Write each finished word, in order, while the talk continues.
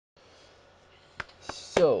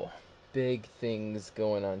So, big things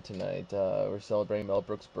going on tonight. We're celebrating Mel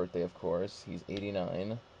Brooks' birthday, of course. He's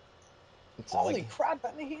 89. It's Holy like, crap,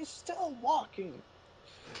 and he's still walking.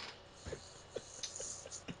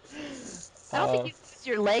 I don't think uh, you lose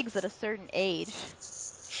your legs at a certain age,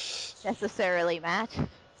 necessarily, Matt.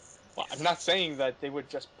 Well, I'm not saying that they would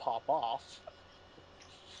just pop off.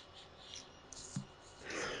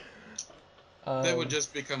 They would um,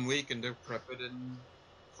 just become weak and decrepit and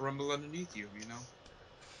crumble underneath you.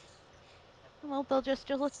 Well,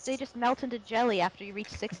 they just melt into jelly after you reach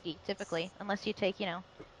 60, typically, unless you take,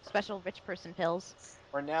 special rich person pills.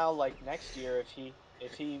 Or now, like next year,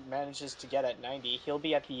 if he manages to get at 90, he'll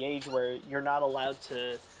be at the age where you're not allowed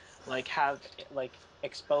to, like, have like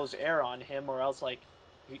exposed air on him, or else like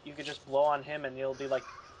you could just blow on him and he'll be like,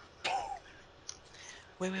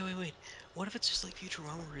 Wait. What if it's just like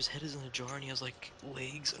Futurama where his head is in a jar and he has like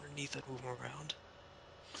legs underneath that move him around?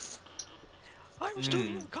 I'm still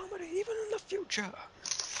doing comedy even in the future.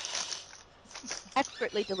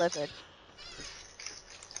 Expertly delivered.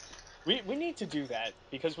 we need to do that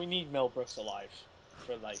because we need Mel Brooks alive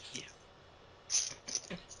for life. Yeah.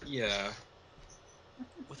 Yeah.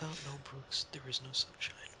 Without Mel Brooks, there is no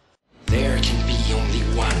sunshine. There can be only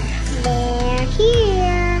one. They're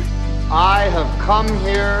here. I have come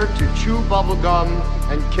here to chew bubblegum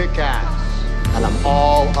and kick ass. And I'm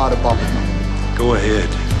all out of bubblegum. Go ahead.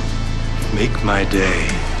 Make my day.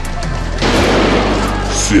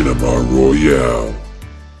 Cinema Royale.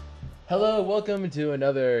 hello, welcome to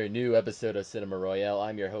another new episode of Cinema Royale.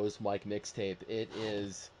 I'm your host, Mike Mixtape. It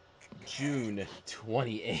is June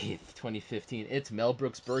 28th, 2015. It's Mel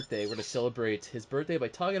Brooks' birthday. We're going to celebrate his birthday by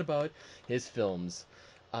talking about his films.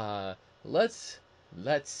 Let's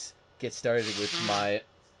get started with my...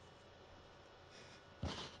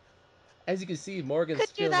 As you can see, Morgan's Could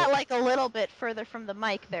do feeling... that like a little bit further from the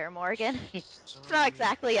mic there, Morgan. It's not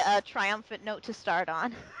exactly a triumphant note to start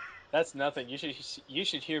on. That's nothing. You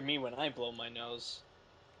should hear me when I blow my nose.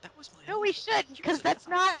 That was my No, own we fault. shouldn't, because that's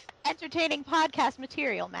not entertaining podcast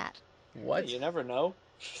material, Matt. What? Hey, you never know.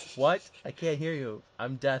 What? I can't hear you.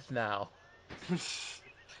 I'm deaf now.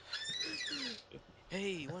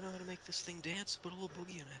 Hey, you wanna know how to make this thing dance? Put a little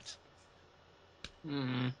boogie in it.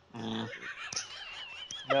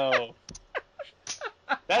 No.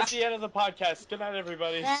 That's the end of the podcast. Good night,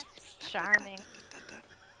 everybody. That's charming.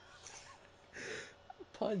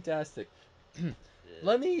 Fantastic.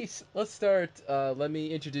 Let's start. Let me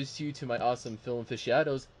introduce you to my awesome film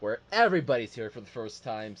aficionados, where everybody's here for the first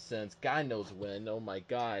time since God knows when. Oh my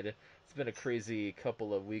God, it's been a crazy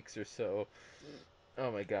couple of weeks or so.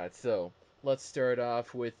 Oh my God. So let's start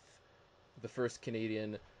off with the first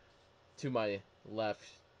Canadian to my left,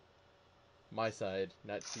 my side,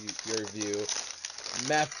 not to your view.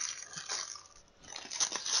 Matt.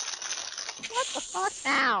 What the fuck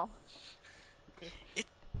now?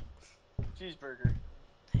 Cheeseburger.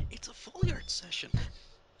 It's a Foley session.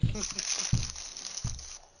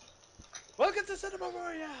 Welcome to Cinema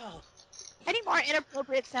Royale. Any more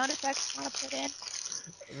inappropriate sound effects you want to put in?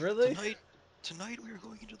 Really? Tonight we are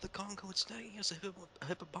going into the Congo and snagging us a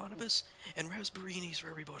hippopotamus and raspberries for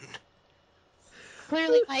everyone.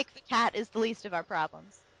 Clearly, Mike the cat is the least of our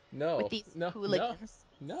problems. No, With these no, no, hooligans.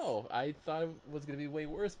 no. I thought it was gonna be way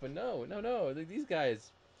worse, but no. These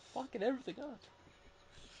guys fucking everything up.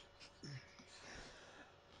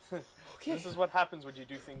 Okay. This is what happens when you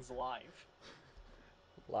do things live.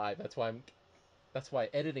 Live. That's why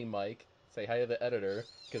editing Mike. Say hi to the editor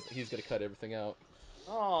because he's gonna cut everything out.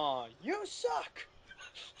 Aw, you suck.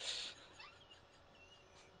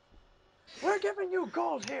 We're giving you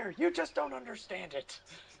gold here. You just don't understand it.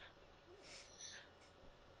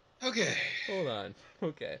 Okay. Hold on.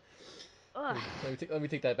 Okay. Ugh. Let me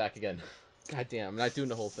take that back again. God damn, I'm not doing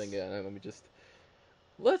the whole thing again. Let me just.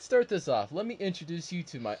 Let's start this off. Let me introduce you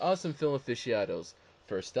to my awesome film aficionados.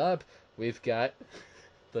 First up, we've got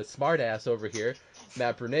the smartass over here,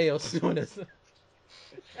 Matt Brunet, also known as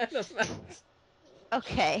AniMat.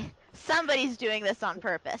 Okay, somebody's doing this on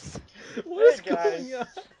purpose. What is Hey guys. going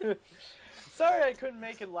on? Sorry I couldn't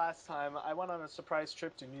make it last time. I went on a surprise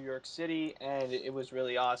trip to New York City and it was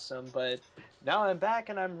really awesome, but now I'm back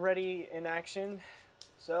and I'm ready in action.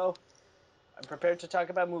 So, I'm prepared to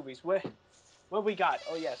talk about movies. What we got?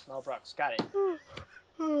 Oh yes, Mel Brooks. Got it.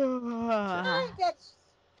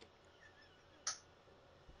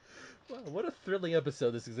 Wow, what a thrilling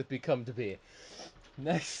episode this has become to be.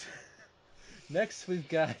 Next, next we've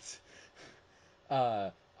got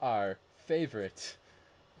uh, our favorite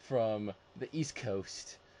from the East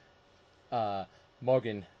Coast,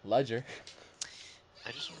 Morgan Ledger.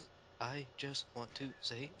 I just want to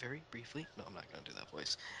say very briefly. No, I'm not gonna do that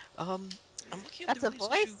voice. I'm looking at That's the a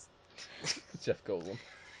latest issue. voice? Jeff Goldblum.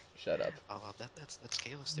 Shut up. That's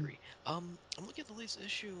Chaos Theory. I'm looking at the latest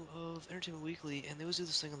issue of Entertainment Weekly, and they always do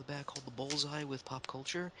this thing on the back called the Bullseye with pop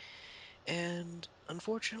culture. And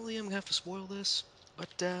unfortunately, I'm gonna have to spoil this, but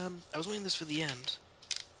I was waiting this for the end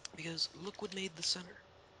because look what made the center.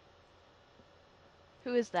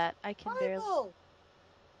 Who is that? I can barely. Five-O!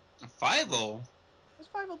 A 5-0. What's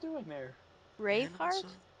Five-O doing there? And Braveheart?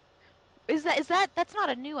 also, That's not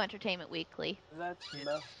a new Entertainment Weekly. That's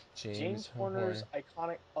James James Horner's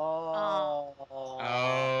Horner. iconic. Oh,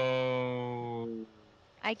 Oh.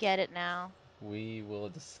 I get it now. We will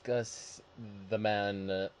discuss the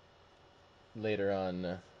man later on.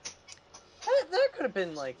 That could have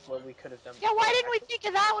been like what we could have done. Yeah, why before. didn't we think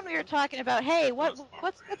of that when we were talking about, hey, what's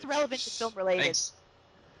relevant to film related? Thanks.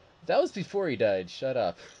 That was before he died. Shut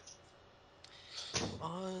up.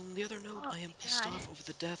 on the other note, Oh I am my pissed God. off over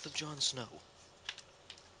the death of Jon Snow.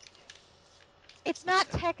 It's What's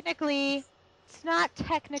not that? technically.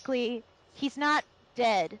 He's not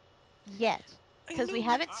dead yet I because we know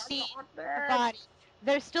haven't it's seen not the bad. body.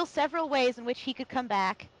 There's still several ways in which he could come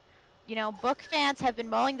back. You know, book fans have been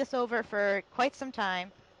mulling this over for quite some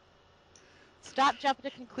time. Stop jumping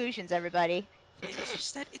to conclusions, everybody. It's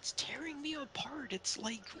just that it's tearing me apart. It's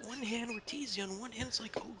like one hand we're teasing, on one hand it's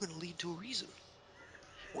like, oh, gonna lead to a reason.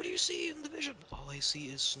 What do you see in the vision? All I see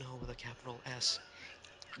is snow with a capital S.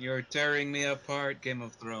 You're tearing me apart, Game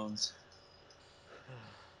of Thrones.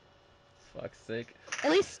 Fuck's sake. At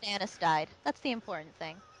least Stannis died. That's the important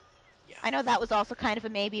thing. Yeah. I know that was also kind of a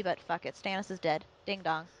maybe, but fuck it. Stannis is dead. Ding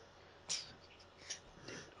dong.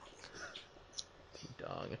 Ding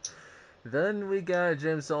dong. Dong. Then we got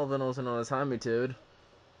James Sullivan, also known as Jaimetud.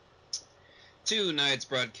 Tonight's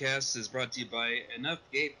broadcast is brought to you by enough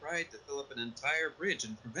gay pride to fill up an entire bridge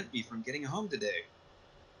and prevent me from getting home today.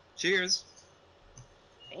 Cheers.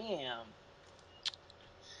 Damn.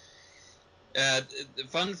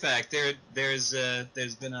 Fun fact: there's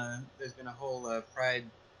been a whole pride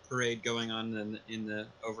parade going on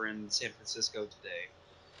over in San Francisco today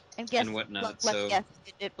And guess, and whatnot. let's So guess,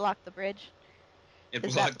 it blocked the bridge. it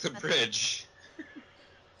Is that blocked the bridge.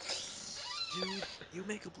 Dude, you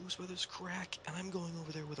make a Blues Brothers crack, and I'm going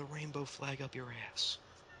over there with a rainbow flag up your ass.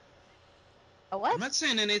 A what? I'm not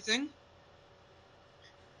saying anything.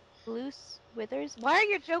 Blues Withers? Why are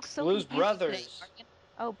your jokes so Blues confusing today, Brothers. Morgan?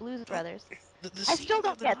 Oh, Blues Oh, Brothers. the I scene still where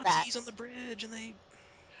don't the get that. Nazis on the bridge, and they...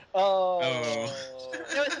 Oh.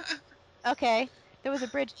 There was okay. There was a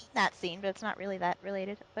bridge in that scene, but it's not really that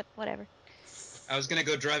related. But whatever. I was gonna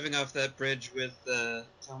go driving off that bridge with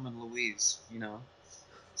Thelma and Louise, you know.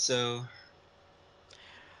 So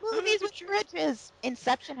I love Movies you, with James. bridges.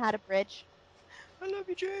 Inception had a bridge. I love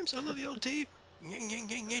you, James. I love you, LT. Nyeh, nyeh,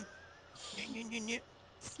 nyeh, nyeh. Nyeh, nyeh, nyeh, nyeh.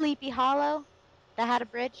 Sleepy Hollow, that had a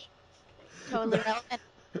bridge. Totally relevant.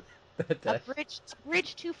 A That-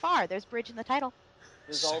 bridge too far. There's bridge in the title.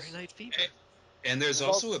 There's Saturday also Night Fever. and there's There's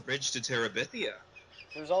also also- a bridge to Terabithia.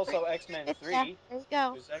 X-Men Yeah, 3. there you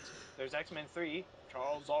go. There's X-Men 3.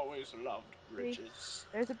 Charles always loved bridges.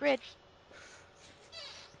 There's a bridge.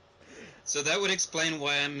 So that would explain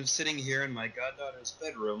why I'm sitting here in my goddaughter's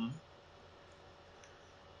bedroom.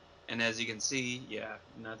 And as you can see, yeah,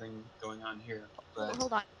 nothing going on here. But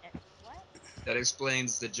Hold on a minute. What? that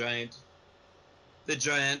explains the giant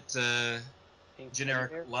Pink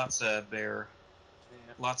generic teddy bear? Lhasa bear.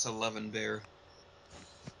 Yeah. Lhasa Levin bear.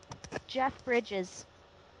 Jeff Bridges.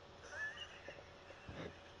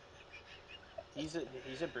 He's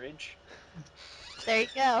a bridge. There you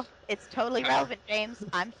go. It's totally relevant, James.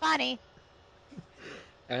 I'm funny.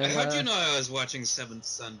 And, How'd you know I was watching Seventh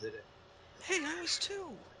Son today? Hey, I was too.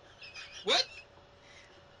 What?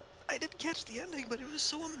 I didn't catch the ending, but it was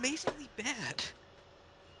so amazingly bad.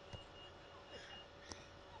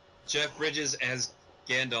 Jeff Bridges as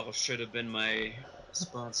Gandalf should have been my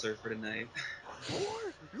sponsor for tonight. Boy,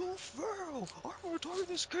 you fail! I'm gonna target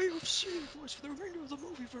this KFC voice for the remainder of the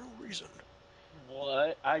movie for no reason.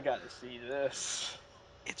 What? I gotta see this.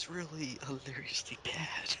 It's really hilariously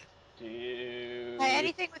bad. Dude. Hey,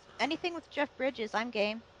 anything with Jeff Bridges, I'm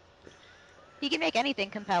game. He can make anything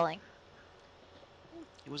compelling.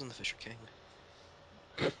 He wasn't the Fisher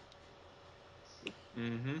King.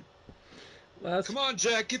 Mm-hmm. last Come on,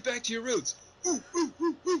 Jack, get back to your roots. Ooh, ooh,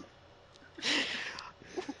 ooh, ooh.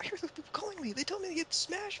 I hear those people calling me. They tell me to get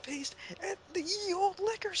smash paste at the ye old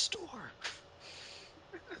liquor store.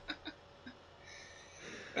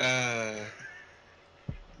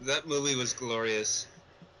 That movie was glorious.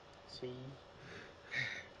 See?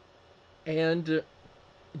 and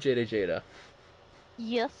Jada.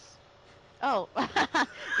 Yes. Oh,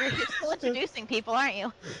 you're still introducing people, aren't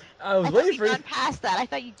you? I was I thought waiting we'd for you. gone past that. I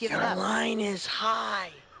thought you'd given Your up. line is high.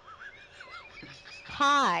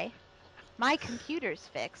 Hi, my computer's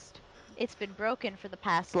fixed. It's been broken for the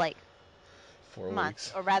past, 4 months,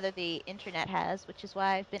 weeks. or rather the internet has, which is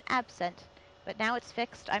why I've been absent. But now it's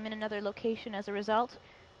fixed. I'm in another location as a result.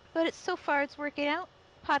 But so far it's working out.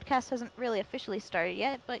 Podcast hasn't really officially started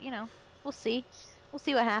yet, but we'll see. We'll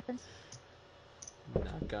see what happens.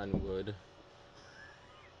 Knock on wood.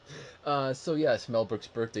 So yes, Mel Brooks'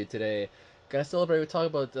 birthday today. Gonna celebrate. We talk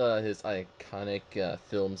about his iconic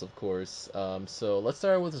films, of course. So let's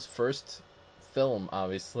start with his first film,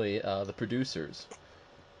 obviously, The Producers.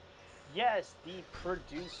 Yes, the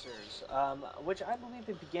producers, which I believe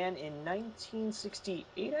they began in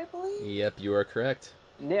 1968, I believe? Yep, you are correct.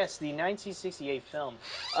 Yes, the 1968 film.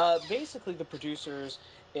 Basically, the producers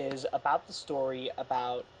is about the story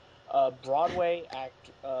about a Broadway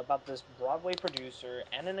about this Broadway producer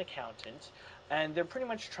and an accountant, and they're pretty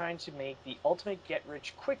much trying to make the ultimate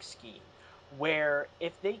get-rich-quick scheme, where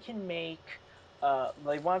if they can make,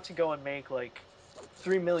 they want to go and make like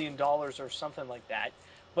 $3 million or something like that.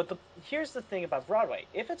 But here's the thing about Broadway: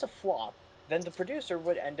 if it's a flop, then the producer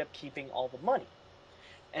would end up keeping all the money.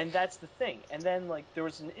 And that's the thing. And then, there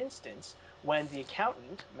was an instance when the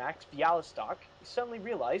accountant, Max Bialystock, suddenly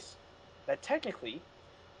realized that technically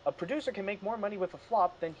a producer can make more money with a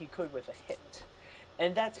flop than he could with a hit.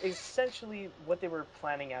 And that's essentially what they were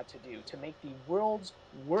planning out to do, to make the world's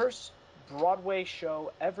worst Broadway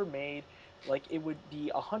show ever made. Like, it would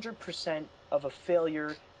be 100% of a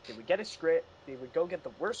failure. They would get a script, they would go get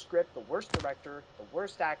the worst script, the worst director, the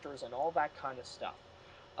worst actors, and all that kind of stuff.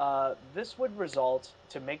 This would result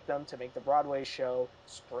to make the Broadway show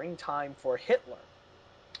Springtime for Hitler,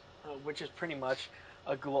 which is pretty much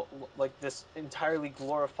this entirely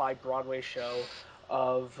glorified Broadway show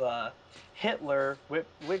of Hitler,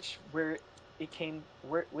 which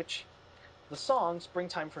the song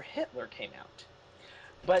Springtime for Hitler came out.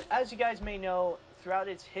 But as you guys may know, throughout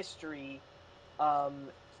its history, um,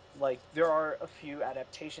 there are a few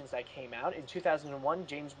adaptations that came out. In 2001,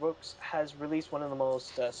 James Brooks has released one of the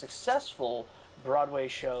most successful Broadway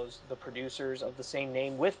shows, The Producers, of the same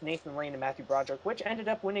name, with Nathan Lane and Matthew Broderick, which ended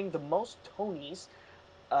up winning the most Tonys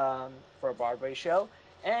for a Broadway show.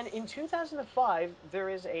 And in 2005, there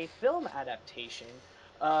is a film adaptation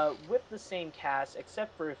with the same cast,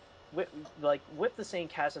 except for with the same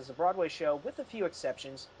cast as the Broadway show, with a few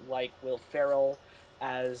exceptions, like Will Ferrell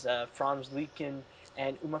as Franz Leakin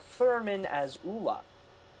and Uma Thurman as Ula.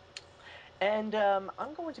 And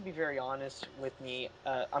I'm going to be very honest with me.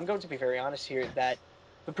 I'm going to be very honest here that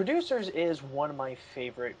The Producers is one of my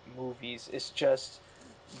favorite movies. It's just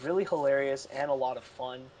really hilarious and a lot of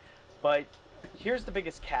fun. But here's the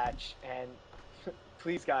biggest catch, and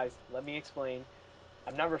please, guys, let me explain.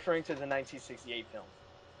 I'm not referring to the 1968 film.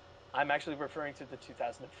 I'm actually referring to the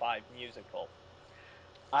 2005 musical.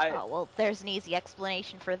 Oh, well, there's an easy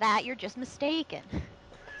explanation for that. You're just mistaken.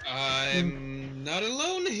 I'm not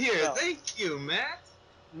alone here. No. Thank you, Matt.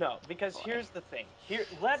 No, because Boy. here's the thing. Here,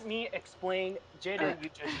 let me explain. Jada, you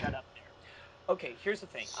just shut up there. Okay, here's the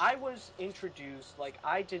thing. I was introduced,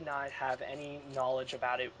 I did not have any knowledge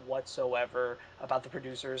about it whatsoever, about the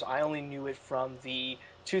producers. I only knew it from the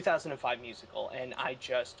 2005 musical, and I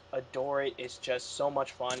just adore it. It's just so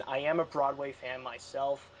much fun. I am a Broadway fan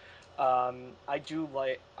myself. I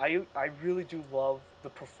really do love the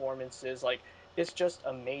performances. It's just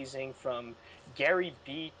amazing, from Gary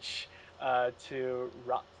Beach to,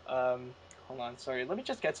 hold on, sorry, let me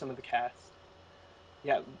just get some of the cast.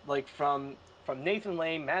 Yeah, from Nathan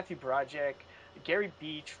Lane, Matthew Broderick, Gary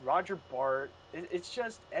Beach, Roger Bart. It's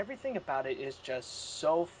just, everything about it is just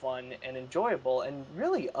so fun and enjoyable and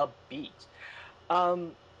really upbeat.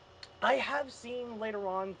 I have seen later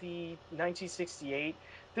on the 1968.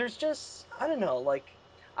 There's just, I don't know,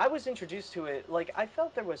 I was introduced to it, I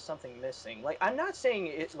felt there was something missing. I'm not saying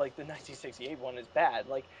it, the 1968 one is bad.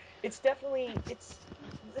 It's definitely, it's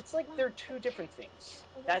like they're two different things.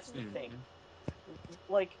 That's the thing.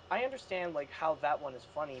 I understand how that one is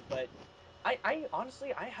funny, but I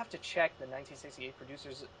honestly, I have to check the 1968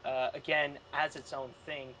 producers again as its own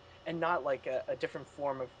thing, and not a different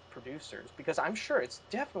form of producers, because I'm sure it's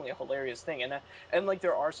definitely a hilarious thing, and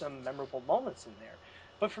there are some memorable moments in there.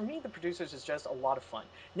 But for me, the producers is just a lot of fun.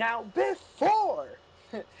 Now, before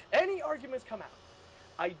any arguments come out,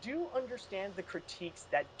 I do understand the critiques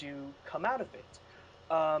that do come out of it.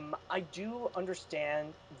 I do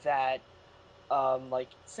understand that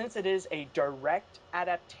since it is a direct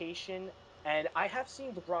adaptation, and I have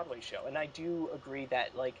seen the Broadway show, and I do agree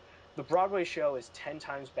that the Broadway show is 10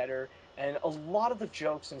 times better, And a lot of the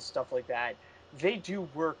jokes and stuff like that, they do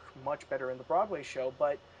work much better in the Broadway show,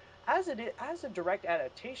 but as as a direct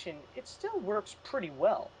adaptation, it still works pretty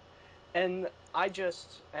well. And I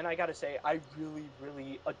gotta say, I really,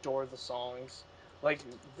 really adore the songs. Like,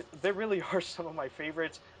 they really are some of my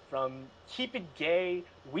favorites. From Keep It Gay,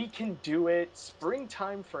 We Can Do It,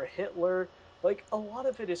 Springtime for Hitler. Like, a lot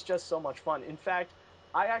of it is just so much fun. In fact,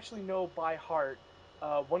 I actually know by heart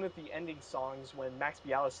one of the ending songs when Max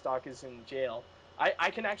Bialystock is in jail.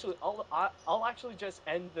 I can actually, I'll actually just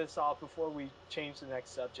end this off before we change the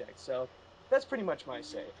next subject. So that's pretty much my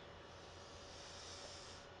say.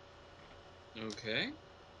 Okay.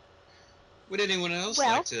 Would anyone else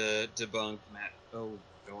Well- like to debunk Matt? Oh,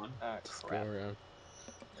 go on. Ah, Just crap. go around.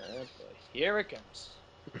 Boy. Here it comes.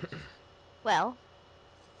 Well,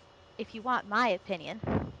 if you want my opinion,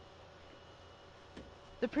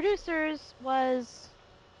 The Producers was,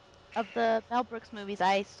 of the Mel Brooks movies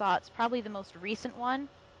I saw, it's probably the most recent one.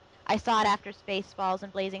 I saw it after Spaceballs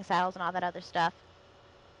and Blazing Saddles and all that other stuff.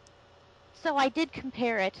 So I did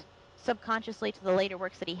compare it subconsciously to the later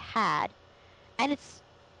works that he had. And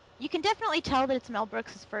you can definitely tell that it's Mel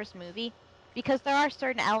Brooks' first movie, because there are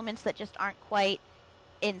certain elements that just aren't quite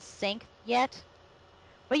in sync yet.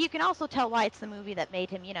 But you can also tell why it's the movie that made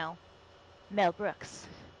him, Mel Brooks,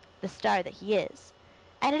 the star that he is.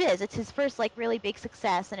 And it is. It's his first, really big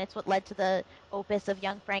success, and it's what led to the opus of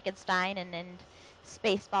Young Frankenstein and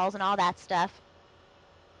Spaceballs and all that stuff.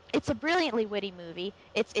 It's a brilliantly witty movie.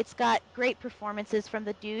 It's got great performances from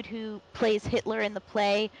the dude who plays Hitler in the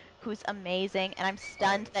play, who's amazing, and I'm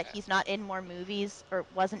stunned that he's not in more movies, or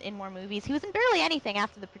wasn't in more movies. He was in barely anything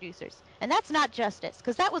after The Producers, and that's not justice,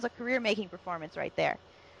 because that was a career-making performance right there.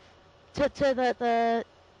 To the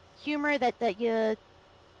humor that you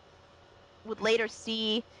would later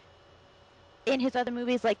see in his other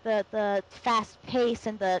movies, like the fast pace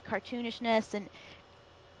and the cartoonishness and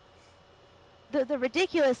the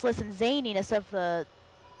ridiculousness and zaniness of the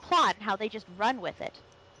plot and how they just run with it.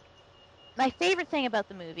 My favorite thing about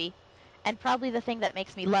the movie, and probably the thing that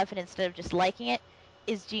makes me love it instead of just liking it,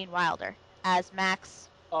 is Gene Wilder as Max.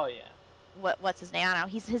 Oh yeah. What's his name? I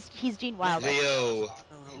don't know. He's Gene Wilder. Leo.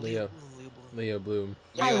 Leo. Leo Bloom.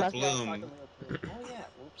 I Leo love Bloom. Oh yeah.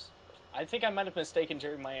 Oops. I think I might have mistaken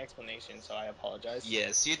during my explanation, so I apologize.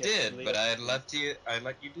 Yes, you Yes, did, Leo but I'd Bloom. let you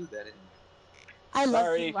do that anyway. I love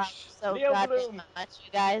Sorry. Gene Wilder so Leo goddamn Bloom. much,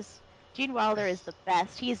 you guys. Gene Wilder is the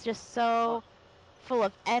best. He's just so full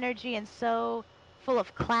of energy and so full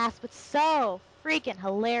of class, but so freaking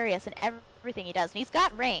hilarious in everything he does. And he's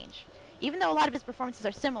got range. Even though a lot of his performances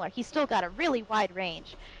are similar, he's still got a really wide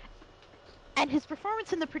range. And his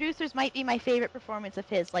performance in The Producers might be my favorite performance of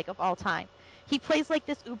his, of all time. He plays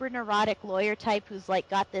this uber neurotic lawyer type who's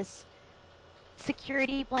got this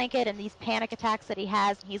security blanket and these panic attacks that he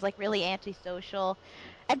has, and he's really antisocial.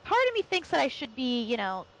 And part of me thinks that I should be,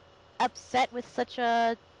 upset with such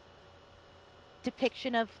a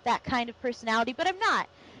depiction of that kind of personality, but I'm not,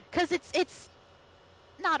 because it's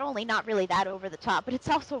not only not really that over the top, but it's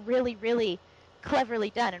also really, really cleverly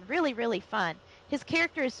done and really, really fun. His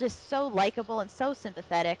character is just so likable and so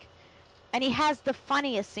sympathetic, and he has the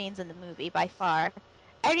funniest scenes in the movie by far.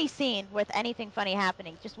 Any scene with anything funny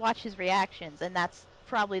happening, just watch his reactions, and that's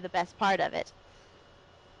probably the best part of it.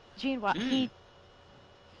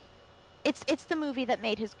 It's the movie that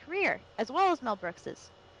made his career, as well as Mel Brooks's.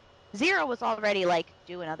 Zero was already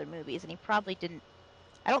doing other movies, and he probably didn't.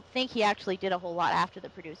 I don't think he actually did a whole lot after The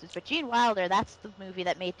Producers, but Gene Wilder, that's the movie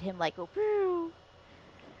that made him go boo.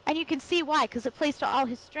 And you can see why, because it plays to all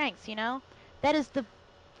his strengths. That is the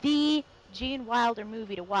Gene Wilder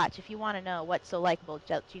movie to watch if you want to know what's so likable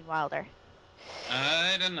about Gene Wilder.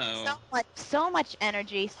 I don't know. So much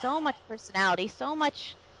energy, so much personality, so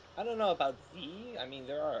much. I don't know about I mean,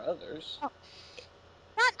 there are others.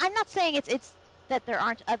 I'm not saying it's that there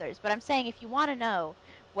aren't others, but I'm saying if you want to know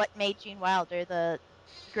what made Gene Wilder the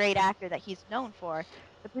great actor that he's known for,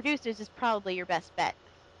 The Producers is probably your best bet.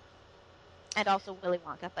 And also Willy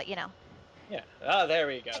Wonka, but Yeah. Oh, there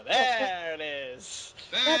we go. There it is.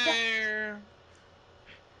 There.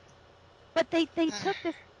 But they took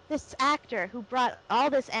this actor who brought all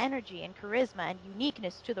this energy and charisma and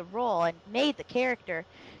uniqueness to the role and made the character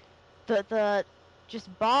the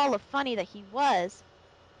just ball of funny that he was,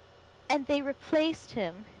 and they replaced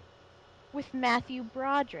him with Matthew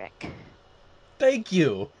Broderick. Thank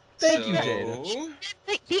you. Thank you, Jada.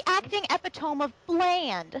 The acting epitome of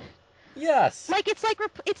bland. Yes.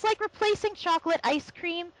 It's like replacing chocolate ice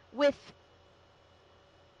cream with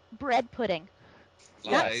bread pudding.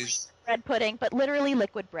 Lies. Not bread pudding, but literally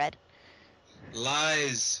liquid bread.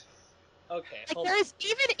 Lies. Okay, Like hold there on. is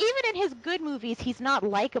even in his good movies, he's not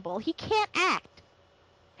likable. He can't act.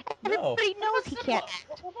 No. Everybody What knows about he Simba? can't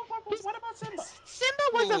act. What about Simba? Simba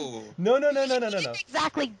was a Ooh. No.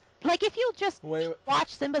 exactly like if you just Wait. watch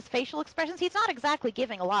Simba's facial expressions, he's not exactly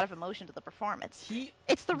giving a lot of emotion to the performance.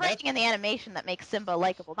 It's the writing and the animation that makes Simba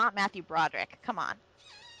likable, not Matthew Broderick. Come on.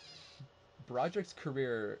 Broderick's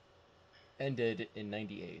career ended in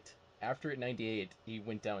 '98. After '98, he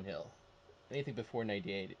went downhill. Anything before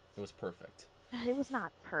 '98, it was perfect. It was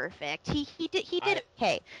not perfect. He did I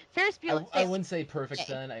okay. Ferris Bueller's I Day wouldn't say perfect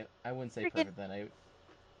okay. then. I wouldn't say Freaking perfect then.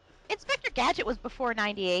 Inspector Gadget was before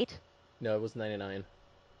 '98. No, it was '99.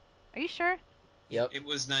 Are you sure? Yep. It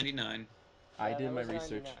was 99. I Yeah, did that my was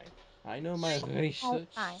research. 99. I know my Oh, research.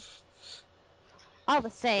 fine. All the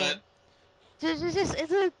But same.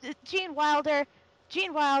 Gene Wilder,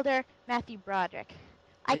 Matthew Broderick.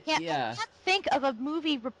 I Yeah. can't think of a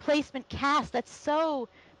movie replacement cast that's so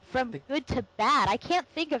from good to bad. I can't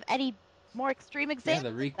think of any more extreme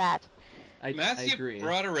examples of that. I Matthew agree.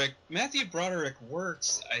 Broderick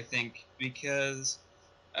works, I think, because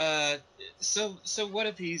so what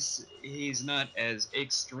if he's not as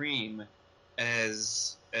extreme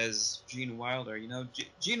as Gene Wilder? You know,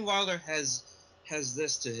 Gene Wilder has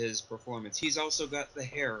this to his performance. He's also got the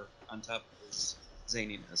hair on top of his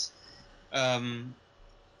zaniness.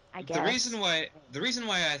 I The guess. reason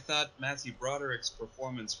why I thought Matthew Broderick's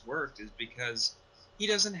performance worked is because he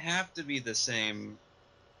doesn't have to be the same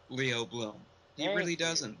Leo Bloom. He Thank really you.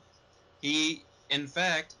 doesn't. In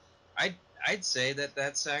fact, I'd say that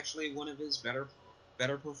that's actually one of his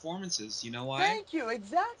better performances. You know why? Thank you,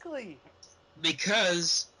 exactly.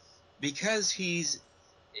 Because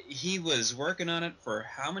he was working on it for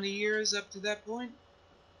how many years up to that point?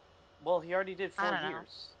 Well, he already did I 4 don't know.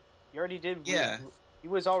 years. He already did. Yeah, He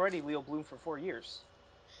was already Leo Bloom for 4 years.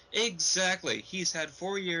 exactly. He's had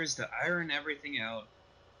 4 years to iron everything out,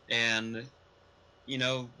 and you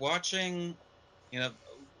know, you know,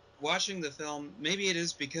 watching the film. Maybe it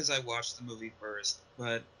is because I watched the movie first,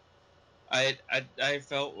 but I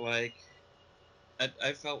felt like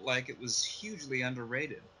I felt like it was hugely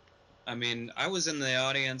underrated. I mean, I was in the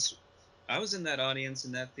audience. I was in that audience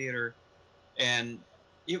in that theater, and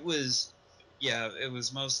it was, yeah, it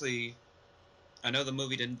was mostly. I know the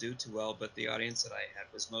movie didn't do too well, but the audience that I had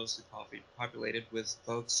was mostly populated with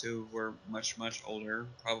folks who were much older,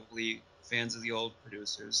 probably fans of the old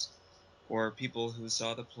producers, or people who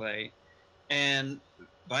saw the play. And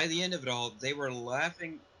by the end of it all, they were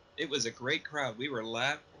laughing. It was a great crowd. We were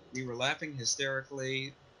laughing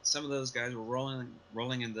hysterically. Some of those guys were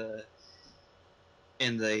rolling in the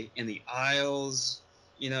aisles.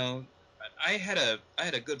 You know, I had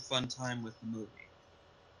a good fun time with the movie.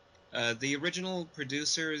 The original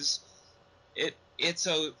producers,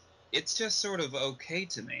 it's just sort of okay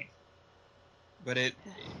to me. But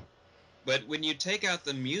but when you take out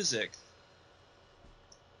the music,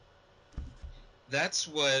 that's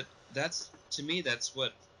what that's to me that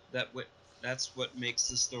what that's what makes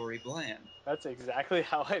the story bland. That's exactly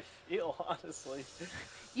how I feel, honestly.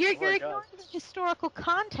 You're Oh my god. ignoring the historical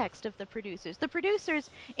context of the producers. The producers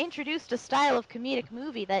introduced a style of comedic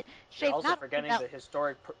movie that You're shaped also not only forgetting the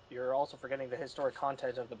historic. You're also forgetting the historic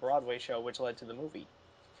content of the Broadway show, which led to the movie.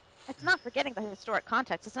 it's not forgetting the historic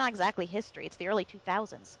context. It's not exactly history. It's the early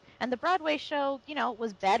 2000s. And the Broadway show,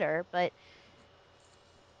 was better, but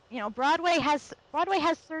Broadway has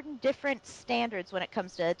certain different standards when it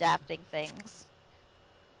comes to adapting things.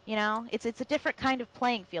 It's a different kind of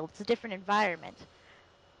playing field. It's a different environment.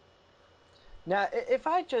 Now, if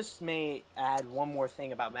I just may add one more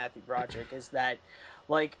thing about Matthew Broderick, is that,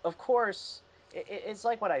 like, of course, it's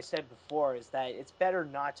like what I said before, is that it's better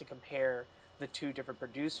not to compare the two different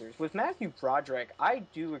producers. With Matthew Broderick, I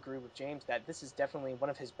do agree with James that this is definitely one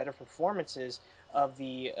of his better performances of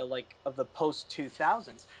the of the post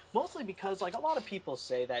 2000s. Mostly because like a lot of people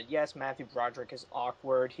say that yes, Matthew Broderick is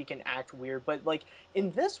awkward, he can act weird, but like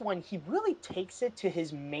in this one, he really takes it to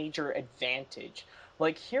his major advantage.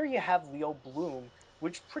 Like here you have Leo Bloom,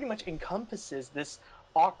 which pretty much encompasses this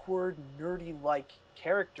awkward, nerdy like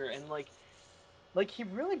character, and like he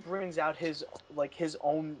really brings out his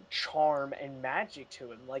own charm and magic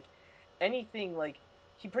to him. Like anything like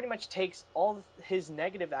he pretty much takes all his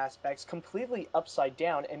negative aspects completely upside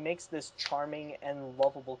down and makes this charming and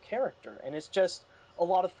lovable character. And it's just a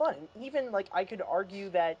lot of fun. And even like I could argue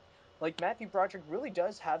that like Matthew Broderick really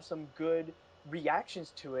does have some good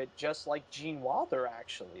reactions to it, just like Gene Wilder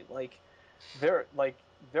actually. Like there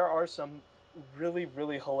are some really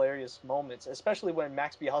hilarious moments, especially when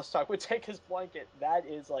Max Bialystock would take his blanket. That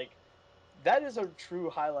is a true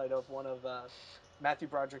highlight of one of Matthew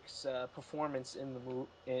Broderick's performance in the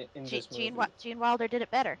in this Gene, movie. Gene Wilder did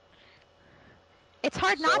it better. It's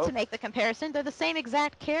hard not to make the comparison. They're the same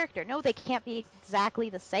exact character. No, they can't be exactly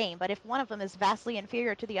the same, but if one of them is vastly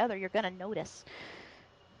inferior to the other, you're going to notice.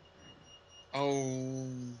 Oh,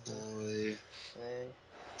 boy.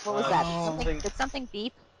 What was that? Did something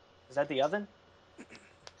beep? Is that the oven?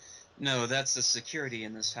 No, that's the security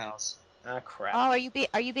in this house. Ah, crap. Oh,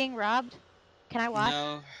 are you being robbed? Can I watch?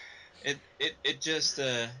 No, it just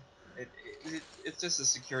it's just a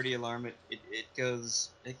security alarm. It goes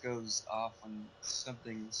off when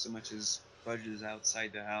something so much as budges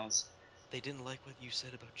outside the house. They didn't like what you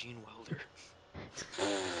said about Gene Wilder.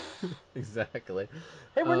 Exactly.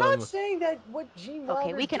 Hey, we're not saying that what Gene Wilder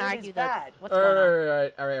Okay, we can did argue is that. bad. What's going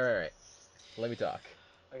on? All right. Let me talk.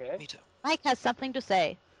 Okay. Me too. Mike has something to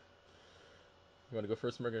say. You want to go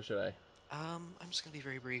first, Morgan, or should I? I'm just gonna be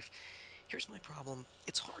very brief. Here's my problem.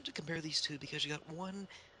 It's hard to compare these two because you got one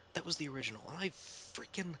that was the original, and I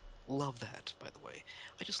freaking love that, by the way.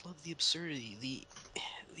 I just love the absurdity,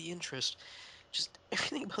 the interest, just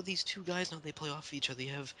everything about these two guys and how they play off each other.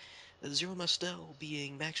 You have Zero Mostel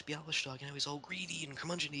being Max Bialystock, and how he's all greedy and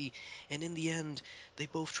curmudgeon-y, and in the end, they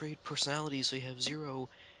both trade personalities, so you have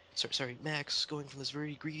Max going from this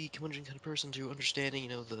very greedy, curmudgeon kind of person to understanding,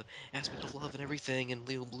 the aspect of love and everything, and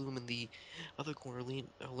Leo Bloom in the other corner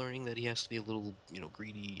learning that he has to be a little,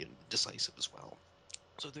 greedy and decisive as well.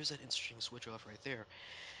 So there's that interesting switch off right there.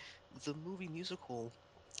 The movie musical,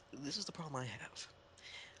 this is the problem I have.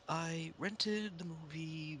 I rented the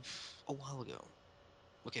movie a while ago.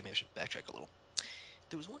 Okay, maybe I should backtrack a little.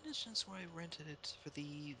 There was one instance where I rented it for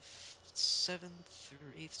the seventh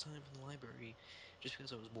or eighth time from the library, just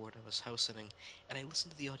because I was bored. I was house sitting, and I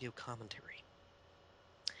listened to the audio commentary.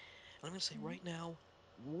 And I'm going to say right now,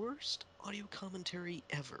 worst audio commentary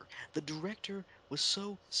ever. The director was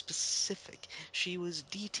so specific. She was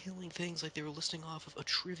detailing things like they were listing off of a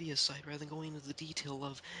trivia site rather than going into the detail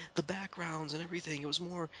of the backgrounds and everything. It was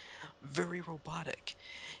more very robotic.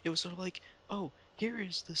 It was sort of like, oh, here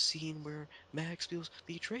is the scene where Max feels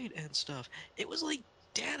betrayed and stuff. It was like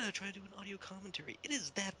Data trying to do an audio commentary. It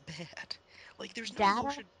is that bad. Like, there's no Data?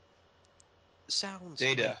 emotion. Sounds.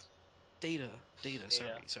 Data. Data.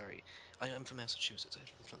 Sorry. I'm from Massachusetts. I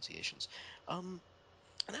have pronunciations. And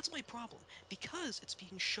that's my problem. Because it's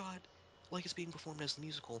being shot like it's being performed as the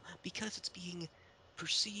musical, because it's being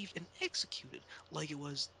perceived and executed like it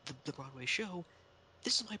was the Broadway show,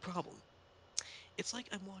 this is my problem. It's like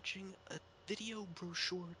I'm watching a video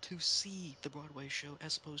brochure to see the Broadway show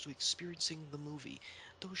as opposed to experiencing the movie.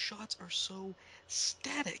 Those shots are so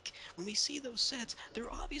static. When we see those sets,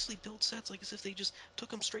 they're obviously built sets like as if they just took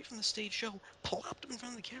them straight from the stage show, plopped them in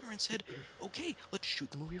front of the camera and said, okay, let's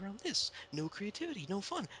shoot the movie around this. No creativity, no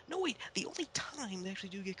fun. No, wait, the only time they actually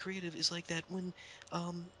do get creative is like that when,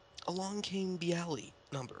 Along Came Bialy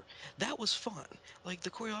number. That was fun. Like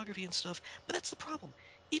the choreography and stuff, but that's the problem.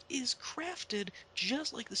 It is crafted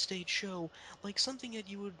just like the stage show, like something that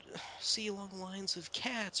you would see along the lines of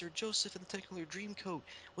Cats or Joseph and the Technicolor Dreamcoat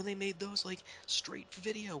when they made those like straight for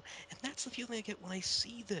video. And that's the feeling I get when I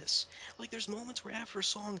see this. Like there's moments where after a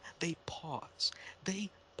song they pause. They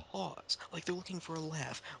pause, like they're looking for a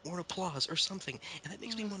laugh or an applause or something, and that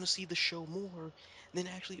makes me want to see the show more than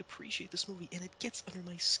actually appreciate this movie, and it gets under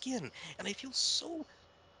my skin, and I feel so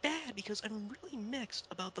bad because I'm really mixed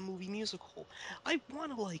about the movie musical. I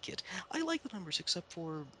want to like it. I like the numbers except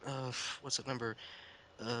for what's that number?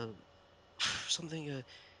 Uh, something.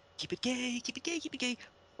 Keep it gay, keep it gay, keep it gay.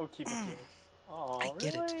 Oh, keep it Mm, gay. Oh, I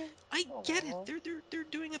get it. really? I get it. Oh. They're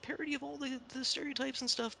doing a parody of all the stereotypes and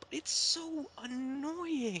stuff, but it's so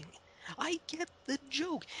annoying. I get the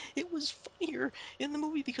joke. It was funnier in the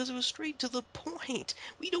movie because it was straight to the point.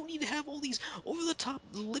 We don't need to have all these over the top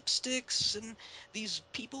lipsticks and these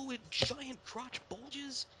people with giant crotch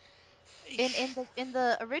bulges. In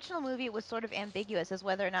the original movie, it was sort of ambiguous as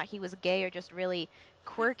whether or not he was gay or just really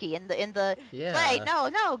quirky. In the right, Yeah.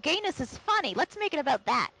 no, gayness is funny. Let's make it about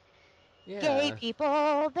that. Gay Yeah.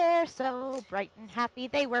 people, they're so bright and happy.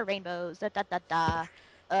 They wear rainbows. Da da da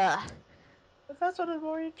da. But that's one of the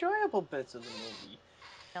more enjoyable bits of the movie.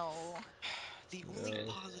 No. The only No.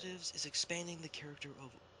 positives is expanding the character of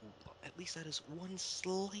Ula. At least that is one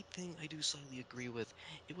slight thing I do slightly agree with.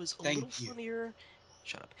 It was a little Thank you. funnier.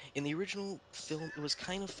 Shut up. In the original film, it was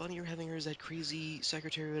kind of funnier having her as that crazy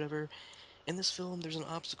secretary or whatever. In this film, there's an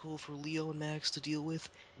obstacle for Leo and Max to deal with.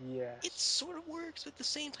 Yes. It sort of works, but at the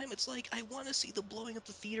same time, it's like I want to see the blowing up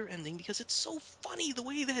the theater ending because it's so funny the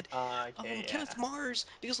way that Okay, Kenneth Mars,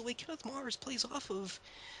 because the way Kenneth Mars plays off of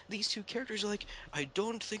these two characters, like I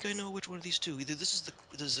don't think I know which one of these two. Either this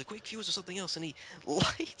is a quick fuse or something else, and he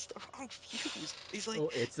lights the wrong fuse. He's like,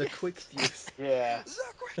 Oh, it's a quick fuse. Yeah. the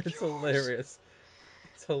quick It's fuse. hilarious.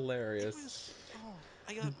 It's It hilarious. was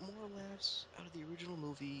I got more laughs out of the original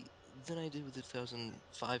movie than I did with the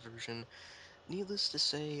 2005 version. Needless to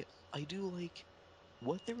say, I do like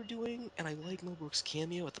what they were doing, and I like Mel Brooks'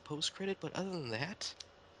 cameo at the post-credit, but other than that,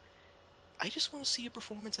 I just want to see a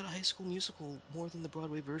performance at a High School Musical more than the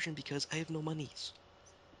Broadway version because I have no monies.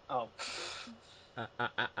 Oh. Ah,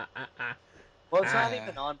 ah, ah, ah, ah, ah. Well, it's not Ah.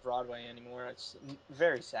 even on Broadway anymore. It's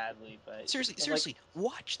very sadly, but Seriously,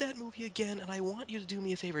 watch that movie again, and I want you to do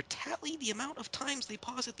me a favor. Tally the amount of times they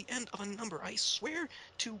pause at the end of a number. I swear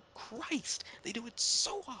to Christ, they do it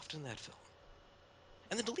so often in that film.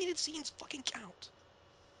 And the deleted scenes fucking count.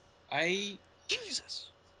 I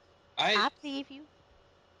Jesus. I I believe you.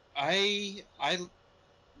 I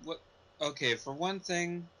what okay, for one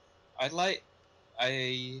thing, I like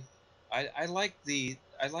I I like the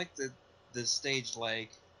stage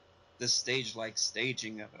like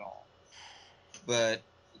staging of it all. But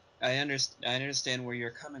I understand where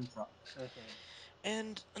you're coming from. Mhm.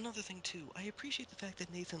 And another thing too, I appreciate the fact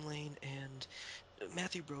that Nathan Lane and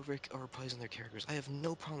Matthew Broderick are reprising their characters. I have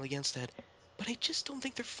no problem against that, but I just don't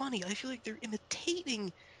think they're funny. I feel like they're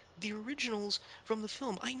imitating the originals from the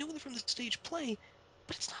film. I know they're from the stage play, but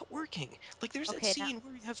it's not working. Like there's that Okay, now scene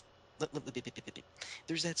where you have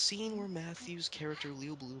there's that scene where Matthew's character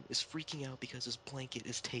Leo Bloom is freaking out because his blanket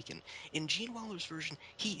is taken. In Gene Wilder's version,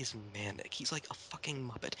 he is manic. He's like a fucking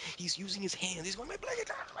muppet. He's using his hands. He's going, my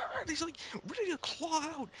blanket! He's like ready to claw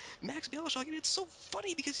out Max Bialystock, and it's so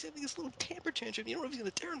funny because he's having this little temper tantrum. You don't know if he's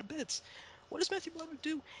gonna tear him to bits. What does Matthew Broderick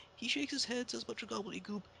do? He shakes his head, says a bunch of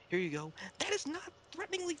gobbledygook. Here you go. That is not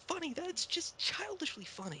threateningly funny. That's just childishly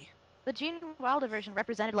funny. the Gene Wilder version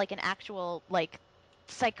represented like an actual like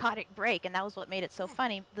psychotic break, and that was what made it so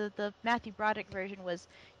funny. The Matthew Broderick version was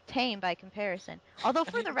tame by comparison. Although, And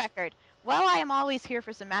for the record, while I am always here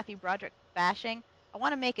for some Matthew Broderick bashing, I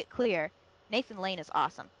want to make it clear Nathan Lane is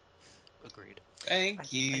awesome. agreed.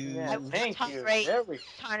 Thank I Yeah, will you. not thank you. tolerate There we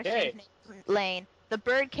tarnishing Okay. of Nathan Lane. The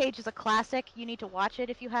Birdcage is a classic. You need to watch it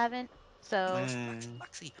if you haven't. So, Mm.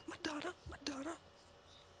 Madonna, Madonna.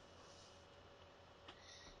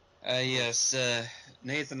 Yes,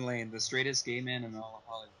 Nathan Lane, the straightest gay man in all of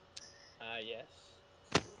Hollywood. Yes.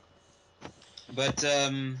 But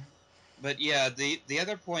yeah, the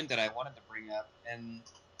other point that I wanted to bring up, and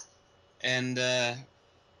the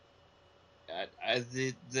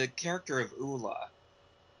character of Ula,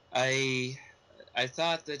 I I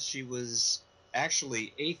thought that she was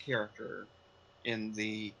actually a character in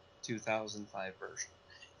the 2005 version.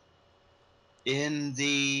 In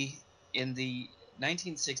the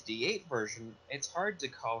 1968 version, it's hard to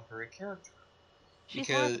call her a character she's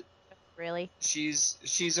more of a because really.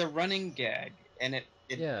 she's a running gag, and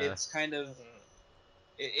Yeah. it's kind of Mhm.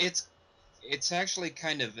 it's it's actually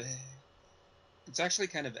kind of it's actually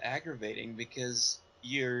kind of aggravating because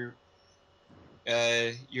you're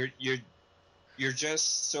you're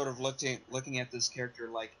just sort of looking at this character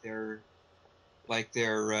like they're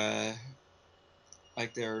uh,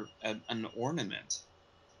 like they're an ornament,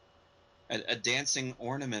 a dancing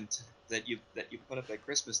ornament that you put up at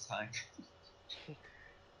Christmas time.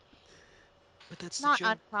 But that's the Not joke.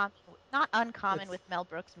 uncommon. Not uncommon It's with Mel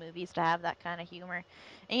Brooks movies to have that kind of humor.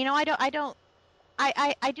 And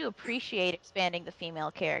I do appreciate expanding the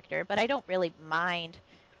female character, but I don't really mind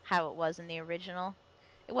how it was in the original.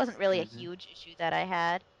 It wasn't really a Hmm. huge issue that I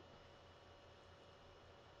had.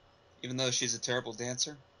 Even though she's a terrible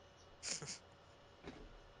dancer.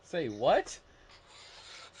 say what?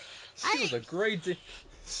 She was I a great.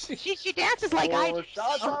 She she dances like I Oh, do,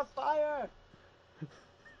 shots so on fire!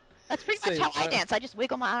 that's pretty much say how I dance. I just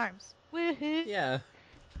wiggle my arms. Woohoo! yeah.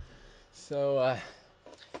 So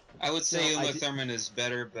I would say no, I Uma did. Thurman is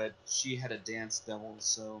better, but she had a dance devil,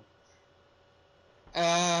 so.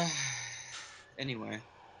 Uh. Anyway,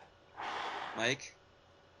 Mike.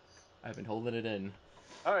 I've been holding it in.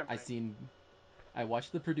 All right, I Mike. seen. I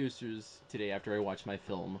watched the producers today after I watched my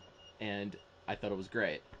film, and I thought it was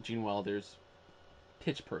great. Gene Wilder's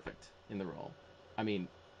pitch perfect in the role. I mean,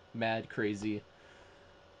 mad crazy,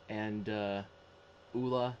 and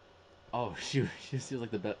Ula. Oh, she was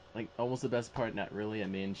like the best, like almost the best part. Not really. I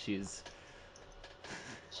mean, she's.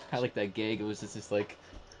 I like that gag. It was just like,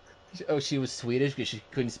 oh, she was Swedish because she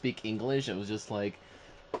couldn't speak English. It was just like,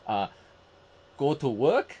 uh, Go to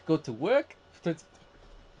work. I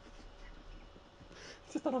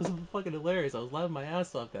just thought it was fucking hilarious. I was laughing my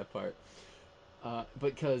ass off that part.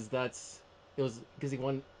 Because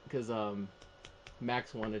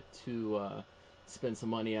Max wanted to spend some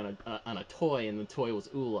money on a toy, and the toy was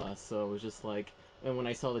Ula. So it was just like, and when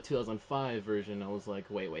I saw the 2005 version, I was like,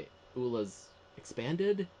 wait, Ula's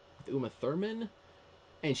expanded with Uma Thurman,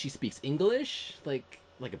 and she speaks English, like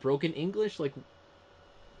a broken English, like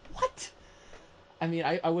what? I mean,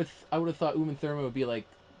 I would have thought Uma Thurman would be like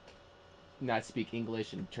not speak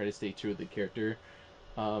English and try to stay true to the character.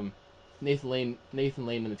 Um, Nathan Lane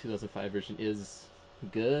in the 2005 version is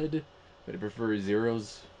good, but I prefer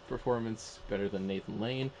Zero's performance better than Nathan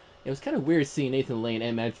Lane. It was kind of weird seeing Nathan Lane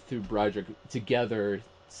and Matthew Broderick together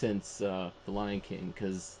since The Lion King,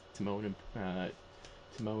 because Timon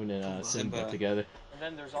and Simba together. And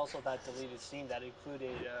then there's also that deleted scene that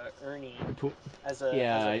included Ernie as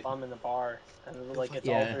Yeah, a bum in the bar, and like it's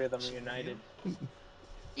all three of them reunited.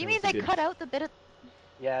 You mean they cut out the bit of?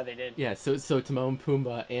 Yeah, they did. Yeah, so Timon,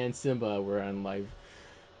 Pumbaa, and Simba were on live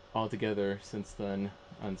all together since then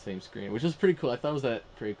on the same screen, which was pretty cool. I thought it was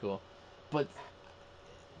pretty cool, but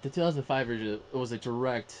the 2005 version, it was a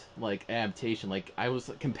direct like adaptation. Like I was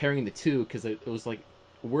comparing the two because it was like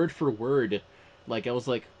word for word. Like I was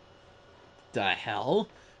like, the hell,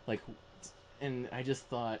 like, and I just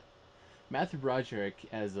thought Matthew Broderick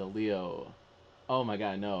as a Leo. Oh my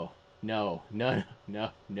god, no.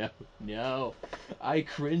 I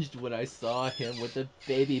cringed when I saw him with the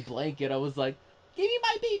baby blanket. I was like, give me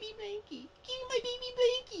my baby blankie. Give me my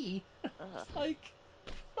baby blankie.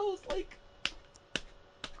 I was like,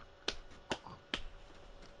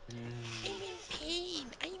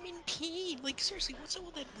 I'm in pain. Like, seriously, what's up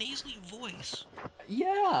with that nasally voice?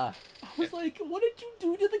 yeah. I was like, what did you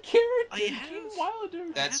do to the character, Gene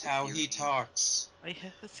Wilder? That's how he talks. I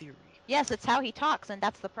have a theory. Yes, it's how he talks, and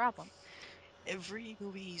that's the problem. Every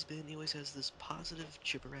movie he's been, he always has this positive,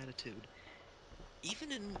 chipper attitude.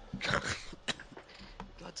 Even in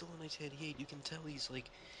Godzilla 1988, you can tell he's like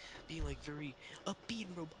being like very upbeat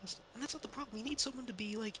and robust, and that's not the problem. You need someone to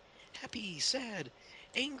be like happy, sad,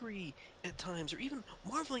 angry at times, or even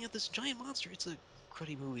marveling at this giant monster. It's a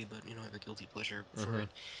cruddy movie, but I have a guilty pleasure for it.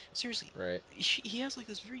 Seriously, right? He has like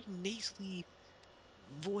this very nasally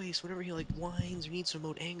voice whenever he like whines or needs to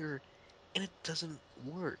emote anger, and it doesn't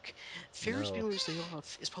work. Ferris Bueller's Day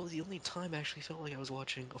Off is probably the only time I actually felt like I was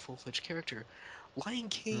watching a full-fledged character. Lion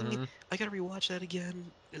King, I gotta rewatch that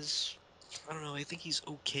again, is, I don't know, I think he's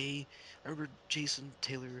okay. I remember Jason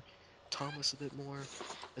Taylor Thomas a bit more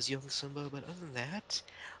as young Simba, but other than that,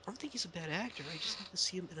 I don't think he's a bad actor. I just need to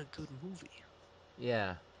see him in a good movie.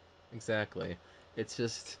 Yeah, exactly. It's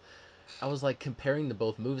just I was like comparing the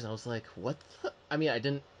both movies. I was like, what? I mean,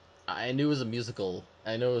 I knew it was a musical.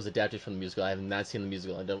 I know it was adapted from the musical. I have not seen the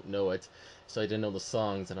musical. I don't know it, so I didn't know the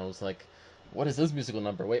songs. And I was like, what is this musical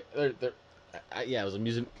number? Wait, yeah, it was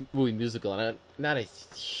a movie musical, and I'm not a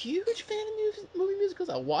huge fan of movie musicals.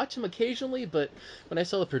 I watch them occasionally, but when I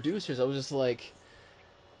saw the producers, I was just like,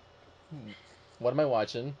 what am I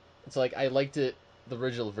watching? It's like I liked the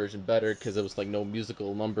original version better because it was like no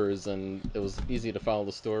musical numbers and it was easy to follow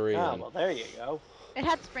the story. Ah, and well, there you go. It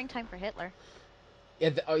had Springtime for Hitler.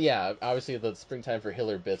 yeah, obviously the Springtime for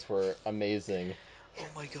Hitler bits were amazing. Oh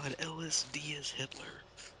my god, LSD is Hitler.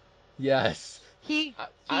 Yes, He's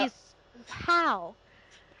I how?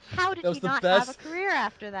 How did that was he the not have a best. career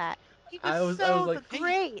after that? He was I was so like, the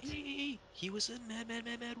great. Hey, he was in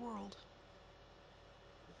Mad World.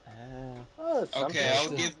 Oh, some Okay,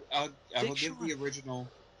 people. I will Big give the Sean. original.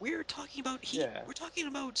 We're talking about Yeah. We're talking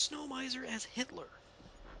about Snow Miser as Hitler.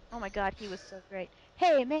 Oh my god, he was so great.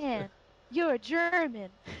 Hey man, you're German.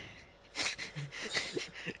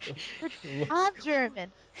 I'm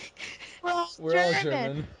German. We're all we're all German.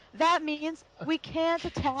 German. That means we can't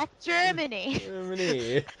attack Germany.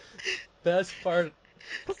 Germany. Best part.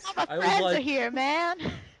 Cause all my I was friends are like, here, man.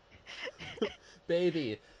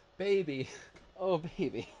 baby, oh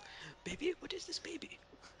baby. Baby, what is this baby?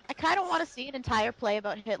 I kind of want to see an entire play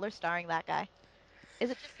about Hitler starring that guy. Is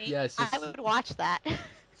it just me? Yes, I would watch that.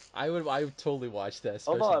 I would totally watch that,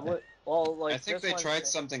 Although especially I would, well, I like think just they want to tried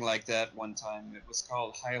say, something like that one time. It was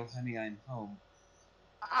called Heil Honey, I'm Home.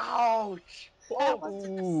 ouch. That Well,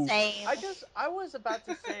 wasn't the Ooh, same. I was about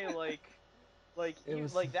to say it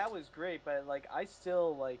was. like that was great, but like I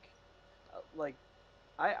still like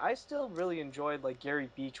I still really enjoyed like Gary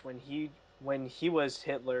Beach when he was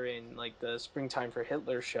Hitler in like the Springtime for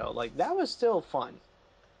Hitler show. Like that was still fun.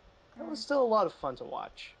 That was still a lot of fun to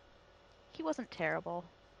watch. He wasn't terrible.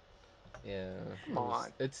 Yeah. Come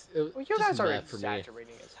on. It Well, you just guys are math for me.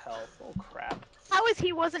 exaggerating as hell. Oh crap. How is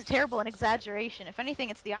he wasn't terrible an exaggeration? If anything,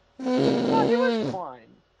 it's the No, he was fun.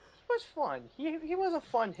 He was fun. He was a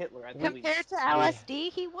fun Hitler at compared least. to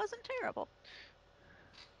LSD, he wasn't terrible.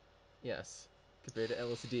 Yes. Compared to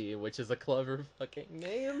LSD, which is a clever fucking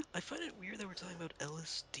name. I find it weird that we're talking about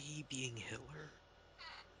LSD being Hitler.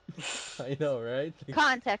 I know, right?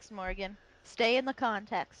 Context, Morgan. Stay in the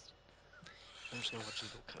context. I'm just gonna watch some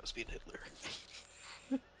Bill Cosby and Hitler.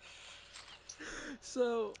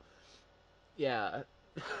 So, yeah.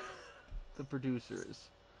 The producers.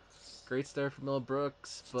 Great start for Mel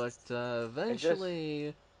Brooks, but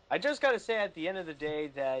eventually. I just gotta say at the end of the day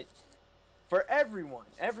that for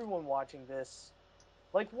everyone watching this,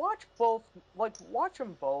 watch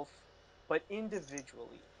them both, but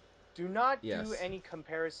individually. Do not do Yes. any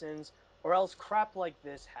comparisons, or else crap like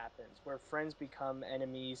this happens, where friends become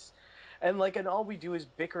enemies, and all we do is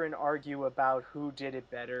bicker and argue about who did it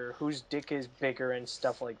better, whose dick is bigger, and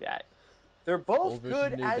stuff like that. They're both Old versus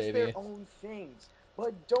good new, as their baby. own things,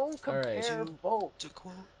 but don't All right. compare both.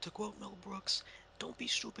 To quote Mel Brooks, "Don't be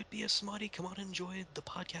stupid, be a smutty. Come on and enjoy the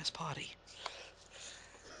podcast potty."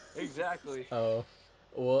 Exactly. Oh,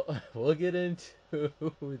 we'll get into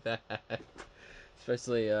that.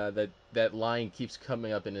 Especially that line keeps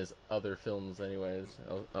coming up in his other films. Anyways,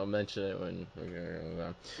 I'll mention it when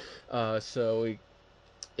we so we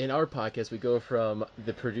in our podcast we go from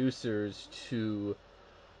the producers to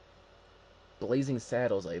Blazing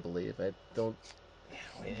Saddles. I believe. I don't.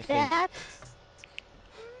 I think. That's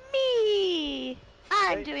me.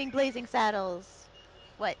 I'm Hey, doing Blazing Saddles.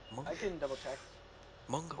 What? I can double check.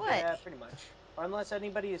 Mungo What? Yeah, Daddy. pretty much. Unless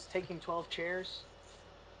anybody is taking 12 chairs.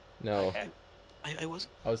 No, I was.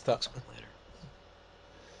 I was I'll talking. explain later.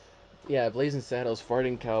 Yeah, Blazing Saddles,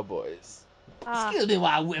 farting cowboys. Ah, Excuse me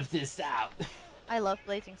while I whip this out. I love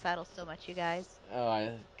Blazing Saddles so much, you guys. Oh,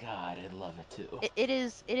 God, I love it too. It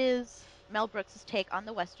is Mel Brooks' take on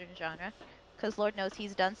the Western genre, because Lord knows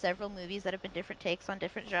he's done several movies that have been different takes on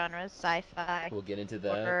different genres, sci-fi, We'll get into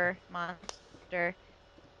that. horror, monster,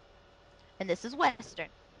 and this is Western.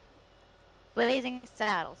 Blazing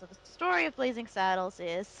Saddles. And the story of Blazing Saddles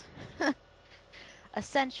is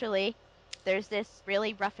essentially there's this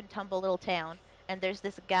really rough and tumble little town, and there's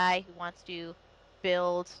this guy who wants to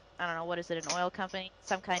build, I don't know, what is it, an oil company?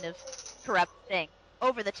 Some kind of corrupt thing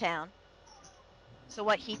over the town. So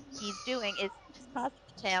what he's doing is he's causing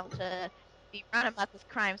the town to be run amok with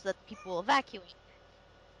crime so that the people will evacuate.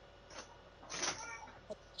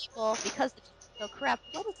 But the people, because the town is so corrupt,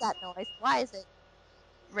 what is that noise? Why is it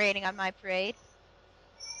raining on my parade?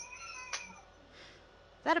 Is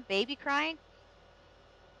that a baby crying?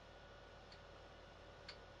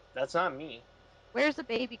 That's not me. Where's the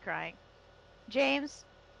baby crying? James,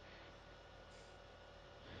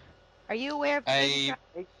 are you aware of the baby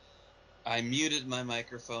crying? I muted my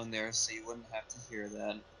microphone there so you wouldn't have to hear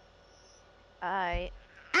that. Ow!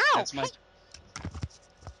 That's my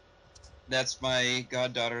that's my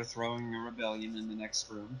goddaughter throwing a rebellion in the next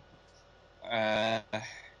room.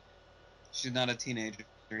 She's not a teenager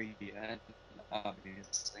yet,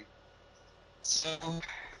 obviously. So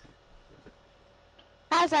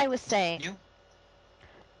As I was saying, you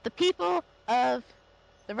the people of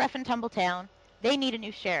the rough and tumble town, they need a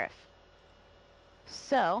new sheriff.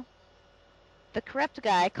 So, the corrupt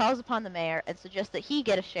guy calls upon the mayor and suggests that he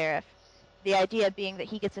get a sheriff, the idea being that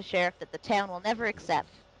he gets a sheriff that the town will never accept.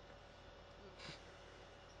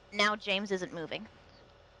 Now James isn't moving.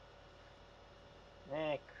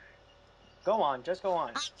 Nick. Go on, just go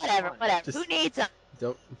on. Go Whatever. on. Who Just needs him?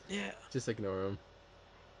 don't. Yeah. Just ignore him.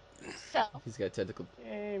 So, He's got tentacle.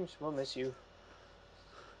 James, we'll miss you.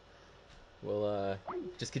 We'll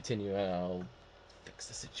just continue. I'll fix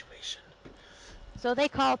the situation. so they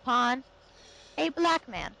call upon a black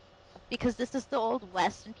man, because this is the Old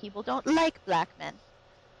West and people don't like black men,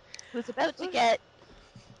 who's about to get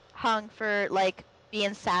hung for,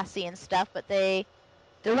 being sassy and stuff, but they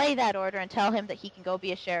delay that order and tell him that he can go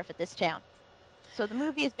be a sheriff at this town. So the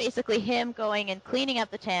movie is basically him going and cleaning up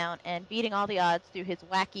the town and beating all the odds through his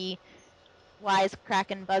wacky,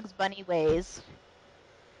 wisecracking Bugs Bunny ways.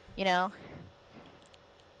 You know,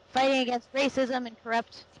 fighting against racism and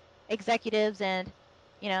corrupt executives and,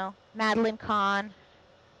 Madeline Kahn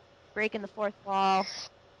breaking the fourth wall.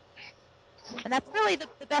 And that's really the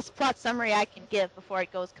best plot summary I can give before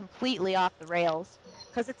it goes completely off the rails.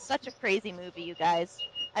 Because it's such a crazy movie, you guys.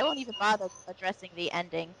 I won't even bother addressing the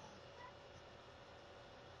ending.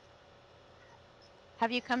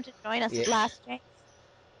 Have you come to join us Yeah. at last, James?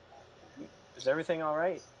 Is everything all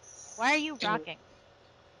right? Why are you rocking?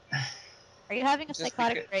 Are you having a just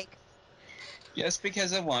psychotic because break? Yes,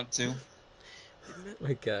 because I want to.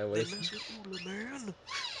 My God, what They is... mess with Ola, man.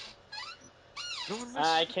 No one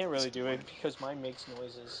I messes can't with really this do it dog. because mine makes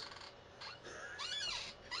noises.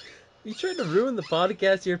 You trying to ruin the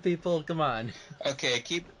podcast here, people? Come on. Okay,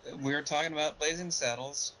 we were talking about Blazing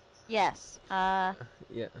Saddles. Yes. Yeah.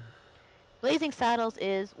 Blazing Saddles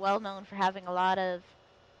is well known for having a lot of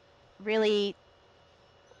really,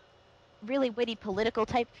 really witty political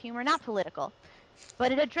type of humor. Not political,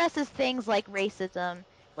 but it addresses things like racism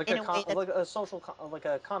Like in a way that's, like a social like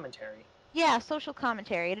a commentary. yeah, social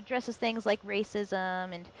commentary. It addresses things like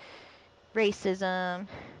racism,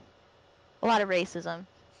 a lot of racism.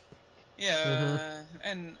 Yeah,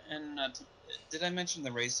 and did I mention the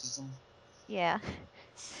racism? Yeah.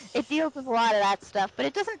 It deals with a lot of that stuff, but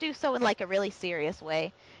it doesn't do so in like a really serious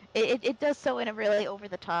way. It does so in a really over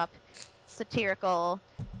the top, satirical,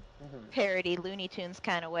 parody, Looney Tunes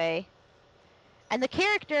kind of way. And the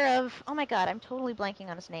character of, oh my God, I'm totally blanking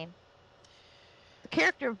on his name. The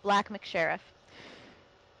character of Black McSheriff.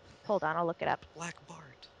 Hold on, I'll look it up. Black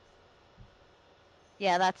Bart.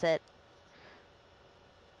 Yeah, that's it.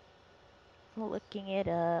 Looking it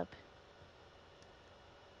up.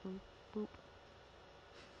 Boop, boop.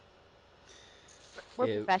 We're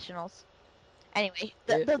It, professionals. Anyway,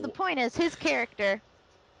 it, the point is, his character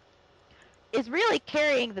is really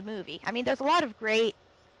carrying the movie. I mean, there's a lot of great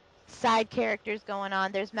side characters going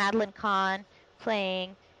on. There's Madeline Kahn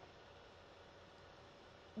playing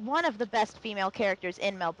one of the best female characters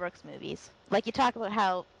in Mel Brooks movies. Like, you talk about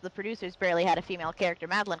how the producers barely had a female character.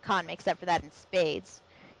 Madeline Kahn makes up for that in spades,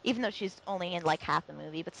 even though she's only in like half the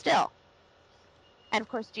movie, but still. And of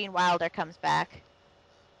course, Gene Wilder comes back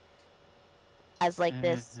as like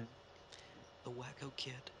this, The Wacko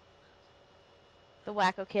Kid. the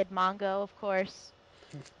wacko kid Mongo, of course.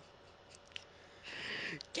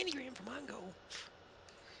 Candygram for Mongo.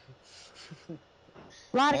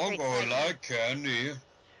 A lot of great Mongo side like candy.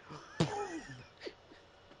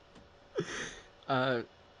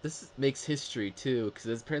 this makes history too,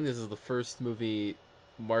 because apparently this is the first movie,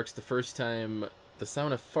 marks the first time the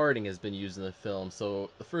sound of farting has been used in the film. So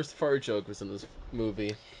the first fart joke was in this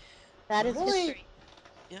movie. That is Really? history.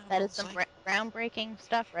 Yeah, That well, is some groundbreaking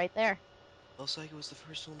stuff right there. Psycho was the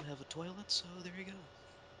first one to have a toilet, so there you go.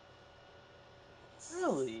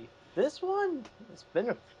 Really? This one? It's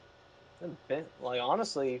been like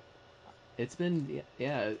honestly. It's been,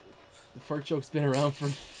 yeah, the fart joke's been around for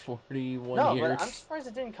 41 No, but years. I'm surprised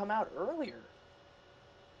it didn't come out earlier.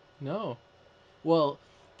 No. Well,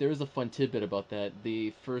 there is a fun tidbit about that.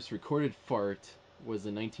 The first recorded fart was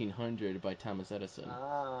in 1900 by Thomas Edison.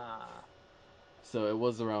 Ah. So it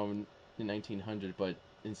was around in 1900, but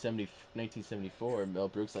in 1974, Mel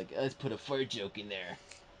Brooks like, let's put a fart joke in there.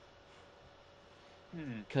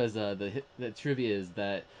 Because the trivia is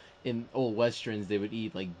that in old westerns they would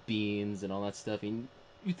eat like beans and all that stuff. And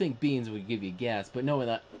you think beans would give you gas, but no,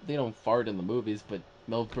 that they don't fart in the movies. But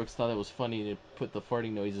Mel Brooks thought it was funny to put the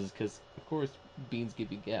farting noises because, of course, beans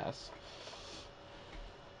give you gas.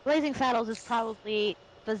 Blazing Saddles is probably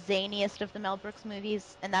the zaniest of the Mel Brooks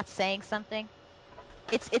movies, and that's saying something.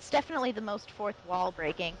 It's definitely the most fourth wall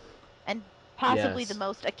breaking, and possibly the Yes.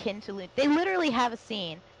 most akin to They literally have a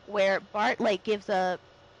scene where Bart like gives a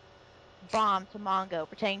bomb to Mongo,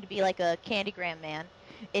 pretending to be like a Candygram man,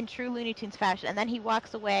 in true Looney Tunes fashion, and then he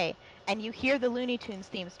walks away, and you hear the Looney Tunes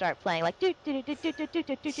theme start playing, like do do do do do do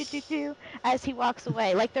do do do do do, as he walks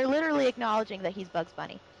away, like they're literally acknowledging that he's Bugs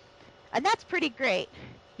Bunny, and that's pretty great,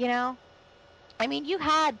 you know. I mean, you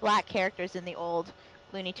had black characters in the old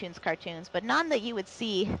Looney Tunes cartoons, but none that you would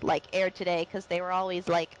see like aired today because they were always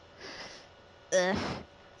like ugh, Yeah,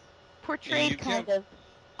 portrayed you kind kept. of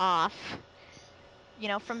off, you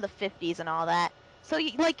know, from the 50s and all that. So,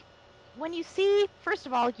 like, when you see, first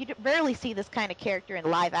of all, you rarely see this kind of character in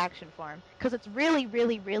live action form because it's really,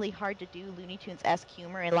 really, really hard to do Looney Tunes-esque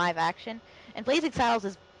humor in live action. And Blazing Saddles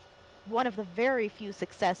is one of the very few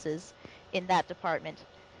successes in that department.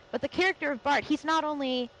 But the character of Bart, he's not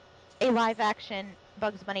only a live action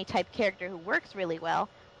Bugs Bunny type character who works really well,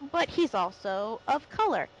 but he's also of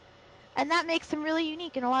color. And that makes him really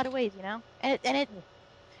unique in a lot of ways, you know? And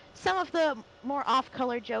some of the more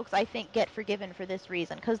off-color jokes I think get forgiven for this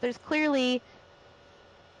reason because there's clearly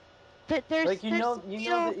there's Like you know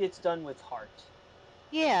still, that it's done with heart.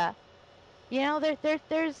 yeah, you know,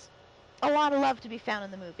 there's a lot of love to be found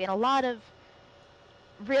in the movie and a lot of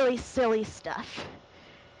really silly stuff,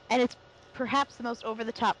 and it's perhaps the most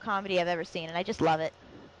over-the-top comedy I've ever seen, and I just love it.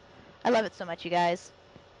 I love it so much, you guys.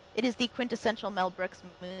 It is the quintessential Mel Brooks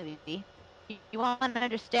movie. You want to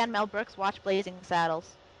understand Mel Brooks, watch Blazing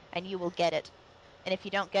Saddles, and you will get it. And if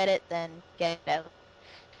you don't get it, then get out.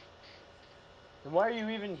 Then why are you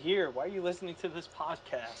even here? Why are you listening to this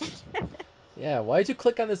podcast? Yeah, why'd you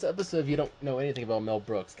click on this episode if you don't know anything about Mel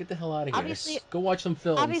Brooks? Get the hell out of here. Obviously, Go watch some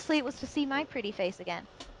films. obviously, it was to see my pretty face again.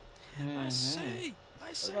 I What say,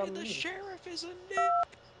 about the me? sheriff is a nick.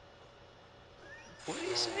 What did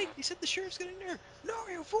he say? He said the sheriff's getting there. No,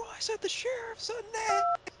 you fool! I said the sheriff's a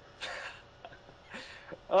nick.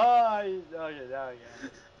 Okay, now I got it.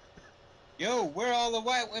 Yo, where all the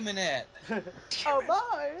white women at? Oh,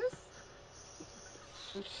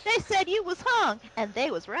 boys! They said you was hung, and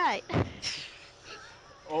they was right.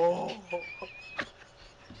 Oh,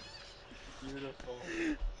 beautiful.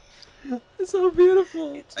 It's so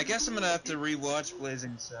beautiful. It's I guess I'm gonna cool. have to rewatch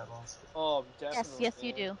Blazing Saddles. Oh, Yes, definitely. yes,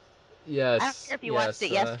 you do. I don't care Yes, if you watched yes.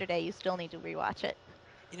 it yesterday, you still need to rewatch it.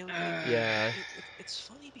 You know, I mean, Yeah. it's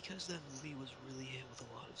funny because that movie was really hit with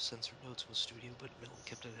a lot of censored notes from the studio, but Mel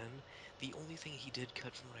kept it in. The only thing he did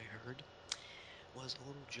cut from what I heard was a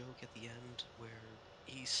little joke at the end where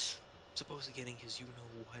he's supposedly getting his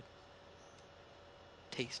you-know-what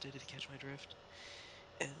tasted, if you catch my drift.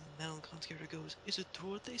 And Madeline Kahn's character goes, "Is it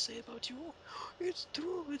true what they say about you?" "It's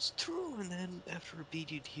true, it's true." And then after a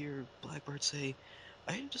beat, you'd hear Blackbird say,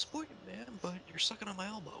 "I hate to disappoint you, man, but you're sucking on my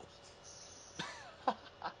elbow."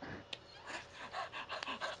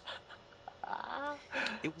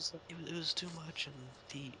 It was too much, and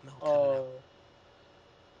the Mel cut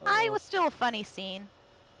it out. It was still a funny scene.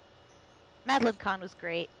 Madeline Kahn was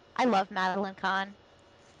great. I love Madeline Kahn.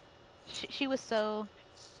 She was so...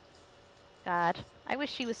 God, I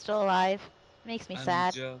wish she was still alive. It makes me I'm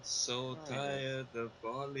sad. just so tired of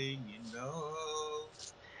falling in love.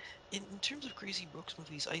 In terms of crazy Brooks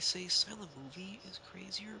movies, I say Silent Movie is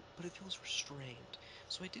crazier, but it feels restrained.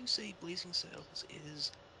 So I do say Blazing Saddles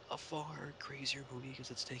is a far crazier movie because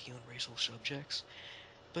it's taking on racial subjects.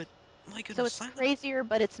 But my So goodness, it's Silent... crazier,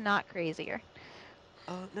 but it's not crazier.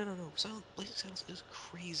 No. Blazing Saddles is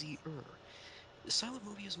crazier. Silent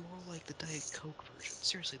Movie is more like the Diet Coke version.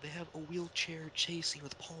 Seriously, they have a wheelchair chase scene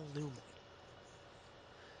with Paul Newman.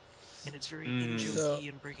 And it's very in-jokey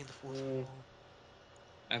and breaking the fourth wall.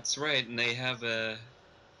 That's right, and they have a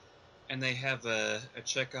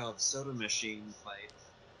Chekhov soda machine fight.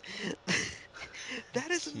 That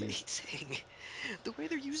is amazing. The way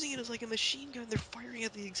they're using it is like a machine gun. They're firing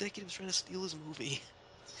at the executives trying to steal his movie.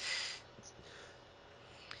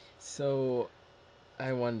 So,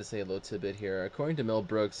 I wanted to say a little tidbit here. According to Mel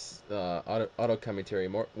Brooks' auto commentary,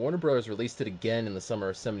 Warner Bros. Released it again in the summer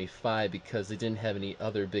of '75 because they didn't have any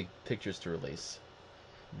other big pictures to release.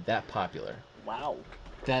 That popular. Wow.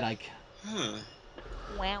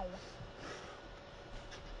 Wow.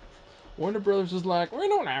 Warner Brothers was like, we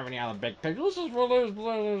don't have any other big pictures. Let's just release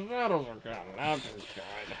Blazing Saddles again. That'd be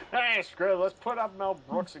good. Hey, screw it. Let's put up Mel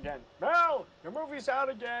Brooks again. Mel, your movie's out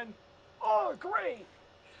again. Oh, great.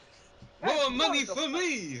 That's More money wonderful. for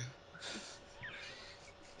me!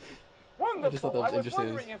 I just thought that Wonderful. was I was interesting.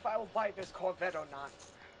 wondering if I will buy this Corvette or not.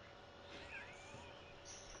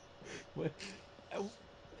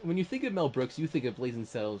 When you think of Mel Brooks, you think of Blazing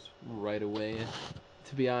Saddles right away.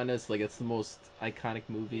 To be honest, like it's the most iconic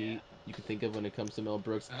movie you can think of when it comes to Mel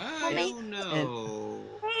Brooks. I don't know.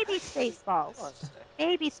 Maybe Spaceballs.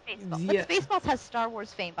 Maybe Spaceballs. But Yeah. Spaceballs has Star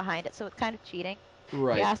Wars fame behind it, so it's kind of cheating.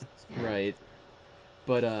 Right. Yes. Right.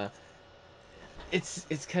 But it's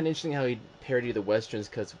kind of interesting how he parodied the westerns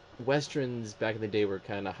because westerns back in the day were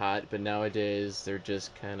kind of hot, but nowadays they're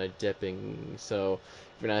just kind of dipping. So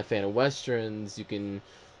if you're not a fan of westerns, you can.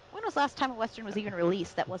 When was the last time a Western was even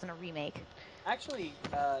released that wasn't a remake? Actually,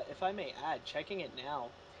 if I may add, checking it now,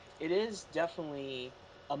 it is definitely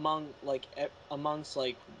amongst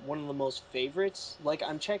like one of the most favorites. Like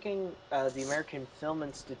I'm checking the American Film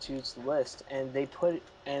Institute's list, and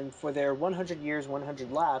for their 100 years,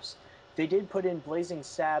 100 laps, they did put in Blazing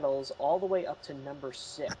Saddles all the way up to number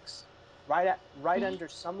 6, right under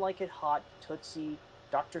Some Like It Hot, Tootsie,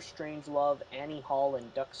 Doctor Strangelove, Annie Hall,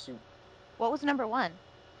 and Duck Soup. What was number 1?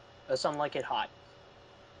 Some Like It Hot.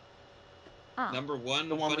 Oh. Number one,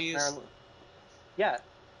 The one funniest. with Marilyn. Yeah,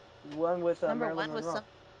 the one with Number Marilyn 1 was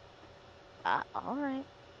Monroe. all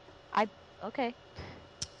right. Okay.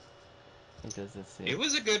 What does it say? It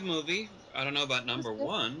was a good movie. I don't know about number good.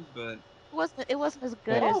 1, but It wasn't as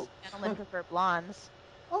good Oh. as Gentlemen Prefer Blondes.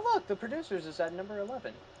 Oh, look, the producers is at number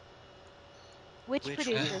 11. Which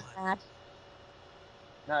producers, one? Matt?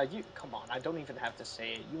 Nah, come on. I don't even have to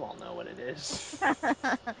say it. You all know what it is.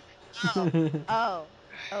 Oh.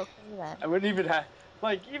 Okay then. I wouldn't even have.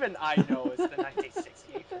 Like, even I know it's the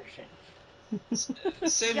 1968 version.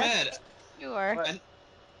 say, Yes, Matt. sure.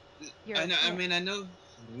 I know. I mean, I know.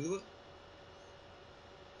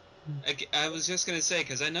 I was just gonna say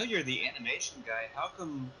because I know you're the animation guy. How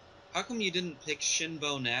come How come you didn't pick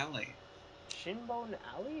Shinbone Alley? Shinbone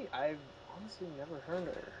Alley? I've honestly never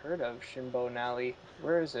heard of Shinbone Alley.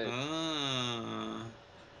 Where is it? Ah.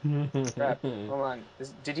 Crap. Hold on.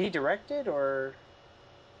 Did he direct it or?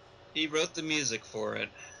 He wrote the music for it.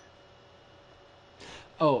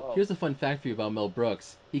 Oh, Oh. here's a fun fact for you about Mel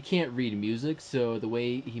Brooks. He can't read music, so the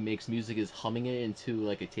way he makes music is humming it into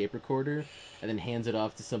like a tape recorder, and then hands it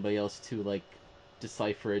off to somebody else to like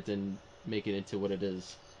decipher it and make it into what it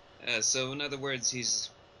is. So in other words, he's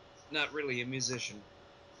not really a musician.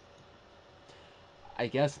 I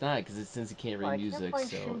guess not, because since he can't Oh, read I can't music, find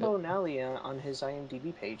so Shinbone Alley on his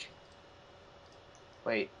IMDb page.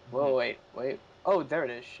 Wait. Hmm. Whoa. Wait. Oh, there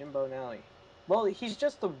it is. Shinbone Alley. Well, he's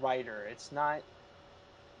just the writer. It's not.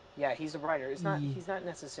 Yeah, he's a writer. It's not. He's not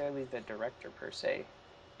necessarily the director per se.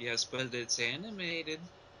 Yes, but it's animated.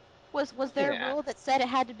 Was there a Yeah. rule that said it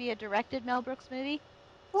had to be a directed Mel Brooks movie?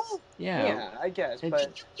 Well, yeah. yeah, I guess, And,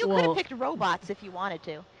 but You could have well, picked robots if you wanted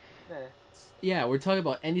to. eh. yeah, we're talking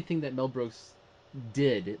about anything that Mel Brooks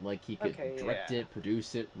did. Like he could Okay, direct yeah. it,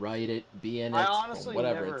 produce it, write it, be in I it, or honestly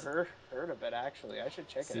whatever. never It's heard of it. Actually, I should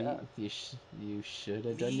check it see, out. you should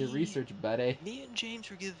have done your research, buddy. Me and James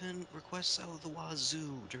were given requests out of the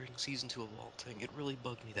wazoo during season 2 of Vaulting. It really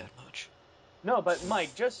bugged me that much. No, but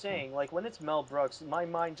Mike, just saying, like when it's Mel Brooks, my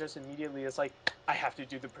mind just immediately is like, I have to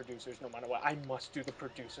do the producers no matter what. I must do the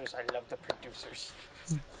producers. I love the producers.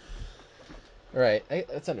 Right,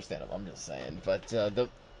 it's understandable. I'm just saying, but the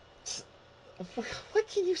what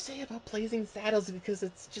can you say about Blazing Saddles? Because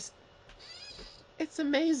it's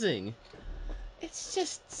amazing. It's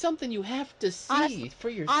just something you have to see for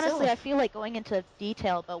Honestly, I yourself. feel like going into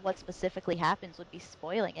detail about what specifically happens would be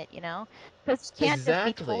spoiling it, you know? Because you can't just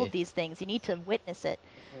be told Exactly. these things. You need to witness it.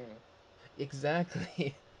 Hmm.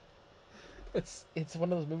 Exactly. It's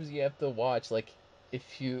one of those movies you have to watch. Like,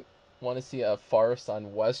 if you want to see a farce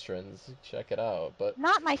on westerns, check it out. But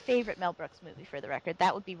Not my favorite Mel Brooks movie, for the record.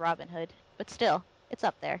 That would be Robin Hood. But still, it's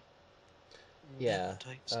up there. Men yeah, in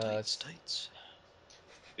tights, uh, tights, tights.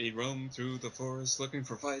 He roamed through the forest looking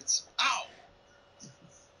for fights. Ow!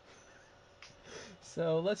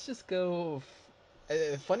 so let's just go.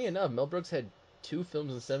 Funny enough, Mel Brooks had two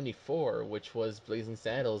films in '74, which was Blazing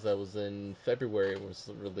Saddles, that was in February, was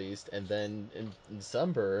released, and then in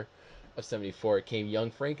December of '74 it came Young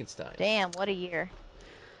Frankenstein. Damn, what a year.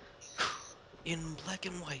 In black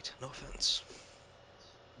and white, no offense.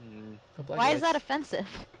 Oh, black and Why is that white's offensive?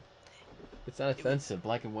 it's not It was, offensive.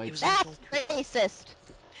 Black and it white. was an actual. That's racist.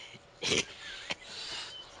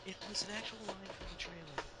 It was an actual line from the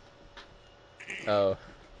trailer. Oh,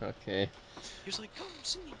 okay. He was like, "Come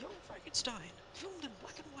see Young Frankenstein, filmed in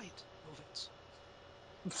black and white." No offense.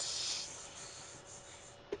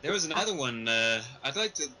 There was another one. I'd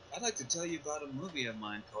like to tell you about a movie of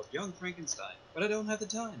mine called Young Frankenstein, but I don't have the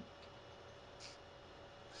time.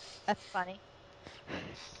 That's funny.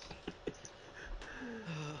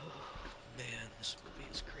 Oh man, this movie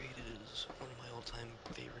is created as one of my all-time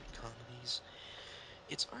favorite comedies.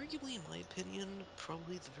 It's arguably, in my opinion,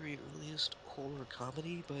 probably the very earliest horror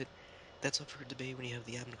comedy, but that's up for debate when you have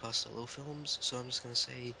the Abbott and Costello films. So I'm just gonna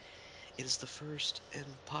say it is the first and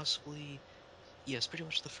possibly, yes, pretty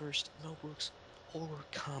much the first Mel Brooks horror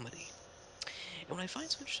comedy. And what I find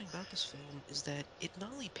so interesting about this film is that it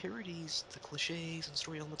not only parodies the cliches and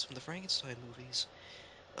story elements from the Frankenstein movies,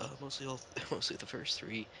 mostly the first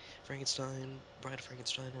three, Frankenstein, Bride of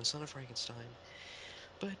Frankenstein, and Son of Frankenstein,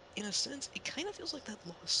 but in a sense, it kind of feels like that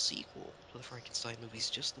lost sequel to the Frankenstein movies,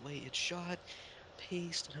 just the way it's shot,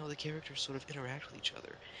 paced, and how the characters sort of interact with each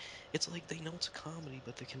other. It's like they know it's a comedy,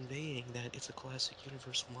 but they're conveying that it's a classic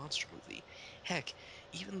Universal monster movie. Heck,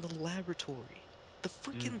 even the laboratory. The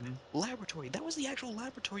freaking Mm-hmm. laboratory. That was the actual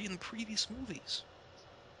laboratory in the previous movies.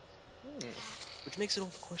 Hmm. Which makes it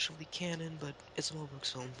unquestionably canon, but it's a Mel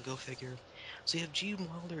Brooks film, go figure. So you have Gene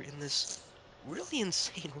Wilder in this really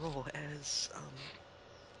insane role as,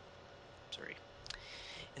 sorry,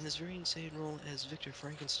 in this very insane role as Victor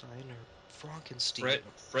Frankenstein, or Frankenstein,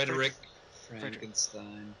 or Frederick Frederick.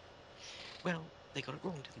 Frankenstein. Well, they got it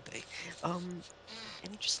wrong, didn't they?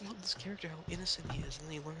 And you just love this character, how innocent he is, and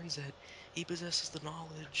then he learns that he possesses the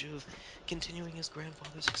knowledge of continuing his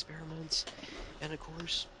grandfather's experiments, and of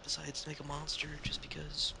course, decides to make a monster just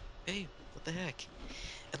because, hey, what the heck?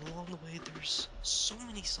 And along the way, there's so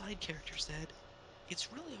many side characters that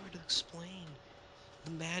it's really hard to explain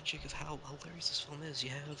the magic of how hilarious this film is. You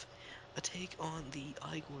have a take on the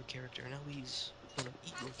Igor character. Now he's no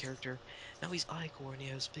Igor character. Now he's Igor, and he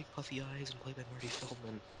has big puffy eyes and played by Marty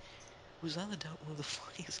Feldman, who's without a doubt one of the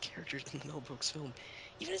funniest characters in the Mel Brooks film.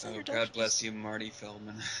 Even his Oh, introduction God is bless you, Marty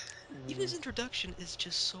Feldman. even his introduction is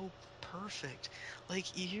just so perfect.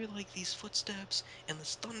 Like you hear like these footsteps and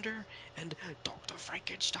this thunder and Dr.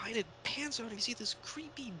 Frankenstein. It pans out and you see this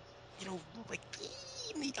creepy, look like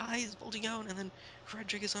the eyes bulging out, and then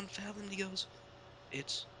Frederick is unfathomed. He goes,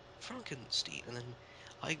 "It's Frankenstein," and then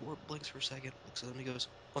Igor blinks for a second, looks at him, and he goes,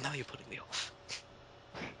 "Well, now you're putting me off."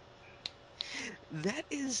 That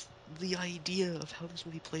is the idea of how this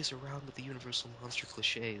movie plays around with the Universal monster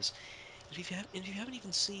cliches. If you haven't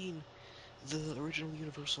even seen the original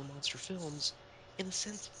Universal monster films, in a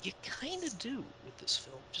sense, you kind of do with this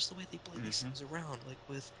film. Just the way they play these things around, like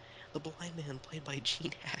with the blind man played by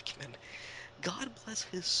Gene Hackman. God bless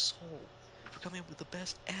his soul for coming up with the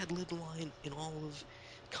best ad-lib line in all of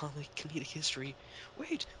comedic history.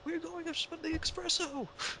 Wait, we're going to spend the espresso.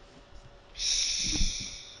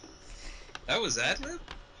 That was ad-lib?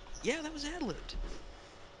 Yeah, that was ad-libbed.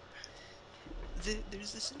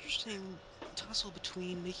 There's this interesting tussle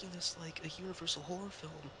between making this like a universal horror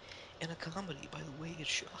film and a comedy by the way it's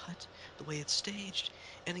shot, the way it's staged,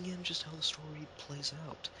 and again, just how the story plays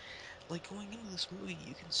out. Like, going into this movie,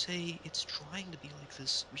 you can say it's trying to be like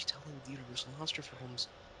this retelling of the Universal monster films,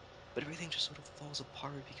 but everything just sort of falls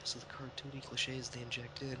apart because of the cartoony cliches they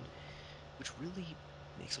inject in, which really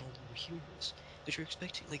makes it all the more humorous. Because you're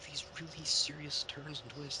expecting like these really serious turns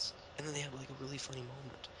and twists, and then they have like a really funny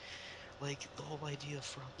moment. Like the whole idea of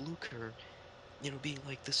Frau Blucher, being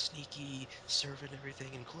like the sneaky servant and everything,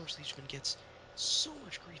 and Cloris Leachman gets so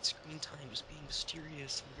much great screen time just being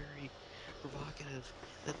mysterious and very provocative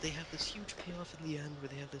that they have this huge payoff in the end where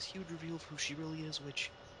they have this huge reveal of who she really is, which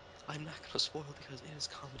I'm not going to spoil because it is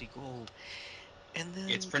comedy gold. And then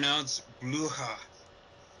It's pronounced Bluha.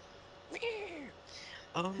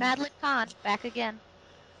 Madeline Kahn, back again.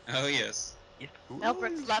 Oh, yes. Yeah. Mel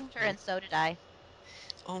Brooks loved her, and so did I.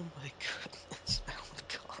 Oh my goodness, Madeline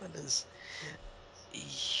Kahn is.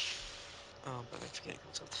 I'm forgetting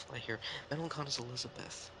what's off the fly here. Madeline Kahn is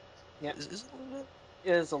Elizabeth. Yeah, Is it Elizabeth?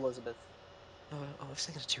 it is Elizabeth. I was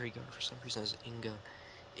thinking of Terry Garr for some reason as Inga.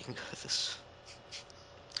 Inga, this.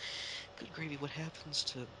 Good gravy, what happens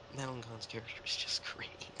to Madeline Kahn's character is just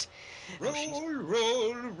great. Roll,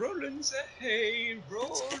 rollin' the hay,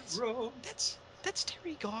 That's, roll. that's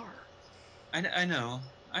Terry Garr. I know.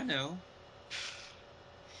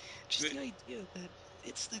 Just the idea that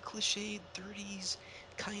it's the cliched 30s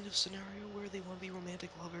kind of scenario where they want to be romantic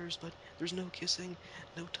lovers, but there's no kissing,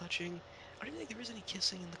 no touching. I don't even think there is any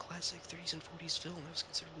kissing in the classic 30s and 40s film. That was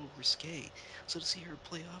considered a little risque. So to see her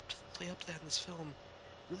play up to that in this film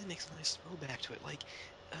really makes a nice throwback to it. Like,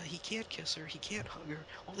 he can't kiss her, he can't hug her.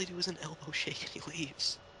 All they do is an elbow shake and he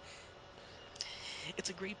leaves. It's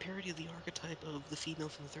a great parody of the archetype of the female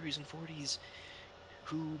from the 30s and 40s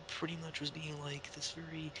who pretty much was being like this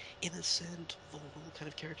very innocent, vulnerable kind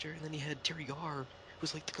of character, and then you had Terry Garr,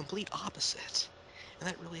 who's like the complete opposite, and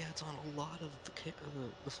that really adds on a lot of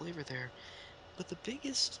the flavor there. But the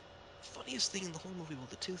biggest, funniest thing in the whole movie, well,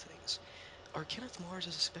 the two things, are Kenneth Mars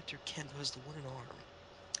as Inspector Kent, who has the one arm,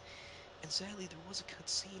 and sadly there was a cut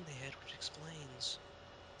scene they had which explains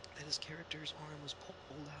that his character's arm was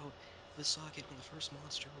pulled out of his socket when the first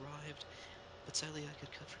monster arrived, but sadly I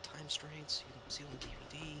could cut for time restraints. You can see on the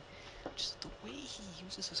DVD just the way he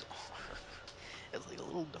uses his arm as like a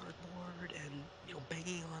little dartboard and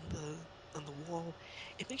banging on the wall.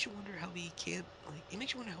 It makes you wonder how he can't it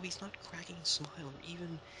makes you wonder how he's not cracking a smile or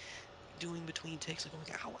even doing between takes like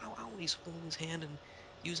going ow ow ow, and he's holding his hand and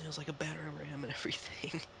using it as like a battering ram and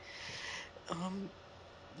everything.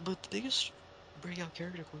 But the biggest breakout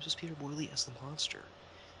character, of course, is Peter Boyle as the monster,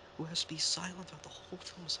 who has to be silent throughout the whole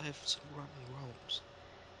film aside from some grunting groans.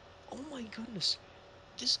 Oh my goodness,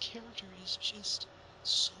 this character is just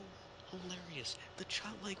so hilarious. The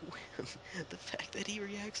childlike whim, the fact that he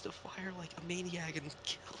reacts to fire like a maniac and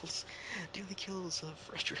nearly kills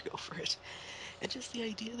Frederick over it, and just the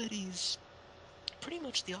idea that he's pretty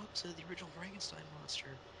much the opposite of the original Frankenstein monster.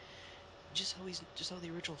 Just how the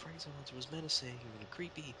original Frankenstein monster was menacing and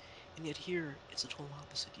creepy, and yet here it's a total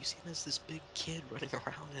opposite. You see him as this big kid running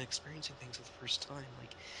around and experiencing things for the first time,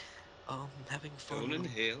 like having fun. Don't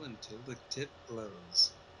inhale until the tip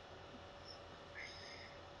blows.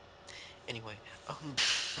 Anyway,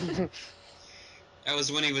 That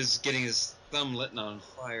was when he was getting his thumb lit on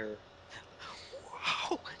fire.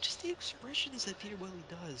 wow, just the expressions that Peter Boyle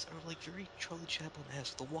does are like very Charlie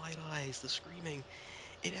Chaplin-esque. The wide eyes, the screaming.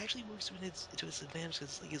 It actually works to its advantage because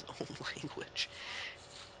it's like his own language.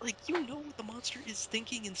 Like, what the monster is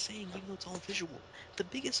thinking and saying, even though it's all visual. The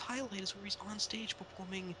biggest highlight is where he's on stage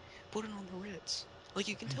performing Put It on the Ritz. Like,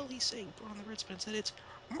 you can tell he's saying Put It on the Ritz, but instead it's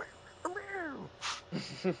meow,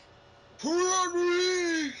 meow.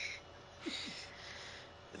 Broadway!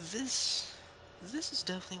 This is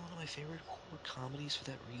definitely one of my favorite horror comedies for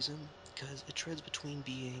that reason, because it treads between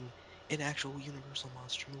being an actual Universal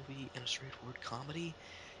monster movie and a straightforward comedy,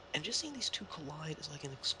 and just seeing these two collide is like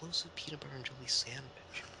an explosive peanut butter and jelly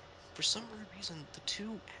sandwich. For some weird reason, the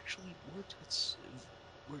two actually work to its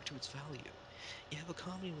value. You have a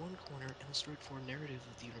comedy in one corner and a straightforward narrative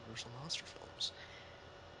of the Universal monster films.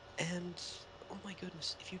 And oh my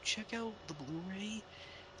goodness, if you check out the Blu-ray,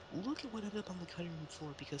 look at what ended up on the cutting room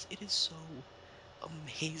floor because it is so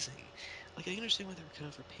amazing. Like, I understand why they were cut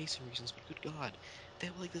out for pacing reasons, but good God, they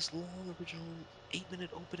have like this long original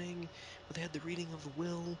 8-minute opening where they had the reading of the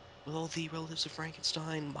will with all the relatives of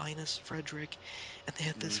Frankenstein minus Frederick, and they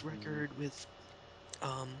had this record with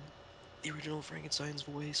um the original Frankenstein's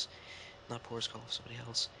voice, not Boris Karloff, somebody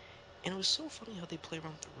else. And it was so funny how they play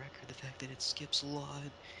around with the record, the fact that it skips a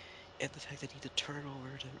lot, and the fact that you need to turn it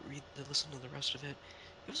over to listen to the rest of it.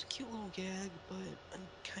 It was a cute little gag, but I'm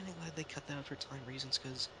kind of glad they cut that out for time reasons,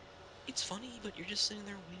 because it's funny, but you're just sitting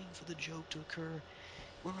there waiting for the joke to occur,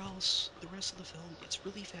 where else the rest of the film, it's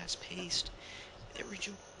really fast-paced, every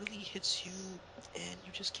joke really hits you, and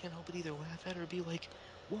you just can't help but either laugh at it or be like,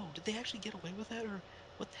 whoa, did they actually get away with that, or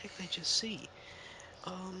what the heck did I just see?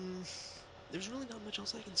 Um, there's really not much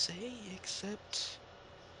else I can say, except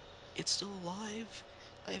it's still alive.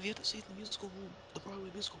 I have yet to see the Broadway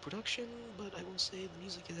musical production, but I will say the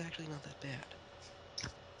music is actually not that bad.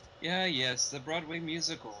 Yeah, yes, the Broadway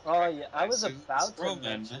musical, Oh directed yeah, I by was Susan about to Stroman.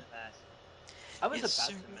 mention that. I was Yes, about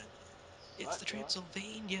sir. to mention. It's What? the Go on.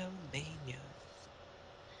 Transylvania Mania.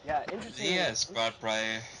 Yeah, interestingly,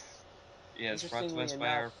 Yes, brought to interestingly us by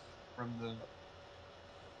enough, our from the.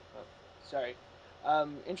 oh, sorry.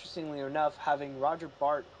 Interestingly enough, having Roger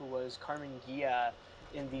Bart, who was Carmen Gia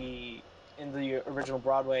in the original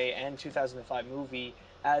Broadway and 2005 movie,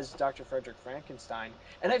 as Dr. Frederick Frankenstein,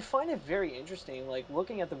 and I find it very interesting, like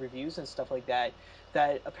looking at the reviews and stuff like that,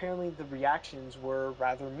 that apparently the reactions were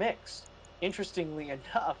rather mixed. Interestingly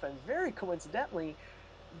enough, and very coincidentally,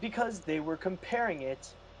 because they were comparing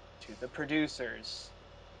it to the producers.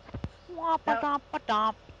 Now,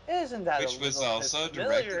 Womp-a-domp-a-domp. isn't that a Which was little bit also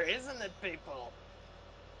familiar, directed, isn't it, people?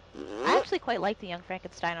 I actually quite like the Young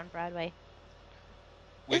Frankenstein on Broadway.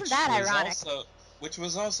 Isn't which that was ironic? also which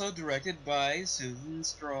was also directed by Susan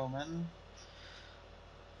Stroman.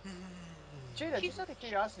 Jada, She's just out of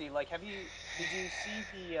curiosity, like, did you see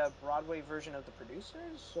the Broadway version of the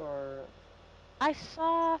producers, or? I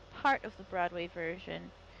saw part of the Broadway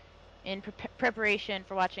version in preparation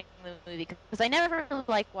for watching the movie because I never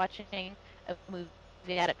like watching a movie adaptation of a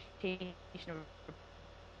Broadway play if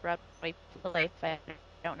I don't know the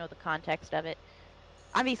context of it.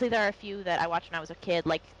 Obviously, there are a few that I watched when I was a kid,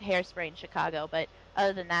 like Hairspray in Chicago, but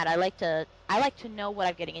other than that, I like to know what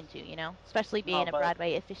I'm getting into, especially No, being a but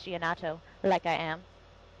Broadway aficionado like I am.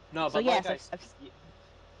 no, So but like yes, I,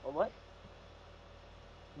 or what?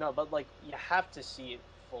 No, but like you have to see it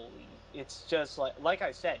fully. It's just like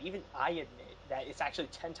I said, even I admit that it's actually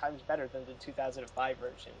 10 times better than the 2005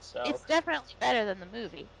 version. So it's definitely better than the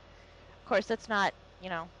movie. Of course, that's not,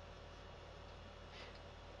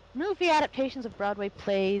 movie adaptations of Broadway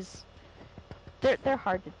plays. They're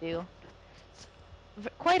hard to do.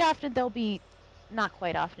 Quite often they'll be, not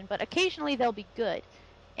quite often, but occasionally they'll be good,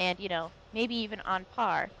 and maybe even on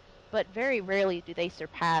par. But very rarely do they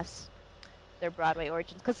surpass their Broadway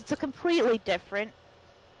origins because it's a completely different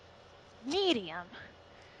medium.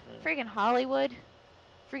 Friggin' Hollywood,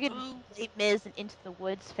 friggin' Oh, Les Mis and Into the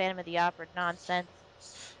Woods, Phantom of the Opera nonsense.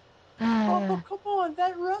 oh, but come on,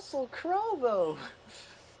 that Russell Crowe though.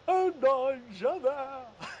 And I'm jamais.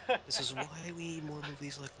 this is why we need more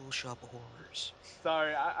movies like Little Shop of Horrors.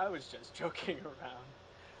 Sorry, I was just joking around.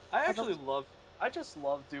 I just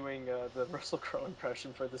love doing the Russell Crowe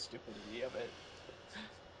impression for the stupidity of it.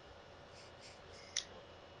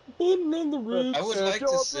 Putting on the Ritz. I would If like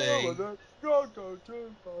to you're say, feeling it, go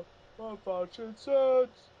to my fashion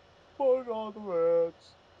sense. Put on the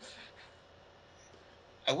Ritz.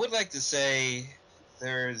 I would like to say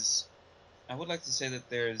there's, I would like to say that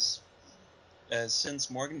there's, since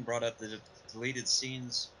Morgan brought up the deleted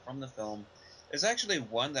scenes from the film, there's actually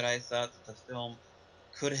one that I thought that the film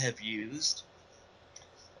could have used,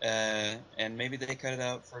 and maybe they cut it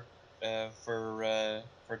out for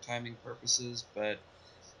timing purposes, but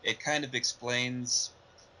it kind of explains.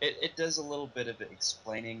 It does a little bit of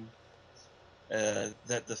explaining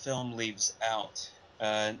that the film leaves out.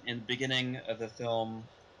 In the beginning of the film,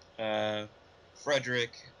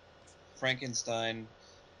 Frederick Frankenstein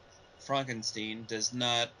Frankenstein does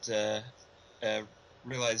not uh,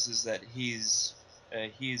 realizes that he's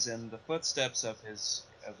in the footsteps of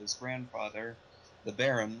of his grandfather, the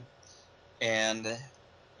Baron, and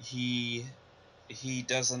he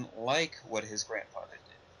doesn't like what his grandfather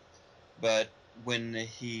did. But when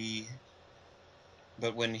he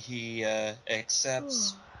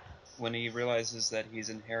accepts, when he realizes that he's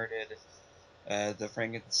inherited the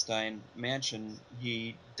Frankenstein mansion,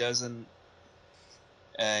 he doesn't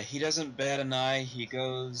bat an eye. He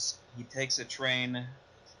takes a train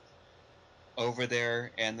over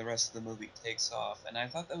there, and the rest of the movie takes off. And I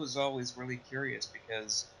thought that was always really curious,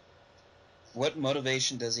 because what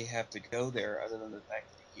motivation does he have to go there other than the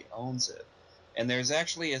fact that he owns it? And there's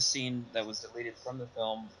actually a scene that was deleted from the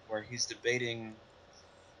film where he's debating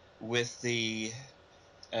with the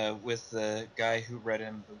guy who read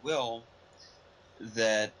him the will,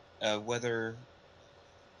 that whether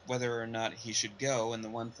or not he should go. And the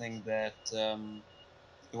one thing that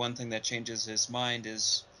changes his mind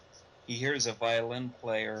is he hears a violin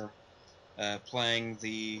player playing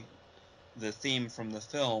the theme from the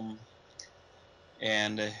film,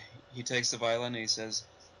 and he takes the violin and he says,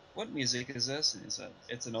 "What music is this?" And he said,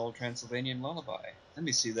 "It's an old Transylvanian lullaby. Let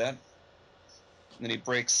me see that." And then he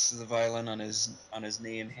breaks the violin on his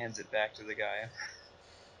knee and hands it back to the guy.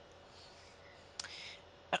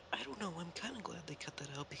 I don't know. I'm kind of glad they cut that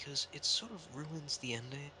out because it sort of ruins the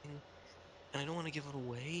ending, and I don't want to give it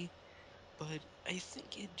away, but I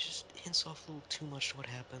think it just hints off a little too much to what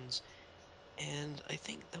happens, and I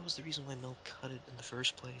think that was the reason why Mel cut it in the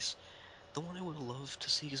first place. The one I would have loved to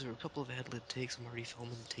see, because there were a couple of ad-lib takes of Marty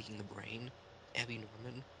Feldman taking the brain, Abby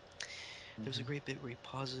Norman. There's a great bit where he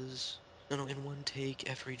pauses. No, in one take,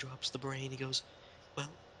 after he drops the brain, he goes, "Well,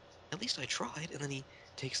 at least I tried," and then he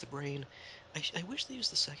takes the brain. I wish they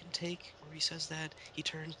used the second take where he says that. He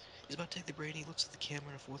turns, he's about to take the brain, he looks at the camera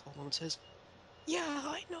in a fourth wall moment, says, "Yeah,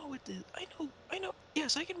 I know it did. I know.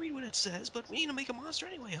 Yes, I can read what it says, but we need to make a monster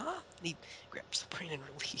anyway, huh?" And he grabs the brain and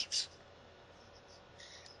leaves.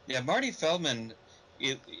 Yeah, Marty Feldman,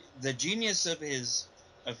 the genius of his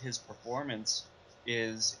performance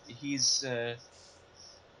is he's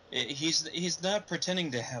not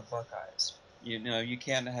pretending to have Buckeyes. You know, you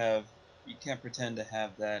can't pretend to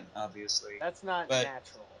have that, obviously. That's not But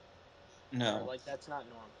natural. no, Or, like, that's not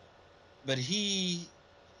normal. but he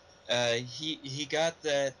got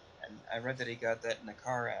that, and I read that he got that in a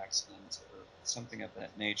car accident or something of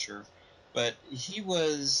that nature. But he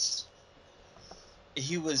was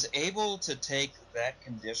able to take that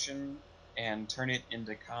condition and turn it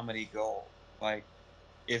into comedy gold. Like,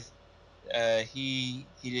 if he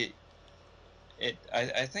did it,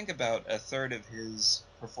 I think about a third of his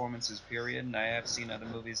performances, period, and I have seen other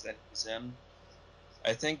movies that he was in.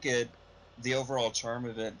 I think the overall charm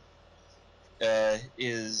of it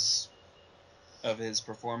is of his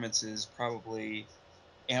performance is probably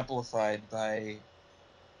amplified by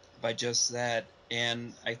just that.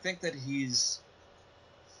 And I think that he's,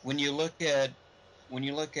 when you look at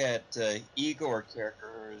Igor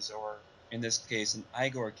characters, or in this case an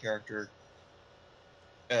Igor character,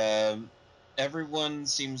 everyone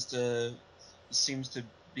seems to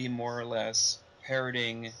be more or less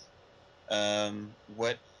parroting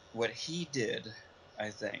what he did. I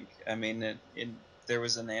think. I mean, there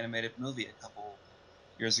was an animated movie a couple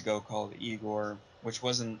years ago called Igor, which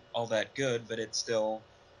wasn't all that good, but it still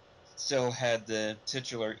had the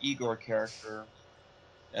titular Igor character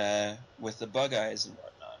with the bug eyes and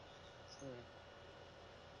whatnot.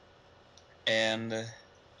 And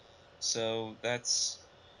so that's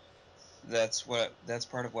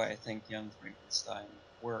part of why I think Young Frankenstein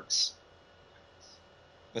works.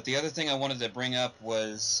 But the other thing I wanted to bring up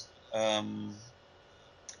was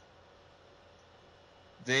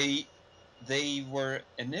they were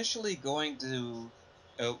initially going to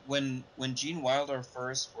when Gene Wilder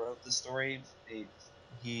first wrote the story,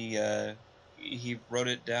 he wrote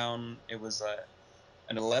it down. It was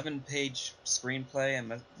an 11-page screenplay, and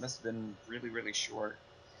must have been really, really short.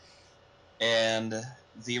 And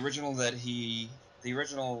the original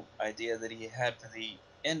idea that he had for the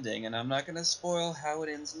ending, and I'm not going to spoil how it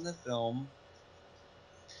ends in the film.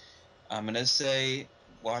 I'm going to say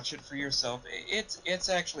watch it for yourself. It's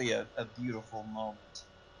actually a beautiful moment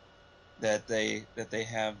that they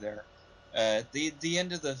have there. The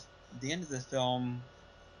end of the film,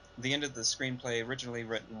 the end of the screenplay originally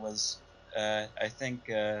written was, I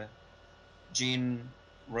think Gene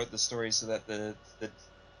wrote the story so that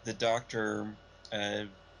the doctor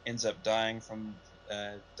ends up dying from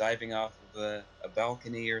diving off of a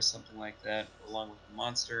balcony or something like that, along with the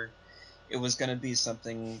monster. It was going to be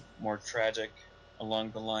something more tragic,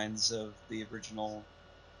 along the lines of the original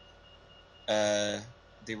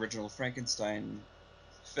Frankenstein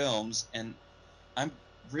films, and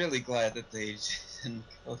really glad that they didn't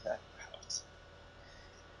go that route,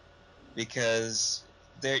 because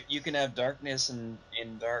there you can have darkness in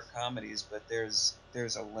dark comedies, but there's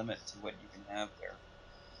a limit to what you can have there.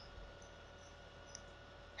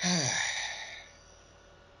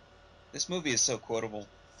 This movie is so quotable.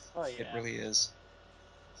 Oh It yeah. really is.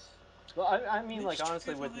 Well, I mean, like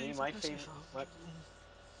honestly, with me, my favorite,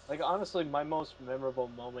 honestly, my most memorable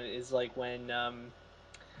moment is like when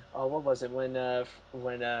oh, what was it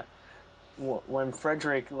when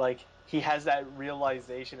Frederick, like, he has that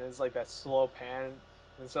realization, and it's like that slow pan,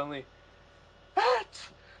 and suddenly it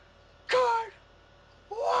could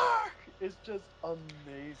work. It's just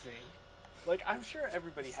amazing. Like, I'm sure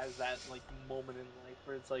everybody has that like moment in life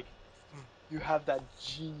where it's like you have that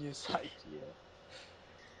genius idea.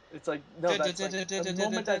 It's like, no, that's like a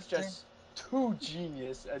moment that's just too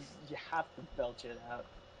genius, and you have to belch it out.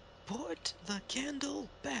 Put the candle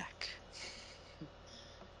back.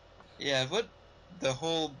 Yeah, but the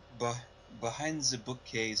whole behind the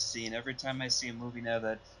bookcase scene. Every time I see a movie now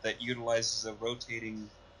that utilizes a rotating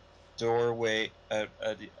doorway, a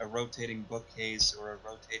rotating bookcase, or a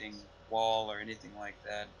rotating wall, or anything like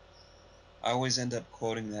that, I always end up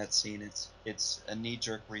quoting that scene. It's a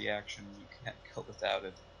knee-jerk reaction. You can't go without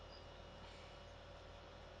it.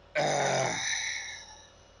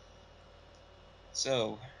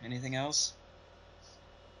 So, anything else?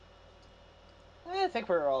 I think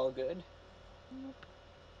we're all good.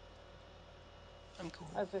 I'm cool.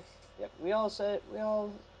 I think, yep. We all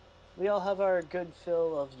have our good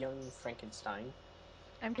fill of young Frankenstein.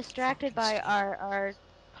 I'm distracted by our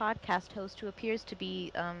podcast host who appears to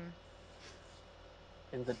be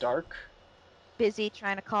In the dark. busy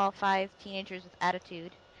trying to call 5 teenagers with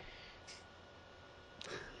attitude.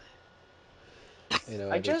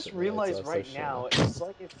 I had to just turn the lights realized off, so right shut now up. it's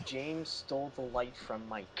like if James stole the light from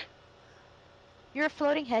Mike. You're a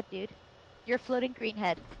floating head, dude. You're a floating green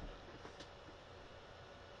head.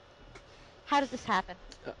 How did this happen?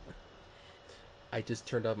 I just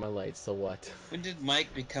turned off my lights, so what? When did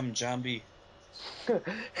Mike become zombie?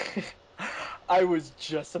 I was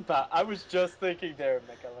just thinking there,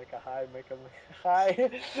 Mecca like a hi, Mecca hi.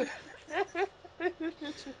 It's me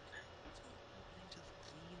listening to the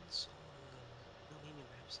Queen song, Bohemian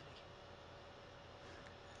Rhapsody.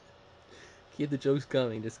 Keep the jokes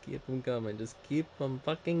coming. Just keep them coming. Just keep them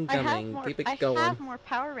fucking I have coming. more Keep it I going. have more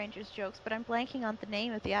Power Rangers jokes, but I'm blanking on the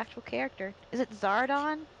name of the actual character. Is it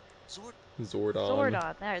Zardon? Zordon.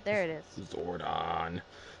 Zordon. There it is. Zordon.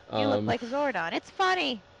 You look like Zordon. It's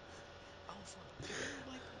funny. Oh, fun. Get rid of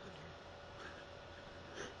the light bulb in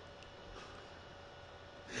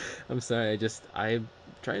here. I'm sorry. I'm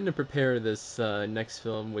trying to prepare this next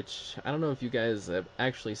film, which I don't know if you guys have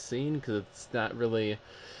actually seen, because it's not really.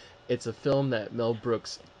 It's a film that Mel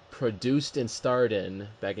Brooks produced and starred in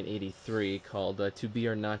back in '83, called "To Be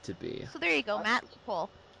or Not to Be." So there you go, Matt. Loophole.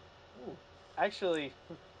 Ooh, actually,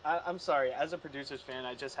 I'm sorry. As a producer's fan,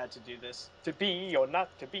 I just had to do this. To be or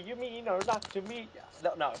not to be, you mean or not to me?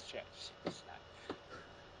 Yeah. No, shit.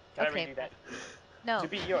 Can I Okay, redo that? Matt. No. To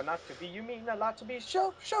be or not to be, you mean a lot to be.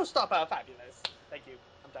 Showstopper, fabulous. Thank you.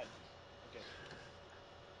 I'm done. I'm good.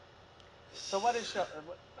 So what is not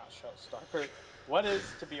showstopper? What is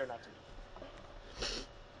to be or not to be?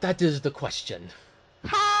 That is the question.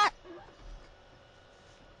 Hat.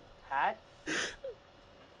 Hat?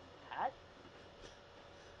 Hat?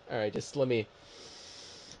 All right, just let me.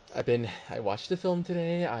 I watched the film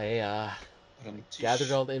today. I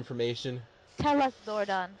gathered all the information. Tell us,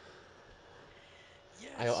 Zordon.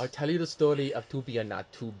 I'll Yes. tell you the story of To Be or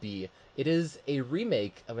Not to Be. It is a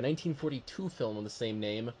remake of a 1942 film of the same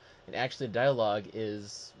name, and actually the dialogue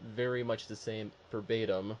is very much the same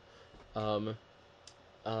verbatim. Um,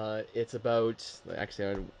 it's about.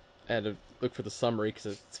 Actually, I had to look for the summary because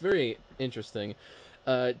it's very interesting.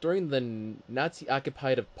 During the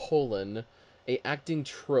Nazi-occupied of Poland, a acting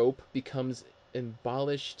trope becomes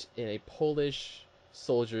embellished in a Polish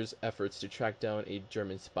soldier's efforts to track down a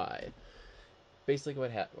German spy. Basically, what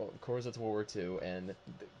happened? Well, of course, it's World War II, and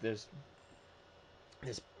there's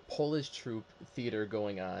this Polish troop theater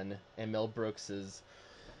going on, and Mel Brooks is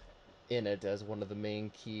in it as one of the main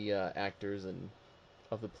key actors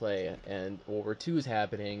of the play. And World War II is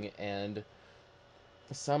happening, and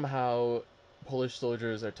somehow Polish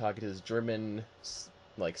soldiers are talking to this German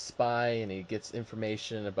spy, and he gets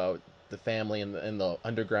information about the family and the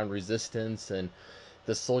underground resistance, and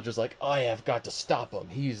the soldier's like, I have got to stop him.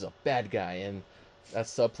 He's a bad guy, and that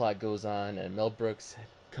subplot goes on, and Mel Brooks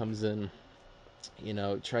comes in,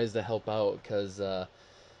 tries to help out because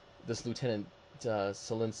this Lieutenant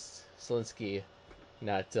Selinsky,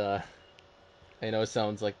 not I know it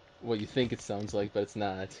sounds like what you think it sounds like, but it's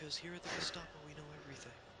not. Because here at the Gestapo, we know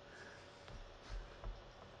everything.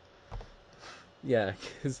 Yeah,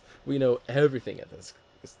 because we know everything at this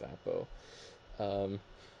Gestapo. Um,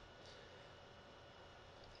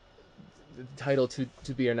 the title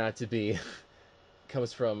 "To Be or Not to Be"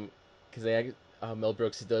 comes from because Mel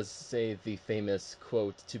Brooks does say the famous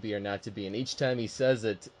quote "To be or not to be," and each time he says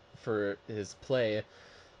it for his play,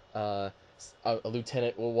 a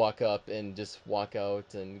lieutenant will walk up and just walk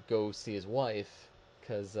out and go see his wife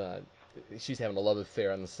because she's having a love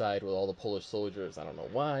affair on the side with all the Polish soldiers. I don't know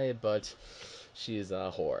why, but she's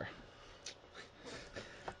a whore.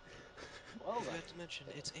 Well, I then. forgot to mention,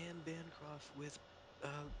 it's Anne Bancroft with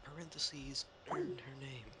parentheses earned her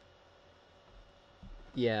name.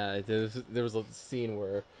 Yeah, there was a scene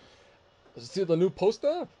where see the new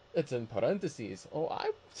poster? It's in parentheses. Oh, I.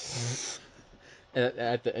 And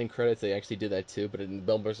at the end credits, they actually did that too, but in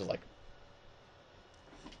Mel Brooks was like,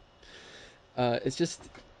 it's just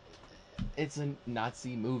it's a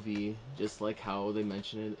Nazi movie, just like how they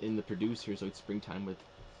mention it in the producers, like Springtime with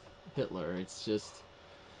Hitler. It's just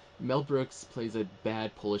Mel Brooks plays a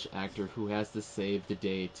bad Polish actor who has to save the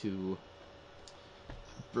day to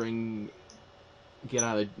bring get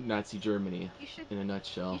out of Nazi Germany in a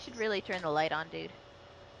nutshell. You should really turn the light on, dude.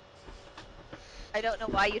 I don't know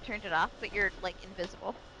why you turned it off, but you're like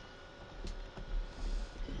invisible.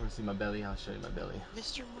 Want to see my belly? I'll show you my belly.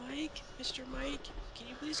 Mr. Mike, can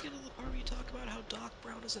you please get to the part where you talk about how Doc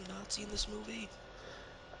Brown is a Nazi in this movie?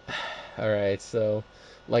 All right, so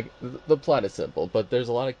like the plot is simple, but there's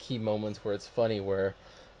a lot of key moments where it's funny. Where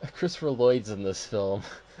Christopher Lloyd's in this film,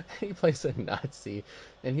 he plays a Nazi,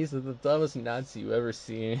 and he's the dumbest Nazi you ever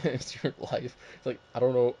seen in your life. It's like I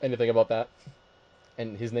don't know anything about that,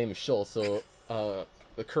 and his name is Schultz. So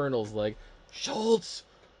the colonel's like Schultz,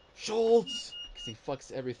 Schultz, because he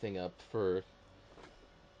fucks everything up for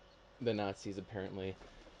the Nazis apparently.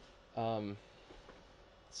 Um,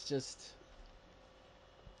 it's just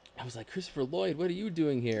I was like Christopher Lloyd, what are you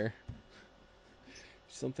doing here?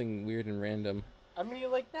 Something weird and random. I mean,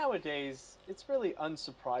 like nowadays, it's really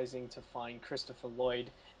unsurprising to find Christopher Lloyd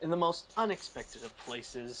in the most unexpected of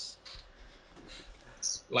places.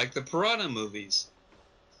 Like the Piranha movies.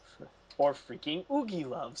 Or freaking Oogie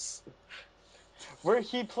Loves, where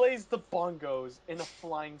he plays the bongos in a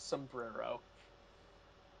flying sombrero.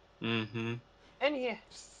 Mm-hmm. And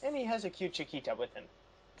he has a cute Chiquita with him.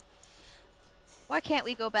 Why can't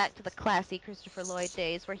we go back to the classy Christopher Lloyd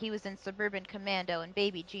days where he was in Suburban Commando and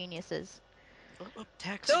Baby Geniuses?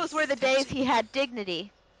 Taxi. Those were the days he had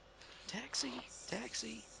dignity. Taxi.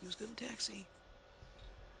 He was good in Taxi.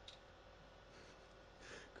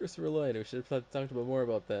 Christopher Lloyd. We should have talked about more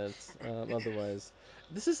about that. Otherwise,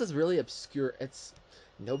 this is a really obscure. It's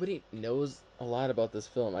nobody knows a lot about this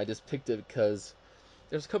film. I just picked it because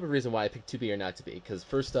there's a couple of reasons why I picked To Be or Not to Be. Because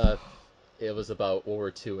first off, it was about World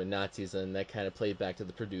War II and Nazis, and that kind of played back to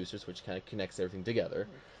the producers, which kind of connects everything together.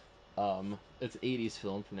 It's an 80s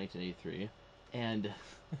film from 1983, and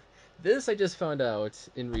this I just found out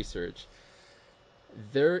in research.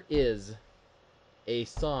 There is a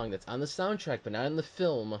song that's on the soundtrack but not in the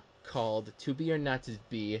film called "To Be or Not to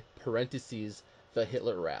Be" (parentheses the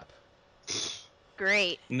Hitler rap).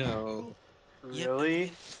 Great. No. Yep, Really?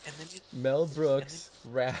 and they made Mel Brooks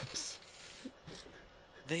raps.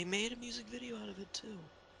 they made a music video out of it too.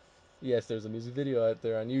 Yes, there's a music video out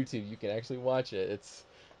there on YouTube. You can actually watch it. It's.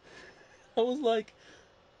 I was like,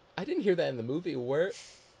 I didn't hear that in the movie. Where?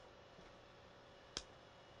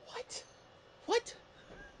 What? What?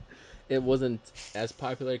 It wasn't as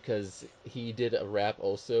popular because he did a rap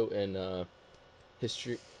also in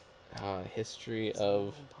history, history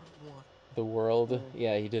of Part 1. the world.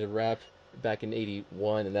 Yeah, he did a rap back in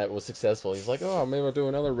 '81, and that was successful. He's like, oh, maybe I'll do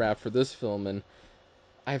another rap for this film, and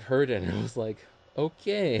I've heard it, and I was like,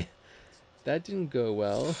 okay, that didn't go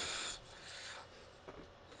well.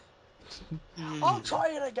 I'll try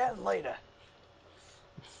it again later.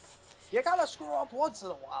 You gotta screw up once in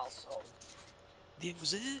a while, so. The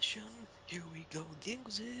Inquisition, here we go, the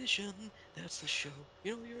Inquisition, that's the show.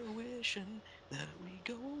 You know you're wishing that we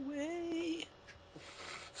go away.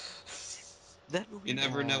 That movie. You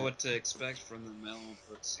never know what to expect from the Mel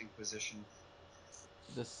Brooks Inquisition.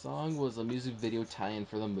 The song was a music video tie-in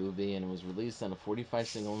for the movie, and it was released on a 45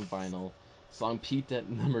 single on vinyl. The song peaked at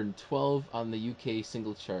number 12 on the UK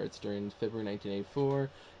single charts during February 1984.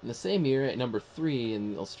 In the same year, at number 3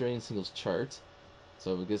 in the Australian singles chart.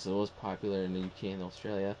 So I guess it was popular in the UK and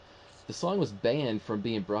Australia. The song was banned from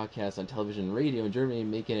being broadcast on television and radio in Germany,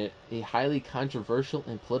 making it a highly controversial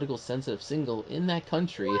and political sensitive single in that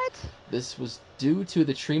country. What? This was due to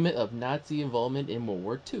the treatment of Nazi involvement in World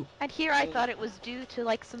War II. And here I thought it was due to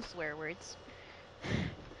like some swear words.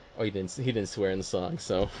 Oh, he didn't swear in the song,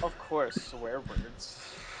 so. Of course, swear words.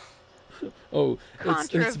 Oh, it's banned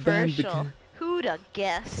because Controversial. Who'd have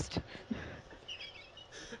guessed?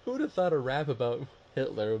 who'd have thought a rap about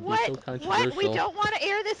Hitler would be so What? controversial? We don't want to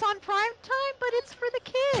air this on prime time, but it's for the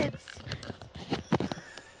kids.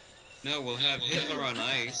 No, we'll have Hitler on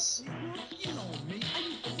ice. You know me, I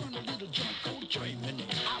used to run a little joint called Jaimetud.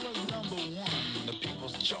 I was #1, the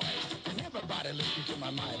people's choice. And everybody listened to my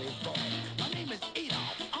mighty voice. My name is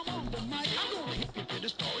Adolf, I'm on the mic. I'm gonna hit you with the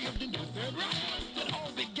story of the new Third Reich. It all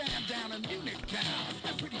began down in Munich town.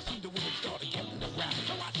 And pretty soon the word started getting around.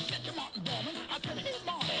 So I said to Martin Bormann, I said, hey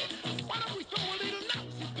Marty, why don't we throw a little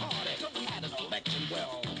Nazi party? So we had an election,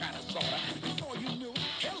 well, kind of, sorta. Before you knew it,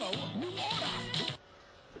 hello, new order.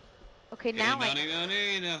 Okay,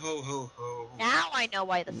 Hey, na ho ho ho. now I know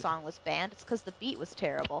why the song was banned. It's because the beat was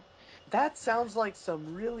terrible. That sounds like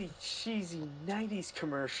some really cheesy 90s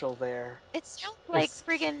commercial there. It sounds like It's-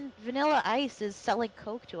 friggin' Vanilla Ice is selling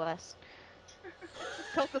Coke to us.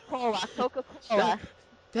 Coca-Cola, Coca-Cola.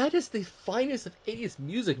 That is the finest of 80s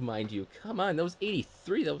music, mind you. Come on, that was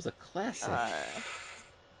 83. That was a classic.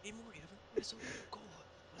 Hey, Maury, haven't you always told Coca-Cola?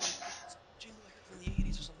 Like, it's changed like that from the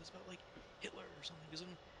 80s or something. It's about, like, Hitler or something. Because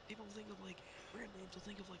when people think of, like, brand names, they'll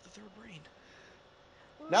think of, like, the third brain.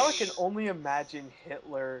 Now I can only imagine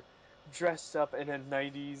Hitler dressed up in a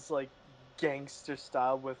 90s like gangster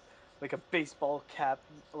style with like a baseball cap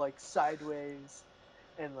like sideways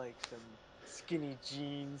and like some skinny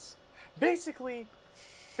jeans. Basically,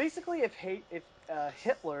 if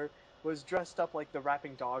Hitler was dressed up like the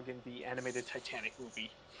rapping dog in the animated Titanic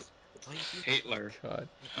movie. Hitler. God.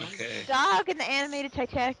 Okay. The dog in the animated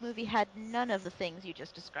Titanic movie had none of the things you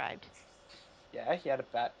just described. Yeah, he had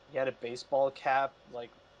a baseball cap like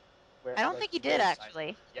where I don't like, think he very did, sideways.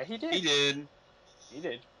 actually. Yeah, he did. He did. He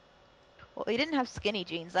did. Well, he didn't have skinny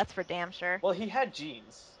jeans, that's for damn sure. Well, he had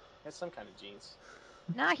jeans. He had some kind of jeans.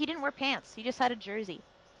 Nah, he didn't wear pants. He just had a jersey.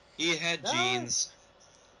 He had No. jeans.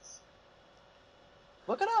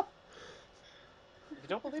 Look it up. If you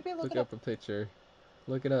don't believe me, Look up a picture.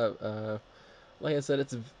 Look it up. Like I said,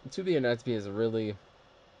 it's To Be or Not to Be is a really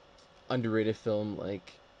underrated film.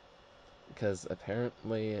 Like, because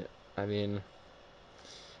apparently, I mean,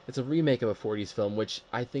 it's a remake of a 40s film, which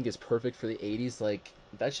I think is perfect for the 80s. Like,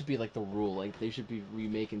 that should be like the rule. Like, they should be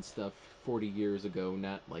remaking stuff 40 years ago,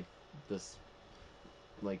 not like this,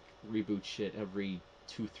 like, reboot shit every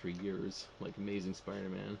 2-3 years, like Amazing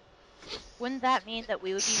Spider-Man. Wouldn't that mean that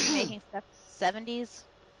we would be remaking stuff from the 70s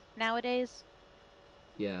nowadays?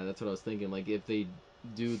 Yeah, that's what I was thinking. Like, if they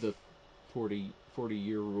do the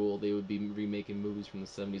 40-year rule, they would be remaking movies from the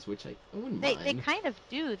 70s, which I wouldn't They mind. kind of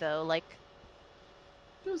do, though. Like,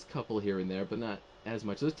 There's a couple here and there, but not as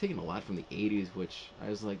much. It was taking a lot from the 80s, which I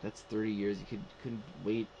was like, that's 30 years. You couldn't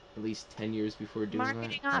wait at least 10 years before doing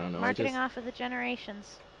marketing that. I don't know. marketing off of the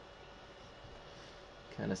generations.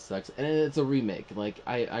 Kind of sucks. And it's a remake. Like,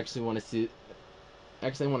 I actually want to see.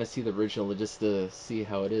 Actually, I want to see the original just to see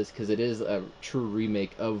how it is, because it is a true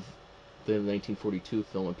remake of the 1942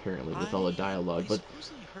 film, apparently, with all the dialogue. I But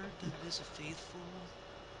supposedly heard that it is a faithful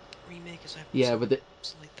remake, aside from yeah, some but the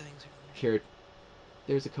slight things here and there.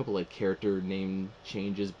 there's a couple like character name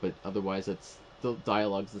changes, but otherwise it's the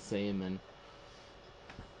dialogue's the same. And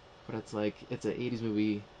but it's like it's an 80s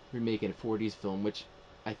movie remaking a 40s film, which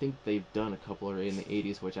I think they've done a couple already in the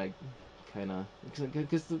 80s, which I kind of,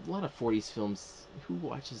 because a lot of 40s films, who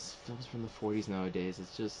watches films from the 40s nowadays?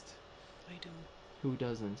 It's just, I do. who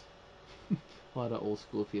doesn't? A lot of old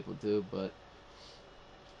school people do, but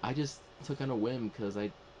I just took on a whim because I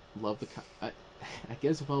love I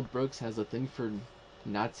guess Mel Brooks has a thing for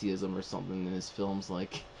Nazism or something in his films,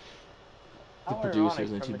 like the How ironic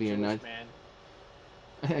producers and from To a Be or Jewish Not. man.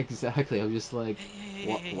 Exactly. I'm just like,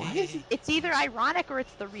 what? Why is it? It's either ironic or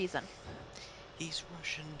it's the reason. He's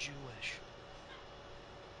Russian Jewish.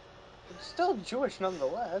 Still Jewish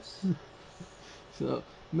nonetheless. So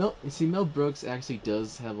Mel Brooks actually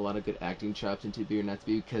does have a lot of good acting chops in To Be or Not to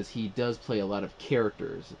Be, because he does play a lot of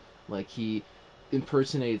characters. Like, he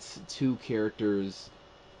impersonates two characters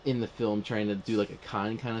in the film, trying to do like a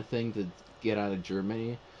con kind of thing to get out of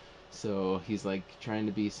Germany. So he's like trying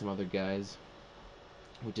to be some other guys,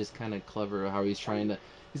 which is kind of clever. How he's trying to.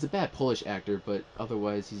 He's a bad Polish actor, but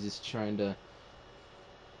otherwise he's just trying to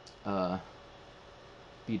uh,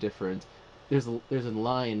 be different. There's a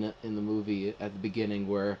line in the movie at the beginning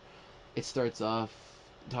where it starts off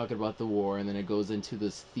talking about the war, and then it goes into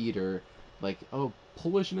this theater, like, oh,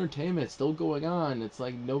 Polish entertainment still going on. It's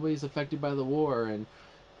like nobody's affected by the war, and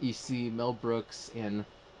you see Mel Brooks and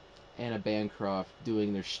Anna Bancroft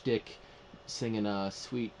doing their shtick, singing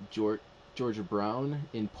 "Sweet Georgia Brown"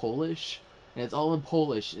 in Polish, and it's all in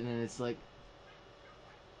Polish, and then it's like,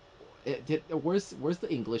 where's the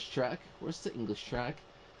English track? Where's the English track?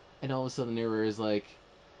 And all of a sudden, the narrator is like,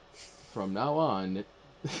 from now on,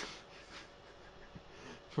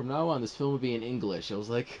 from now on, this film will be in English. I was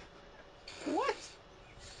like, what?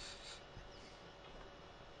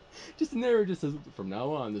 Just the narrator just says, from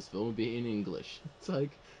now on, this film will be in English. It's like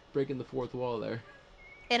breaking the fourth wall there.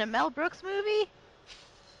 In a Mel Brooks movie?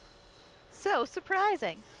 So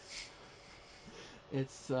surprising.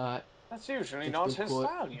 It's That's usually it's not been his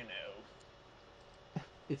style, you know.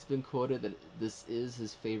 it's been quoted that this is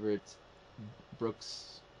his favorite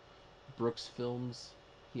Brooks films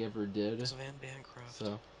he ever did. Because of Anne Bancroft.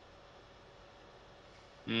 So.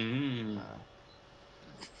 Mm-hmm.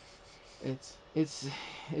 It's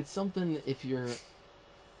something if you're,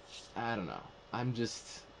 I don't know.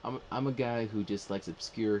 I'm a guy who just likes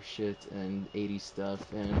obscure shit and 80s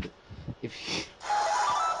stuff, and if you,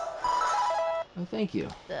 oh, thank you.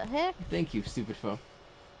 The heck? Thank you, stupid phone.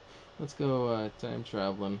 Let's go time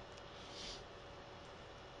traveling.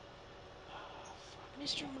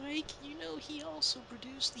 Mr. Mike, you know he also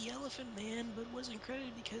produced The Elephant Man, but wasn't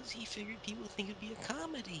credited because he figured people would think it'd be a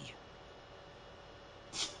comedy.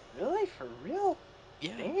 Really? For real?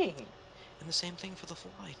 Yeah. Dang. And the same thing for The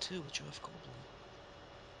Fly, too, with Jeff Goldblum.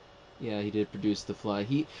 Yeah, he did produce The Fly.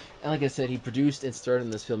 And like I said, he produced and starred in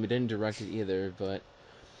this film. He didn't direct it either, but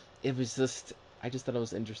it was just, I just thought it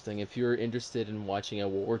was interesting. If you're interested in watching a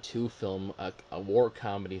World War II film, a war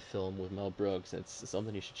comedy film with Mel Brooks, it's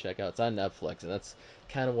something you should check out. It's on Netflix, and that's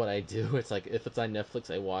kind of what I do. It's like, if it's on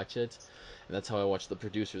Netflix, I watch it, and that's how I watch The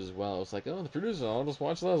Producers as well. It's like, oh, The Producers, I'll just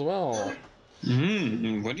watch that as well.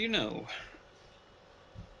 What do you know?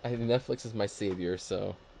 I think Netflix is my savior,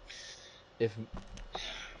 so if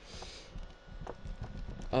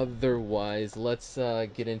otherwise, let's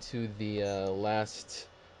get into the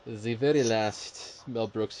the very last Mel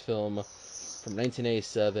Brooks film from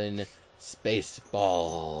 1987,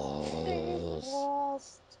 Spaceballs.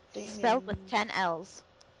 Spelled with 10 L's.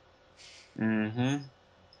 Mm-hmm.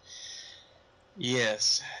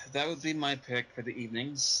 Yes, that would be my pick for the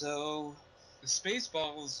evening. So,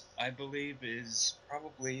 Spaceballs, I believe, is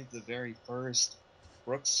probably the very first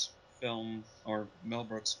Brooks film or Mel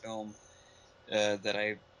Brooks film that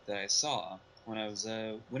I saw when I was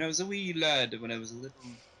a wee lad, when I was a little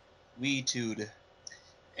wee tude,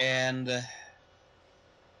 and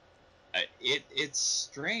it's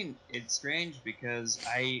strange. It's strange because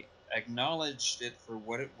I acknowledged it for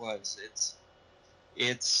what it was.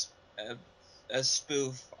 It's a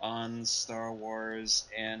spoof on Star Wars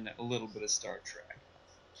and a little bit of Star Trek.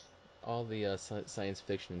 All the science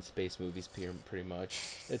fiction and space movies, pretty much.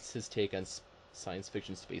 It's his take on science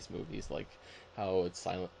fiction space movies, like how it's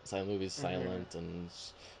silent movies, silent, and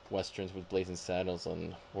westerns with Blazing Saddles,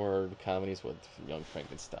 and horror comedies with Young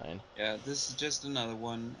Frankenstein. Yeah, this is just another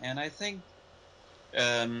one, and I think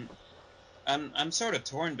um, I'm sort of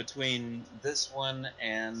torn between this one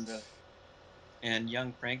and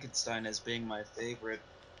Young Frankenstein as being my favorite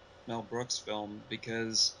Mel Brooks film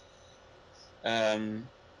because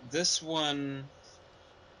this one,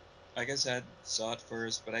 like I said, saw it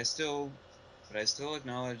first, but I still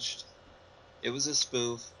acknowledged it was a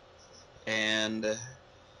spoof, and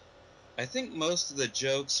I think most of the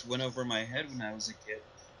jokes went over my head when I was a kid.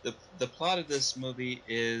 The plot of this movie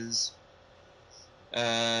is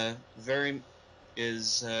very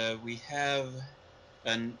is we have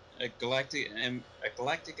a galactic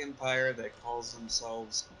empire that calls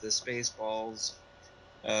themselves the Spaceballs,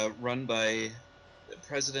 run by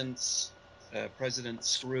President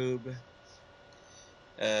Scroob,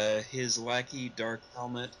 his lackey Dark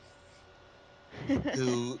Helmet,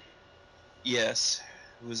 who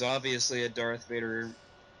was obviously a Darth Vader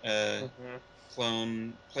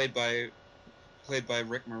clone, played by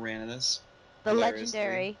Rick Moranis, The hilariously.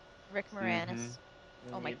 legendary Rick Moranis.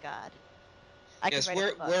 Oh my god. I could Yes,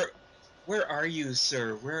 write a book. where are you,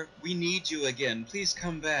 sir? We need you again. Please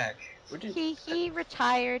come back. He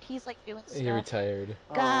retired. He's like doing stuff. He retired.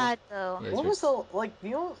 God though. Yeah, What was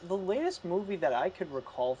the latest movie that I could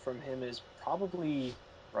recall from him is probably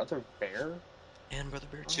Brother Bear? And Brother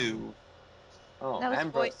Bear 2. Oh, that was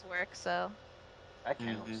and voice work, so that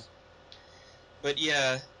counts. But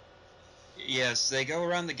yeah, yes, they go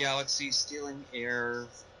around the galaxy stealing air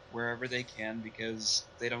wherever they can because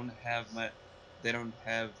they don't have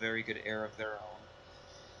very good air of their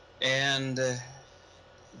own. And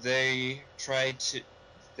they tried to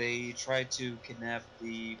kidnap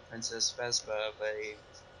the Princess Vespa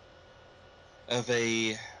of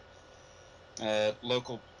a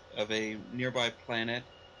local of a nearby planet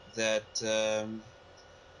that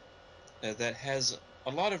that has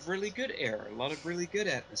a lot of really good air, a lot of really good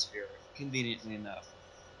atmosphere, conveniently enough.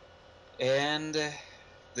 And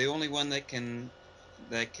the only one that can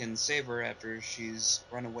save her after she's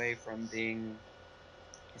run away from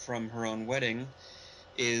her own wedding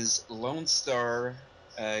is Lone Star,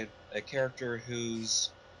 a character who's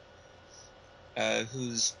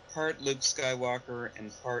part Luke Skywalker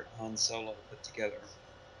and part Han Solo put together.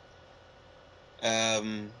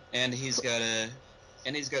 And he's got a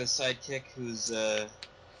sidekick who's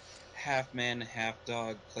half man, half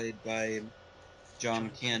dog, played by John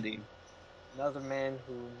Candy. Another man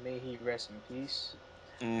who, may he rest in peace.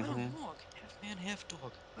 I'm wrong. Half man, half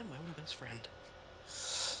dog. I'm my own best friend.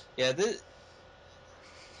 Yeah,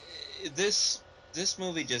 this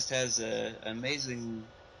movie just has an amazing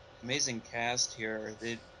cast here.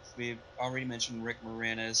 We've already mentioned Rick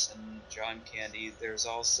Moranis and John Candy. There's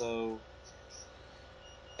also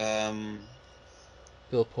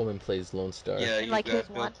Bill Pullman plays Lone Star. yeah, In you've like his got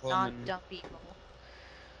Bill one Pullman. non-dumpy role.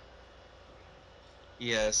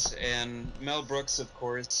 Yes, and Mel Brooks, of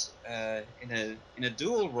course, in a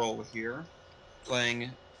dual role here, playing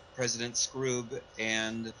President Scroob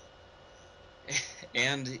and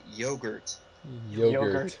Yogurt.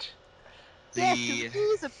 Yogurt. Yes, who The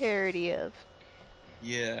he's a parody of.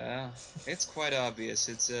 yeah, it's quite obvious.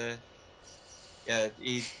 It's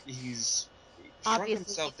he's shrunk Obviously,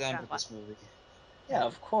 himself he's down for Scrubba. this movie. Yeah,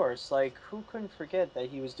 of course. Like, who couldn't forget that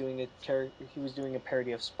he was doing a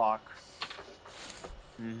parody of Spock?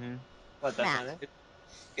 Mm-hmm. What? That's not Matt. it.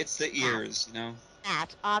 It's the Matt. ears, you know.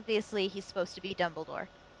 Matt. Obviously, he's supposed to be Dumbledore.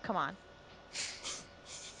 Come on.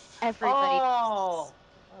 Everybody. Oh, oh,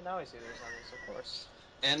 now I see the resemblance. Of course.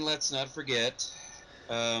 And let's not forget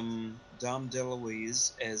Dom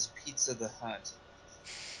DeLuise as Pizza the Hut.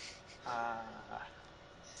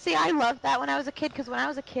 See, I loved that when I was a kid, because when I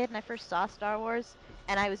was a kid and I first saw Star Wars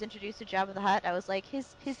and I was introduced to Jabba the Hutt, I was like, his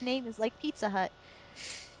name is like Pizza Hut.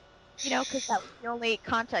 You know, because that was the only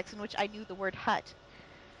context in which I knew the word hut.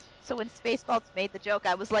 So when Spaceballs made the joke,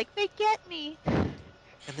 I was like, they get me.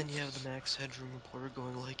 And then you have the Max Headroom reporter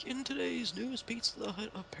going like, in today's news, Pizza the Hut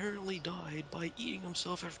apparently died by eating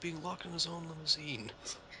himself after being locked in his own limousine.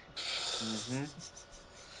 Mm-hmm.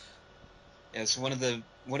 Yeah, it's one of the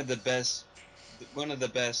best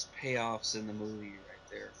payoffs in the movie right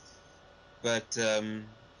there. But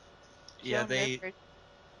yeah, Joan Rivers.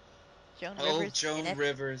 Joan oh, Rivers is in Joan it.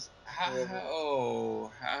 Rivers. I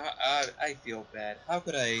feel bad. How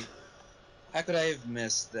could I have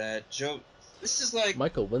missed that? This is like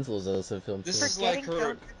Michael Winslow's in this film too. this is like Forgetting her.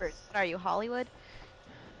 Joan Rivers. What are you, Hollywood?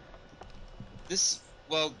 This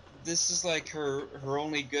is like her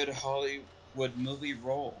only good Hollywood movie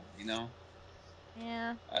role. You know,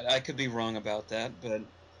 Yeah. I could be wrong about that, but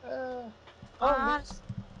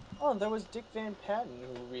There was Dick Van Patten,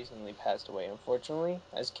 who recently passed away, unfortunately,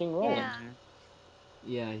 as King Roland. Yeah.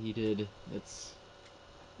 Yeah, he did. It's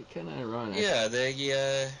kind of ironic. yeah,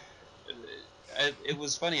 it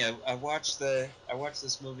was funny. I watched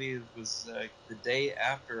this movie. It was the day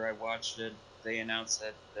after I watched it. They announced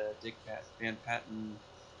that Dick Van Patten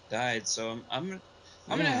died. So I'm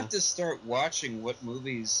gonna have to start watching what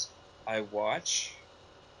movies I watch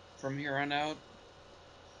from here on out,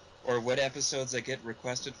 or what episodes I get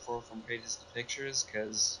requested for from Pages to Pictures,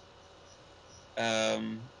 because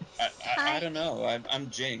I don't know. I'm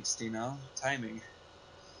jinxed, you know, timing.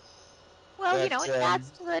 Well, you know,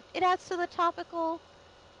 But it adds to the topical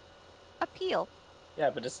appeal. Yeah,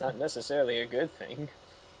 but it's not necessarily a good thing.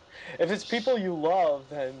 If it's people you love,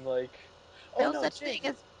 then like, oh No no, such thing Jinx.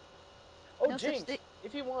 as Oh, no such Jinx. thing.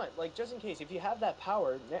 If you want, like, just in case, if you have that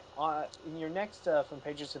power, in your next From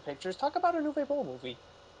Pages to Pictures, talk about a Nouvelle Vague movie.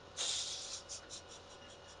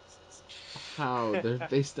 How they're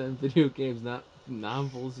based on video games, not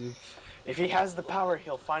novels. If he has the power,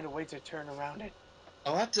 he'll find a way to turn around it.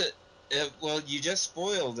 I'll have to. Well, you just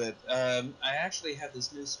spoiled it. I actually had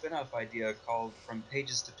this new spin-off idea called From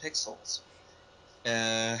Pages to Pixels.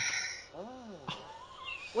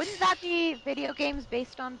 Wouldn't that be video games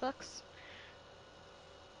based on books?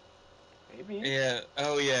 Maybe. Yeah.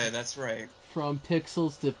 Oh, yeah. That's right. From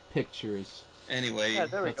pixels to pictures. Anyway, Yeah,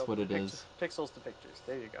 there we That's go. what From it is. Pixels to Pictures.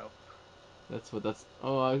 There you go. That's what that's.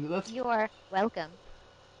 Oh, that's. You're welcome.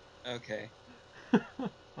 okay.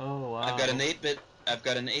 Oh wow. I've got an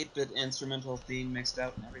 8-bit instrumental theme mixed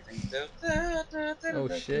out and everything. Oh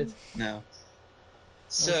shit. No. Oh shit.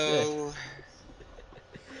 So,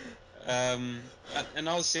 In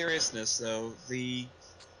all seriousness, though,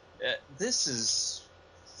 this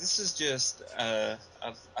is just a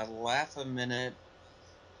laugh a minute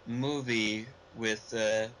movie with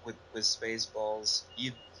Spaceballs.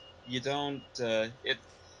 You don't it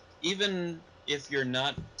even if you're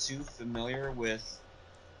not too familiar with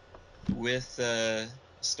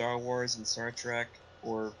Star Wars and Star Trek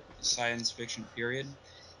or science fiction period,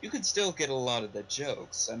 you could still get a lot of the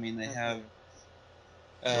jokes. I mean, they have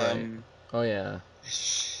Right. Oh yeah.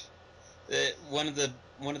 one of the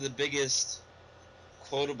biggest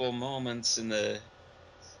quotable moments in the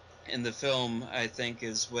film, I think,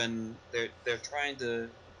 is when they're trying to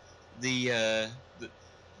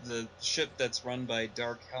the ship that's run by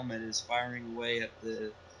Dark Helmet is firing away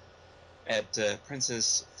at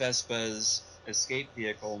Princess Vespa's escape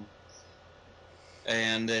vehicle,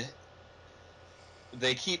 and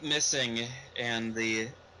they keep missing, and the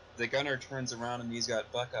gunner turns around and he's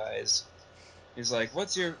got Buckeyes. He's like,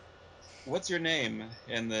 what's your name?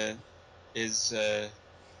 And is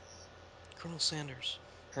Colonel Sanders.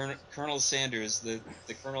 Colonel Sanders, the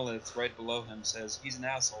colonel that's right below him, says, he's an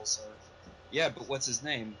asshole, sir. Yeah, but what's his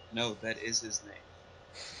name? No, that is his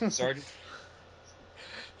name. Sergeant?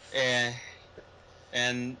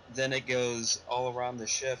 And then it goes all around the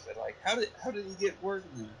ship, and like, how did he get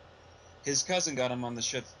working there? His cousin got him on the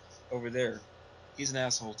ship over there. He's an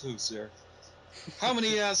asshole too, sir. How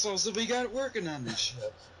many assholes have we got working on this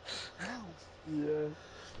ship? Yeah.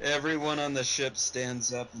 Everyone on the ship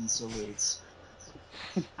stands up and salutes.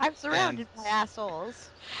 I'm And surrounded by assholes.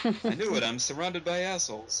 I knew it, I'm surrounded by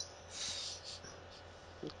assholes.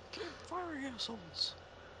 Keep firing assholes.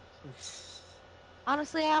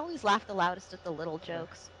 Honestly, I always laugh the loudest at the little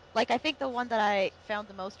jokes. Like, I think the one that I found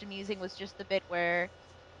the most amusing was just the bit where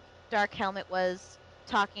Dark Helmet was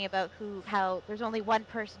talking about how there's only one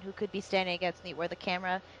person who could be standing against me, where the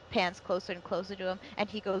camera pans closer and closer to him, and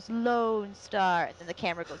he goes, Lone Star, and then the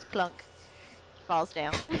camera goes clunk, falls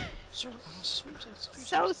down. Sir, sweeps.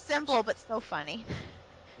 So simple, but so funny.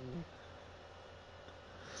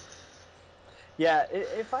 Yeah,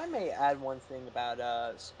 if I may add one thing about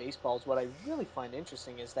Spaceballs, what I really find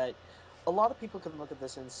interesting is that a lot of people can look at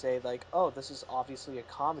this and say, like, oh, this is obviously a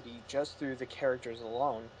comedy just through the characters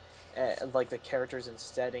alone, like the characters and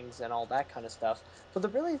settings and all that kind of stuff. But the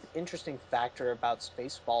really interesting factor about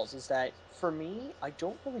Spaceballs is that, for me, I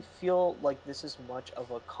don't really feel like this is much of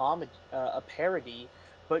a comedy, a parody,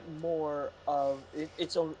 but more of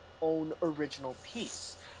its own original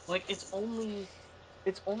piece. Like, it's only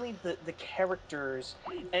the characters,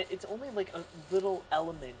 and it's only like little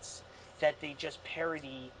elements that they just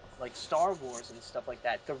parody, like Star Wars and stuff like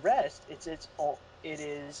that. The rest, it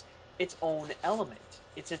is its own element.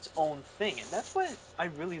 It's its own thing, and that's what I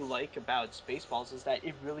really like about Spaceballs, is that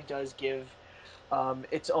it really does give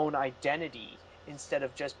its own identity instead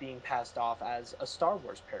of just being passed off as a Star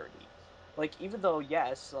Wars parody. Like, even though,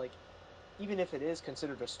 yes, like, even if it is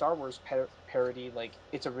considered a Star Wars parody, like,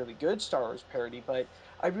 it's a really good Star Wars parody, but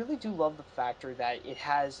I really do love the factor that it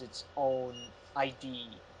has its own ID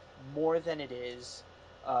more than it is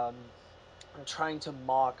um, trying to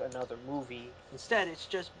mock another movie. Instead, it's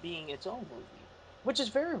just being its own movie, which is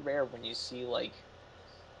very rare when you see like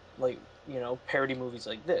parody movies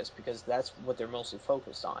like this, because that's what they're mostly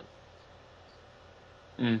focused on.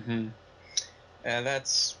 Mm-hmm. And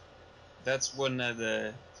that's one of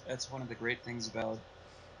the great things about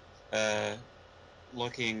uh,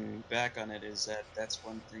 looking back on it, is that that's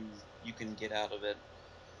one thing you can get out of it.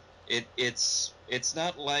 It's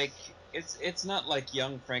not like it's not like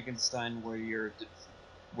Young Frankenstein,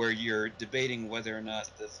 where you're debating whether or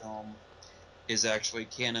not the film is actually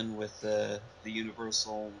canon with the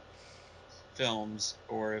Universal films,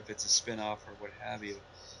 or if it's a spin-off or what have you.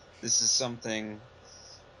 This is something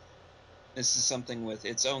this is something with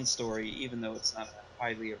its own story, even though it's not a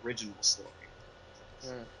highly original story,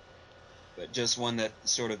 Mm. but just one that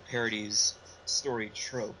sort of parodies story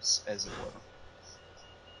tropes, as it were.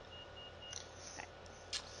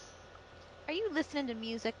 Are you listening to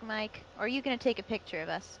music, Mike? Or are you going to take a picture of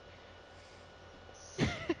us?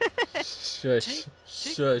 Shush. Take one,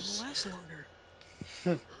 Shush. it'll last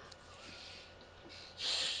longer.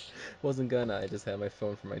 Wasn't gonna. I just had my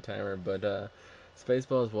phone for my timer. But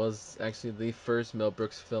Spaceballs was actually the first Mel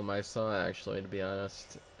Brooks film I saw. Actually, to be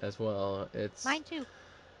honest, as well. Mine too.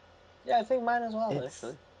 Yeah, I think mine as well, It's.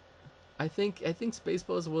 actually. I think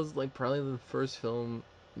Spaceballs was like probably the first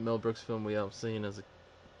Mel Brooks film we all seen as a.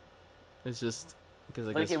 It's just because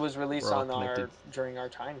I Like, guess it was released we're all on connected. our during our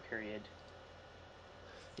time period.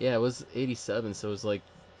 Yeah, it was '87, so it was like,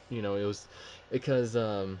 it was because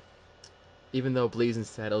even though Blazing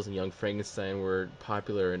Saddles and Young Frankenstein were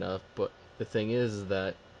popular enough, but the thing is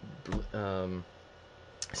that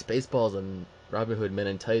Spaceballs and Robin Hood Men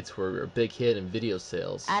in Tights were a big hit in video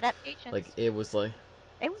sales. Adaptations. Like it was like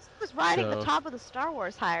it was riding the top of the Star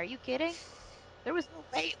Wars high. Are you kidding? There was no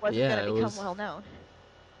way it wasn't going to become well known.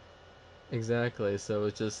 Exactly. So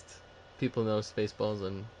it's just people know Spaceballs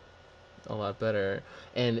and a lot better,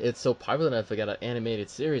 and it's so popular enough they got an animated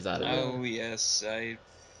series out of it. Oh yes, I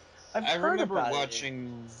heard remember about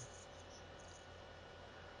watching.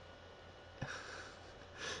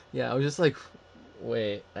 Yeah, I was just like,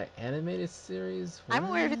 wait, an animated series? What? I'm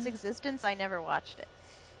aware of its existence. I never watched it.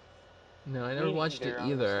 No, I never watched it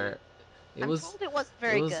either. I'm told it wasn't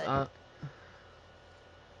very good.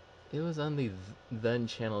 It was on the then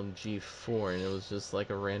channel G4, and it was just like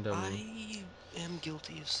a random. I am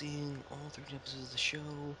guilty of seeing all 13 episodes of the show.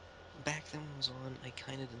 Back then when it was on, I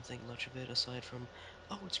kind of didn't think much of it, aside from,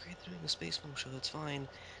 oh, it's great they're doing a Space Mo show, that's fine.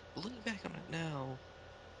 But looking back on it now,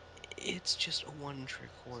 it's just a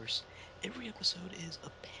one-trick horse. Every episode is a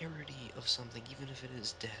parody of something, even if it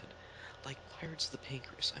is dead. Like Pirates of the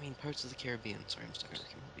Caribbean. Sorry, I'm stuck on a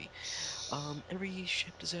Ricky movie. Every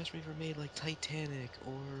ship disaster movie ever made, like Titanic,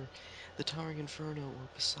 or The Towering Inferno, or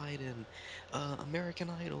Poseidon,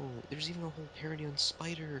 American Idol. There's even a whole parody on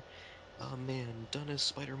Spider-Man, done as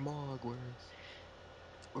Spider-Mog,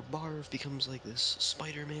 where Marv becomes like this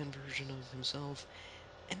Spider-Man version of himself.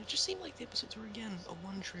 And it just seemed like the episodes were, again, a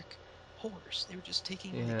one-trick horse. They were just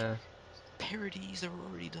taking, like, parodies that were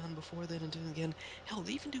already done before then and doing it again. Hell,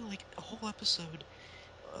 they even do, like, a whole episode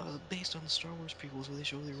based on the Star Wars prequels where they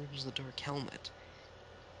show the origins of the Dark Helmet.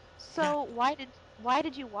 So why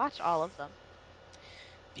did you watch all of them?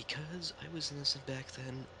 Because I was innocent back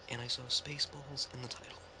then, and I saw Spaceballs in the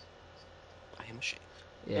title. I am ashamed.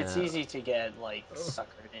 Yeah. It's easy to get, like,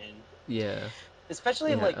 suckered in. Yeah.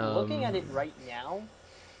 Especially, like, looking at it right now,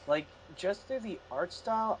 like, just through the art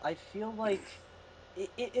style, I feel like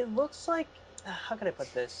it looks like, how can I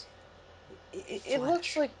put this? It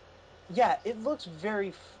looks like, yeah, it looks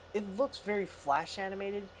very Flash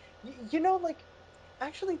animated. You know, like,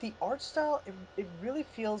 actually the art style, it really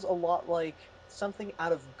feels a lot like something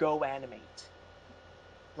out of Go Animate.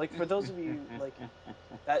 Like, for those of you, like,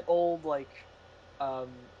 that old, like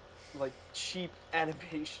cheap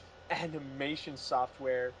animation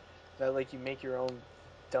software that, like, you make your own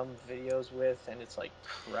dumb videos with, and it's like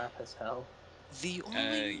crap as hell. The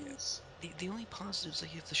only Yes. the only positives I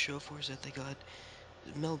give the show for is that they got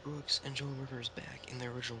Mel Brooks and Joan Rivers back in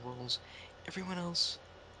their original roles. Everyone else,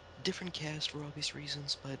 different cast for obvious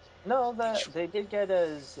reasons, but no, they did get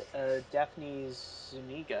Daphne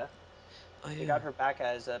Zuniga. They got her back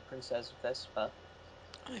as Princess Vespa.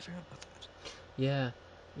 I forgot about that.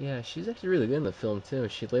 Yeah, she's actually really good in the film too.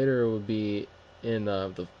 She later would be in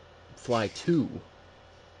the Fly 2,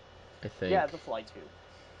 I think. Yeah, The Fly 2.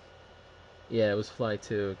 Yeah, it was Fly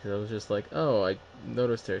 2 because I was just like, oh, I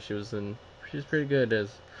noticed her. She was pretty good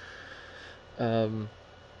as.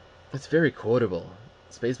 It's very quotable.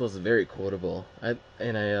 Spaceballs is very quotable. I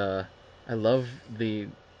love the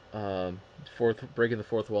breaking the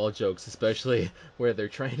fourth wall jokes, especially where they're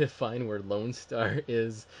trying to find where Lone Star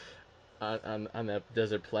is on that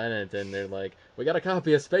desert planet, and they're like, we got a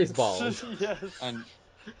copy of Spaceballs. Yes.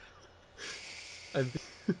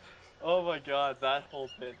 Oh my god, that whole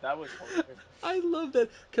bit, that was hilarious. I love that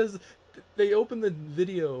because they open the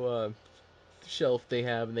video shelf they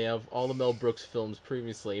have, and they have all the Mel Brooks films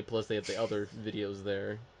previously, plus they have the other videos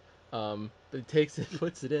there. But it takes it,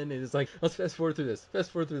 puts it in, and it's like, let's fast forward through this,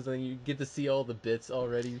 and you get to see all the bits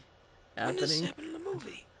already happening. When does this happen in the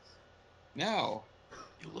movie? Now.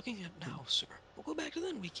 You're looking at now, sir. We'll go back to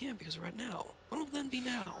then. We can't because we're at now. When will then be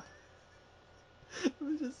now? It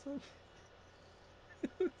was just so.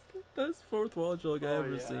 It's the best fourth wall joke I've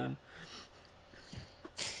ever seen.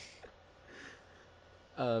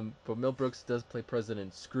 But Mel Brooks does play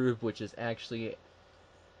President Scrooge, which is actually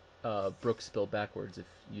Brooks spelled backwards. If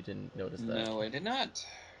you didn't notice that. No, I did not.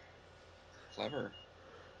 Clever.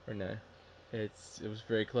 Or no, it was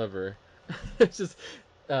very clever. It's just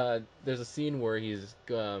there's a scene where he's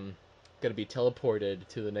gonna be teleported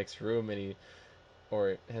to the next room, and he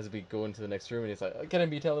has to be going to the next room, and he's like, "Can I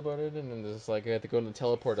be teleported?" And then there's like, I have to go in the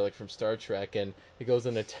teleporter, like from Star Trek, and he goes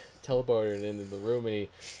in the teleporter and into the room, and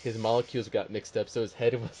his molecules got mixed up, so his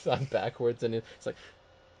head was on backwards, and it's like,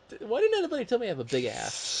 why didn't anybody tell me I have a big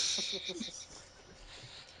ass?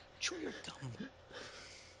 Chew your gum.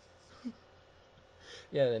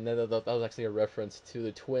 Yeah, and that was actually a reference to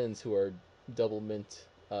the twins who are double mint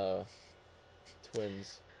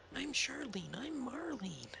twins. I'm Charlene. I'm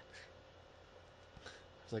Marlene. I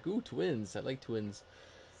was like, ooh, twins. I like twins.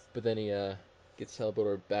 but then he gets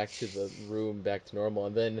teleported back to the room, back to normal,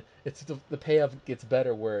 and then it's the payoff gets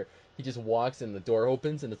better where he just walks and the door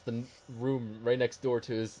opens and it's the room right next door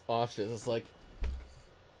to his office. It's like,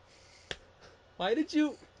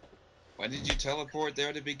 why did you teleport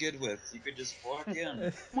there to begin with? You could just walk in.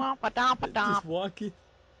 just walk in?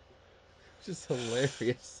 Just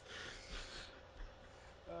hilarious.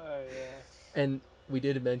 Oh yeah. And we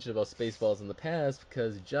did mention about Spaceballs in the past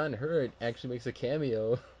because John Hurt actually makes a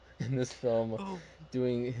cameo in this film, Oh,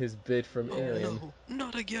 doing his bit from oh Alien. no,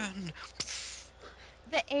 not again!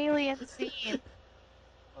 The alien scene.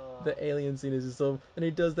 The alien scene is just so, and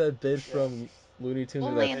he does that bit Yeah. from Looney Tunes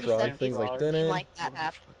with Only that in the frog 70s thing, like, did a dun scene it. like that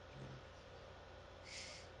happen.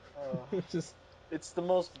 Just It's the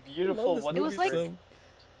most I love beautiful, this It was movie like wonderful. so.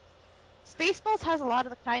 Spaceballs has a lot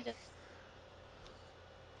of the kind of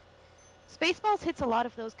Spaceballs hits a lot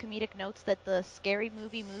of those comedic notes that the scary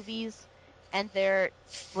movies and their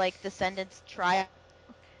like descendants try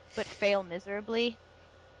but fail miserably.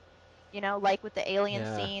 You know, like with the alien Yeah,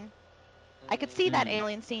 scene. I could see that Mm.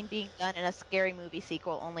 alien scene being done in a scary movie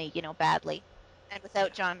sequel, only, you know, badly. And Yeah.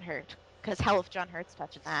 without John Hurt. Because hell if John Hurt's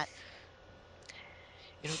touching that.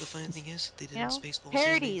 You know, the funny thing is, they did You in know? Spaceballs the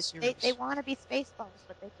animated Parodies. They series. want to be Spaceballs,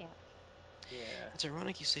 but they can't. Yeah. It's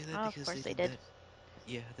ironic you say that Oh, of because course they they did did. that.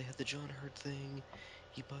 Yeah, they had the John Hurt thing.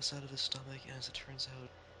 He busts out of his stomach, and as it turns out,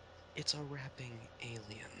 it's a rapping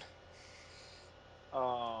alien.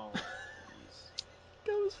 Oh, jeez.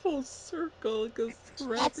 goes full circle. It goes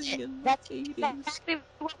That's rapping it. in That's the 80s. exactly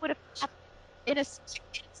what would have happened. In a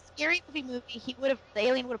scary movie, the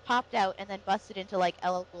alien would have popped out and then busted into like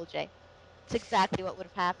LL Cool J. It's exactly what would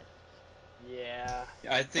have happened. Yeah.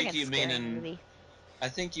 I think Friggin' you mean scary in. movie. I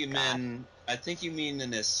think you God. mean. I think you mean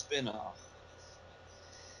in a spin-off.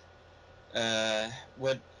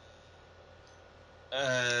 What?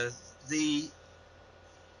 Uh, the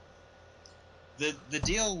the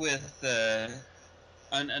deal with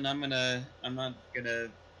and I'm not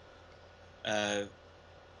gonna uh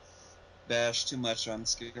bash too much on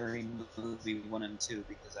Scary Movie 1 and 2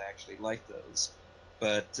 because I actually like those.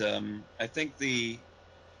 But I think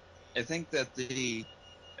that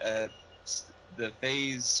uh, the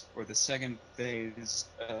phase or the second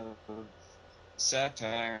phase of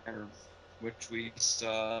satire which we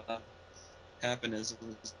saw happen as a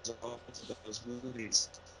result of those movies,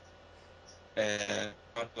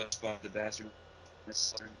 brought to us by the bastard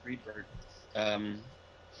Southern Freebird. Um,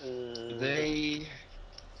 Uh, they,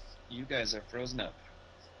 you guys are frozen up.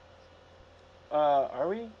 are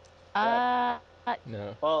we? Crap. Uh,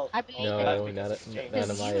 No, Well, I mean, that's no, because not it's changed. not because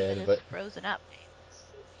on my you end. is But frozen up.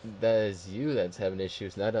 that is you that's having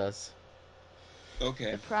issues, not us.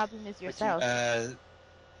 Okay. The problem is But you, yourself.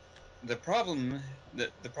 The problem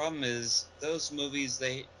the problem is those movies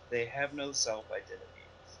they have no self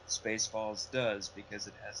identity. Spaceballs does because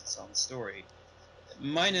it has its own story.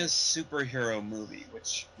 Minus superhero movie,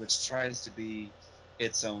 which tries to be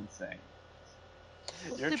its own thing.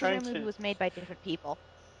 Well, you're trying superhero movie to. was made by different people.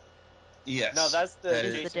 No, Yes, that's the that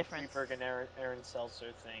Is is. the Jason difference. Freeberg and Aaron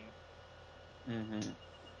Seltzer thing. Mm-hmm.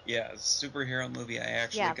 Yeah, superhero movie. I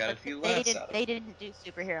actually Yeah, got a but few they laughs didn't out of. they didn't do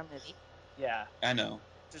superhero movie. Yeah, I know.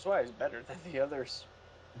 which is why it's better than the others.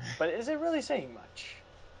 But is it really saying much?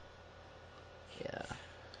 Yeah.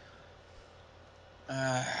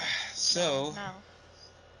 Uh, No, so no.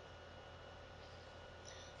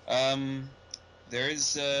 um,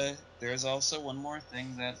 there's also one more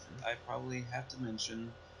thing that I probably have to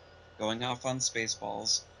mention. Going off on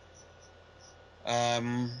Spaceballs.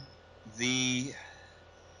 Um, the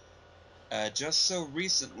just so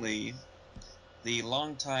recently, the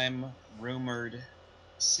long-time rumored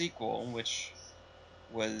sequel, which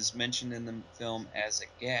was mentioned in the film as a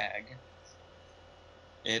gag,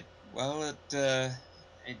 it well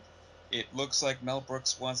it it looks like Mel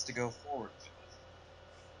Brooks wants to go forward with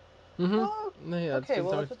Oh, Yeah, it's okay. been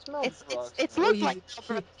Well, talked. if it's Mel Brooks, It's then Well, looked like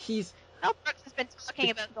he's Mel Brooks has been the,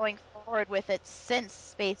 talking about going forward with it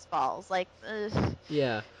since Spaceballs. Like,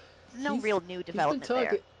 yeah, no real new he's been development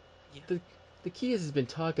talking. there. Yeah. The key is he's been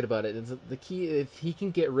talking about it. And the key, if he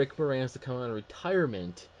can get Rick Moranis to come out of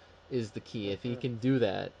retirement, is the key. If he can do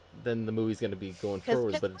that, then the movie's going to be going Because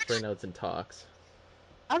forward. But we're right not. now it's in talks.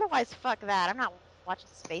 Otherwise, fuck that. I'm not watching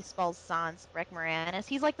Spaceballs sans Rick Moranis. He's like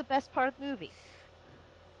the best part of the movie.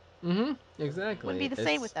 Wouldn't be Exactly. the same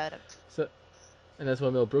It's without him. so, and that's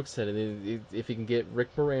what Mel Brooks said. If he can get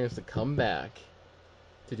Rick Moranis to come back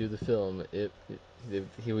to do the film,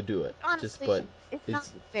 he would do it. Just Honestly, but it's not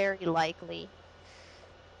it's very likely.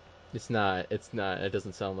 it's not. It's not. It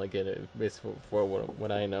doesn't sound like it. Based for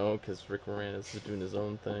what I know, because Rick Moranis is doing his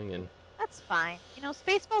own thing, and that's fine. You know,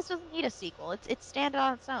 Spaceballs doesn't need a sequel. It's stand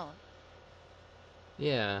on its own.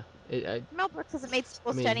 Yeah. Mel Brooks hasn't made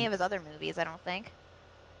sequels to any of his other movies, I don't think.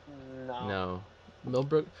 No.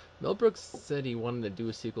 No. Mel Brooks said he wanted to do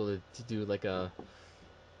a sequel to do like a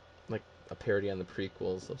parody on the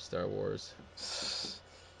prequels of Star Wars.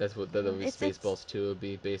 That's what the Spaceballs 2 would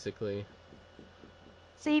be, basically.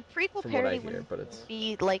 See, prequel From what I parody hear, wouldn't but it's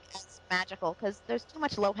be like as magical because there's too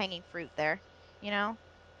much low-hanging fruit there, you know?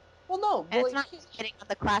 Well, no. And it's not hitting on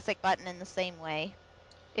the classic button in the same way.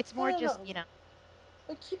 It's more just, no. you know.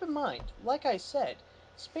 But keep in mind, like I said,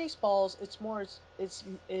 Spaceballs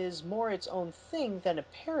is more its own thing than a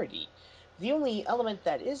parody. The only element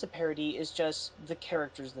that is a parody is just the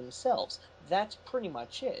characters themselves. That's pretty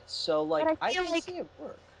much it. So, like, But I can see it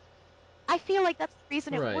work. I feel like that's the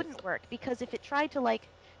reason it Right. wouldn't work, because if it tried to, like,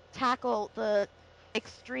 tackle the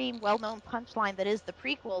extreme, well-known punchline that is the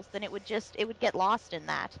prequels, then it would get lost in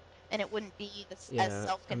that, and it wouldn't be as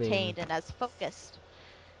self-contained and as focused.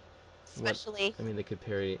 Especially... they could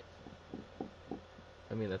parody...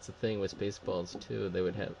 that's the thing with Spaceballs, too.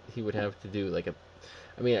 He would have to do, like,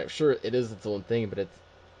 I'm sure it is its own thing, but it's,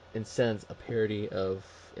 in a sense, a parody of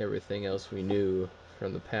everything else we knew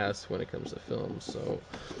from the past when it comes to films. So,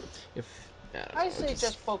 I say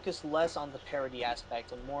just focus less on the parody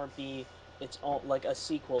aspect and more be its own, like a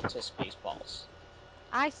sequel to Spaceballs.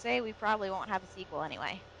 I say we probably won't have a sequel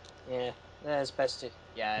anyway. Yeah, that's best to...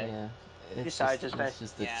 Yeah. Besides,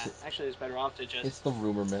 actually, it's better off to just... It's the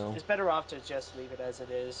rumor mill. It's better off to just leave it as it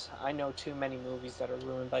is. I know too many movies that are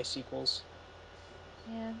ruined by sequels.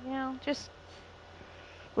 Yeah, you know, just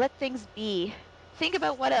let things be. Think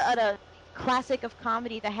about what a classic of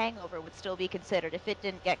comedy, The Hangover, would still be considered if it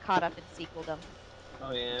didn't get caught up in sequeldom.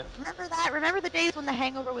 Oh, yeah. Remember that? Remember the days when The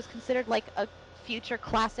Hangover was considered like a future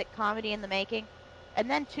classic comedy in the making? And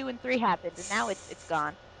then 2 and 3 happened, and now it's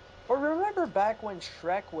gone. Or remember back when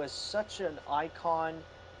Shrek was such an icon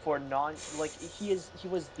for he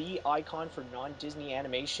was the icon for non-Disney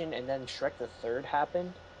animation, and then Shrek the Third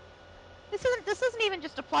happened? This doesn't even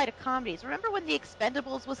just apply to comedies. Remember when The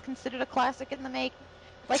Expendables was considered a classic in the making?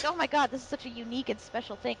 Like, oh my god, this is such a unique and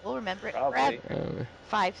special thing. We'll remember it forever.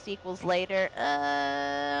 5 sequels later,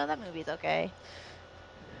 that movie's okay.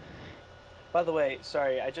 By the way,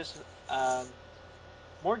 sorry, I just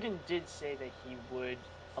Morgan did say that he would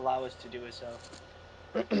allow us to do it, so.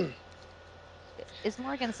 Is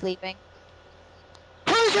Morgan sleeping?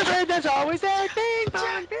 Who's your friend that's always there? Bing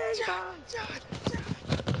bong, bing bong.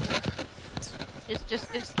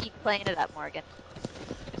 Just keep playing it up, Morgan.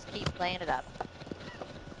 Just keep playing it up.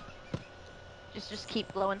 Just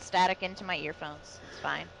keep blowing static into my earphones. It's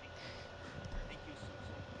fine. Thank you,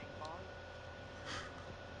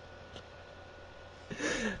 Susan. Bing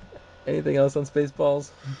bong. Anything else on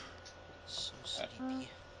Spaceballs? So sleepy.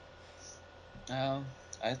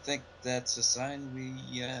 I think that's a sign we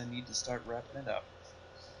need to start wrapping it up.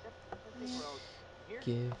 Yep, I think we're all here.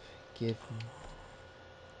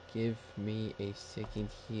 Give me a second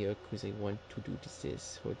here, because I want to do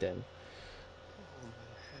this. Hold on.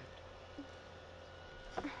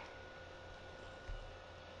 Oh, my head.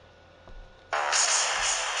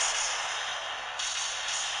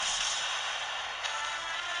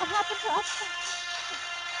 What happened to us?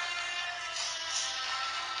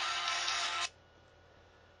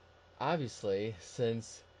 Obviously,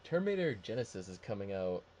 since Terminator Genesis is coming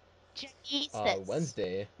out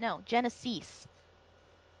Wednesday. No, Genesis.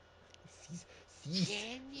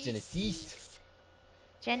 Genesis.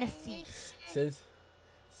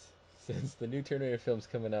 Since the new Terminator film's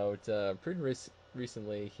coming out pretty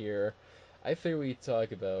recently here, I figure we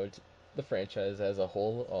talk about the franchise as a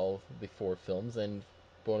whole, all the 4 films, and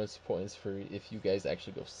bonus points for if you guys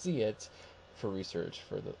actually go see it for research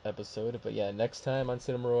for the episode. But yeah, next time on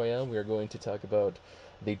Cinema Royale, we are going to talk about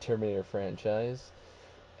the Terminator franchise.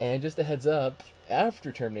 And just a heads up,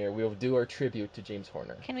 after Terminator, we'll do our tribute to James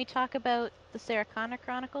Horner. Can we talk about the Sarah Connor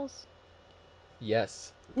Chronicles?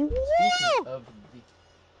 Yes. Woo!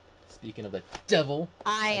 Speaking of the devil,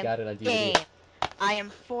 I got it on DVD. Game. I am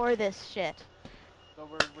for this shit. So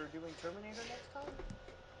we're doing Terminator next time?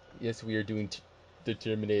 Yes, we are doing the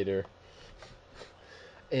Terminator.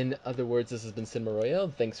 In other words, this has been Cinema Royale.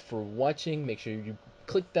 Thanks for watching. Make sure you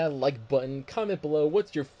click that like button. Comment below.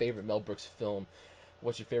 What's your favorite Mel Brooks film?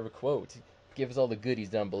 What's your favorite quote? Give us all the goodies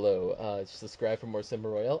down below. Subscribe for more Cinema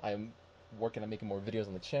Royale. I'm working on making more videos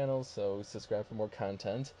on the channel, so subscribe for more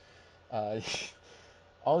content.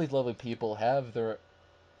 All these lovely people have their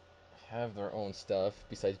own stuff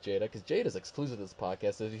besides Jada, because Jada's exclusive to this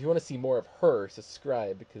podcast. So if you want to see more of her,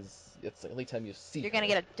 subscribe, because it's the only time you see You're gonna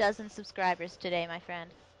get a dozen subscribers today, my friend.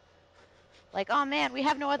 Like, oh man, we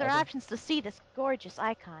have no other Okay. options to see this gorgeous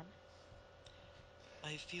icon.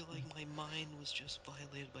 I feel like my mind was just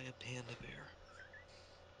violated by a panda bear.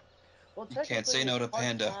 Well, You can't say technically no it's to part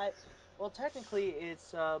panda. cat. Well, technically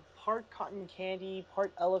it's part cotton candy,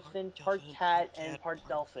 part elephant, part elephant, cat, and part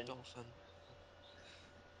dolphin. dolphin.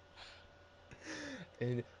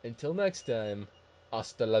 And until next time,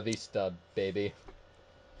 hasta la vista, baby.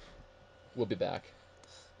 We'll be back.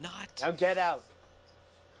 Not. Now get out.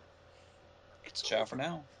 It's Ciao over. for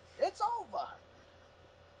now. It's over.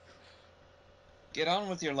 Get on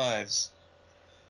with your lives.